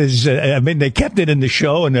he got his. They kept it in the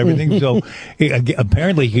show and everything. So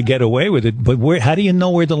apparently he could get away with it. But how do you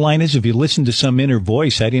know where the line is? If you listen to some inner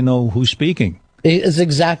voice, how do you know who's speaking? It's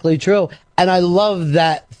exactly true. And I love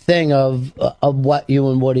that thing of what you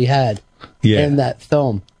and Woody had in that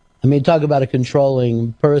film. I mean, talk about a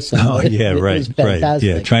controlling person. Oh, yeah, right.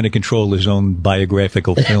 Yeah, trying to control his own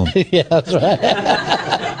biographical film. Yeah, that's right.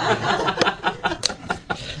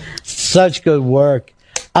 Such good work.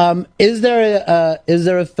 Is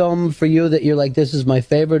there a film for you that you're like, this is my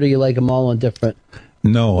favorite, or you like them all on different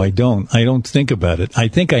No, I don't. I don't think about it. I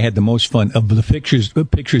think I had the most fun of the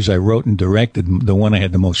pictures I wrote and directed. The one I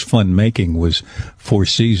had the most fun making was Four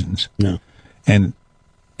Seasons. No. And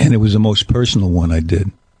it was the most personal one I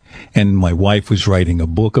did. And my wife was writing a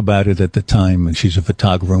book about it at the time, and she's a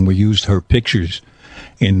photographer, and we used her pictures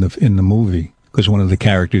in the movie because one of the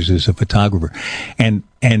characters is a photographer. And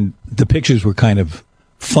the pictures were kind of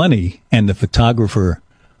funny, and the photographer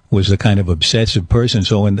was a kind of obsessive person.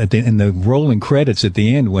 So in the rolling credits at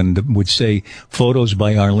the end, when it would say photos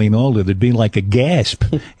by Arlene Alda, there'd be like a gasp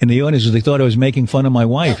in the audience. They thought I was making fun of my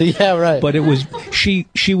wife. Yeah, right. But it was,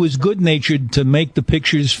 she was good natured to make the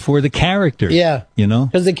pictures for the character. Yeah. You know?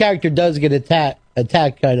 Because the character does get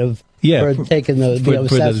attacked kind of Yeah. for taking the For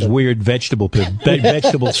those obsessive. weird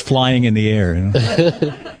vegetables flying in the air. You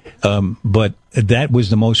know? But that was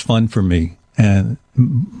the most fun for me.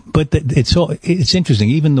 But it's interesting.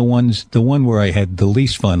 Even the one where I had the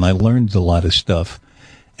least fun, I learned a lot of stuff,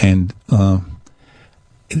 and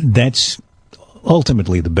that's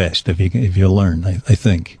ultimately the best if you learn. I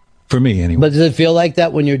think, for me anyway. But does it feel like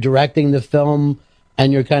that when you're directing the film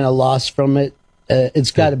and you're kind of lost from it?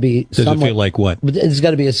 It's got to be. Does it feel like what? It's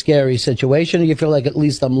got to be a scary situation. Or you feel like at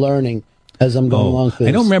least I'm learning as I'm going along through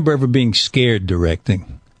I this? don't remember ever being scared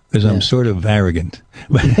directing. Because I'm sort of arrogant.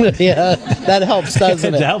 Yeah, that helps,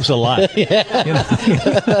 doesn't it? It helps a lot. Yeah. You know?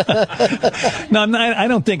 No, I'm not, I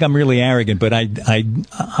don't think I'm really arrogant, but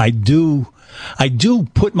I do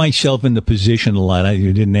put myself in the position a lot.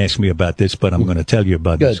 You didn't ask me about this, but I'm going to tell you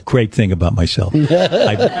about this great thing about myself.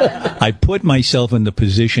 I put myself in the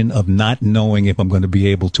position of not knowing if I'm going to be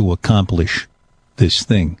able to accomplish this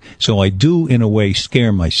thing. So I do, in a way,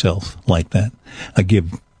 scare myself like that. I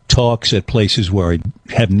give talks at places where I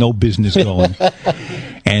have no business going,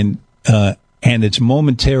 and it's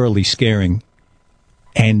momentarily scary.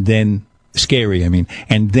 And then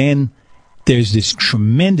there's this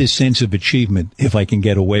tremendous sense of achievement if I can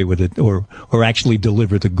get away with it, or actually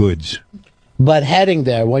deliver the goods. But heading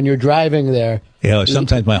there, when you're driving there, Yeah,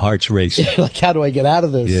 sometimes my heart's racing. like, how do I get out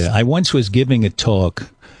of this? Yeah, I once was giving a talk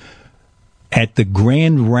at the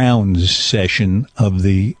Grand Rounds session of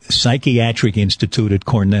the Psychiatric Institute at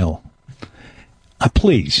Cornell.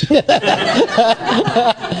 Please. What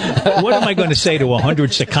am I going to say to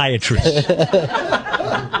 100 psychiatrists?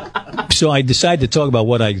 So I decided to talk about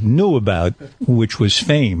what I knew about, which was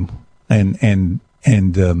fame, and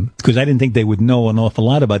because I didn't think they would know an awful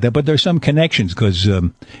lot about that, but there's some connections, because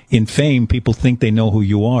in fame, people think they know who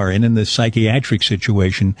you are, and in the psychiatric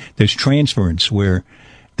situation, there's transference where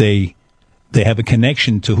they have a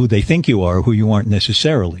connection to who they think you are, who you aren't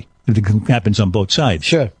necessarily. It happens on both sides.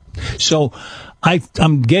 Sure. So I'm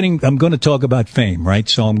going to talk about fame, right?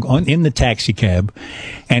 So I'm in the taxi cab,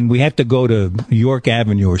 and we have to go to York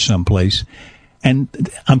Avenue or someplace, and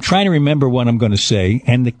I'm trying to remember what I'm going to say,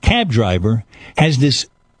 and the cab driver has this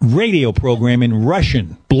radio program in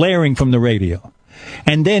Russian blaring from the radio.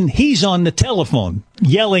 And then he's on the telephone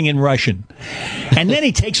yelling in Russian. And then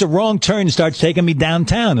he takes a wrong turn and starts taking me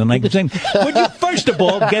downtown. And I'm saying, would you first of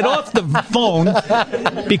all get off the phone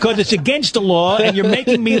because it's against the law and you're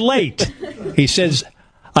making me late? He says,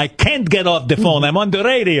 I can't get off the phone. I'm on the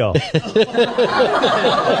radio.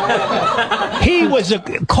 He was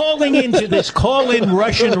calling into this call-in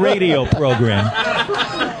Russian radio program,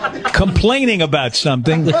 complaining about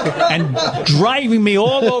something and driving me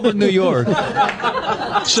all over New York.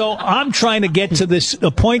 So I'm trying to get to this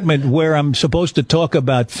appointment where I'm supposed to talk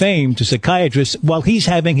about fame to psychiatrists while he's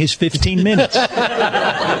having his 15 minutes.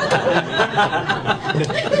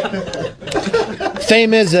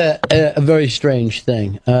 Fame is a very strange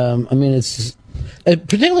thing. I mean, it's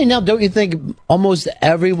particularly now. Don't you think almost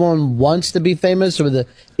everyone wants to be famous, or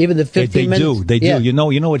even the 15 minutes? They do. Yeah. You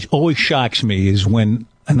know what always shocks me is when,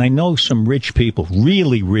 and I know some rich people,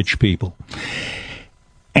 really rich people,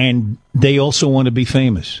 and they also want to be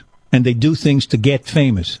famous, and they do things to get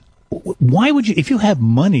famous. Why would you, if you have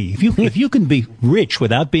money, if you can be rich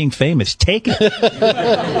without being famous, take it.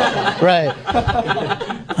 Right.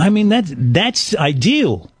 I mean, that's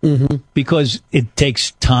ideal, because it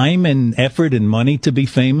takes time and effort and money to be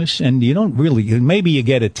famous, and you don't really, maybe you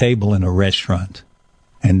get a table in a restaurant,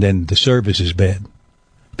 and then the service is bad,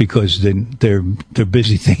 because then they're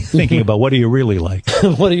busy thinking about what are you really like.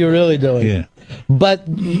 What are you really doing? Yeah. But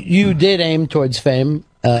you did aim towards fame.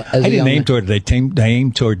 As I didn't aim toward it. I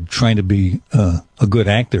aimed toward trying to be a good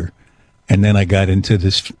actor, and then I got into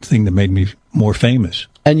this thing that made me more famous.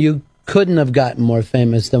 And you couldn't have gotten more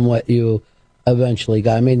famous than what you eventually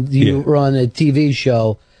got. I mean, you were on a TV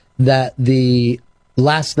show that the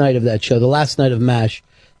last night of that show, the last night of MASH,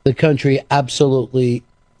 the country absolutely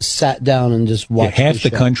sat down and just watched half the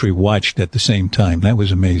show. country watched at the same time. That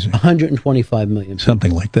was amazing. 125 million.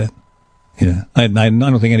 Something like that. Yeah. I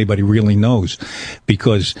don't think anybody really knows,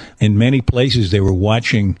 because in many places they were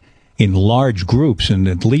watching in large groups. In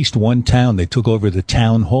at least one town, they took over the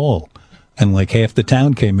town hall, and like half the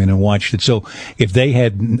town came in and watched it. So if they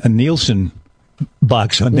had a Nielsen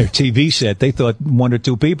box on their TV set, they thought one or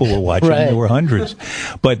two people were watching. Right. There were hundreds.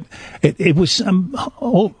 But it was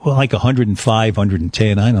like 105,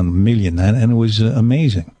 110, I don't know, a million, and it was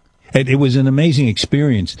amazing. It was an amazing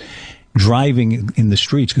experience driving in the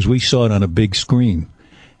streets, because we saw it on a big screen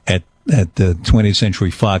at the 20th Century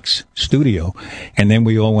Fox studio, and then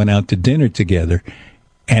we all went out to dinner together.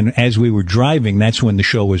 And as we were driving, that's when the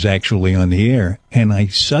show was actually on the air, and I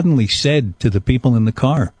suddenly said to the people in the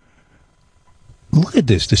car, look at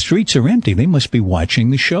this, the streets are empty. They must be watching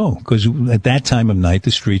the show, because at that time of night,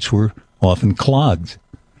 the streets were often clogged.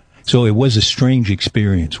 So it was a strange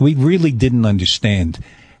experience. We really didn't understand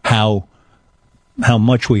how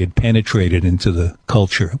much we had penetrated into the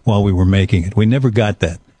culture while we were making it. We never got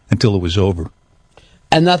that until it was over.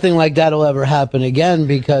 And nothing like that will ever happen again,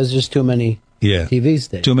 because there's too many TV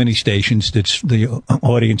stations. Too many stations. That's the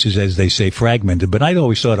audience is, as they say, fragmented. But I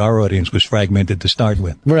always thought our audience was fragmented to start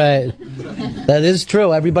with. Right. That is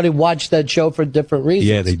true. Everybody watched that show for different reasons.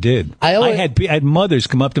 Yeah, they did. I had mothers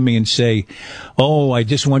come up to me and say, "Oh, I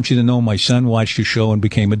just want you to know my son watched your show and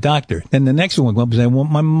became a doctor." Then the next one comes up and say, "Well,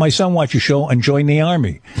 my son watched your show and joined the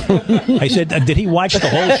army." I said, "Did he watch the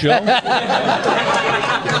whole show?"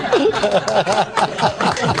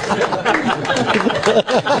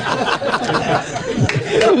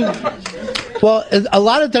 Well, a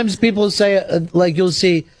lot of times people say, like, you'll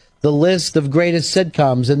see the list of greatest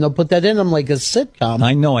sitcoms, and they'll put that in them like a sitcom.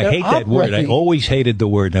 I know. I They're hate that word. I always hated the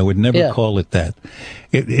word. I would never call it that.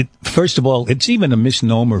 First of all, it's even a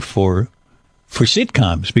misnomer for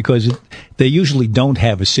sitcoms, because they usually don't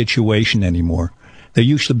have a situation anymore. There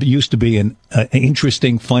used to be an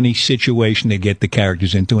interesting, funny situation to get the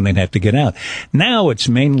characters into, and they'd have to get out. Now it's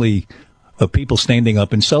mainly people standing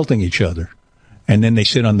up insulting each other, and then they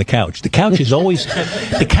sit on the couch. The couch is always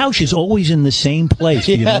in the same place.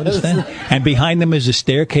 Do you notice that? And behind them is a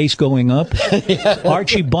staircase going up.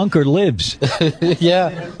 Archie Bunker lives.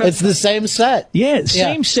 Yeah, it's the same set. Yeah,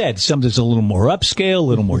 same set. Something's a little more upscale, a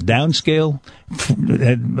little more downscale.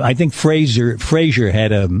 I think Frasier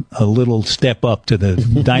had a little step up to the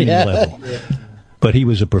dining level. But he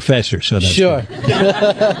was a professor, so that's sure.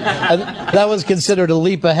 That was considered a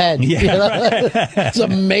leap ahead. Yeah, You know? right. It's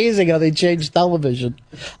amazing how they changed television.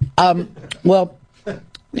 Well,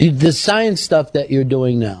 the science stuff that you're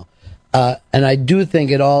doing now, and I do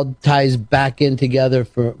think it all ties back in together.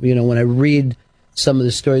 For when I read some of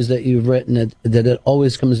the stories that you've written, that it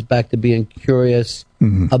always comes back to being curious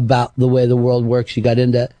about the way the world works. You got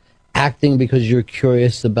into acting because you're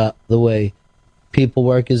curious about the way people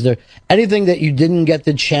work. Is there anything that you didn't get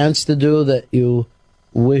the chance to do that you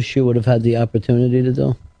wish you would have had the opportunity to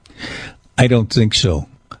do? I don't think so.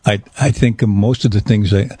 I think most of the things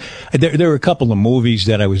there were a couple of movies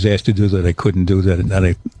that I was asked to do that I couldn't do, that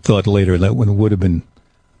I thought later that would have been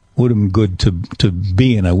good to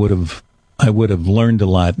be in. I would have learned a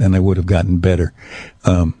lot, and I would have gotten better.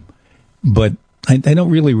 But I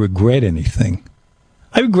don't really regret anything.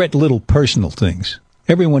 I regret little personal things.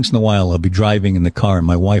 Every once in a while, I'll be driving in the car, and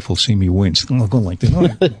my wife will see me wince. I'll go like this.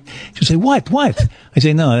 She'll say, "What? What?" I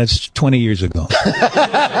say, "No, that's 20 years ago."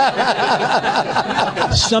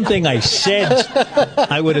 Something I said,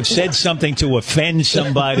 I would have said something to offend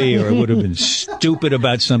somebody, or it would have been stupid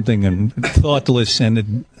about something and thoughtless.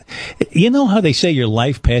 And you know how they say your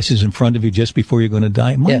life passes in front of you just before you're going to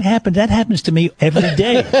die? Mine happened. That happens to me every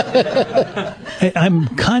day. I'm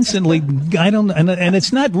constantly, and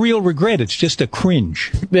it's not real regret. It's just a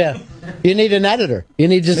cringe. Yeah. You need an editor. You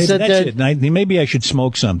need to sit there. Maybe I should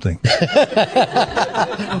smoke something.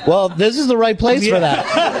 Well, this is the right place for that.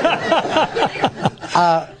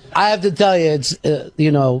 I have to tell you, it's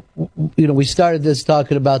we started this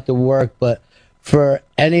talking about the work, but for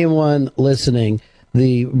anyone listening,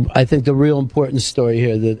 I think the real important story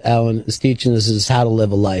here that Alan is teaching us is how to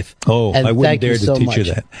live a life. Oh, and I wouldn't dare to so teach much. you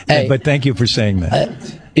that. Hey, but thank you for saying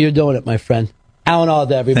that. You're doing it, my friend. Alan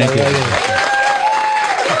Alda, everybody. Thank you.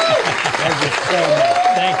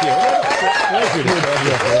 Thank you. Pleasure to have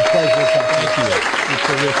you. Pleasure. Thank you. You're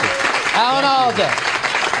terrific. Alan Alda.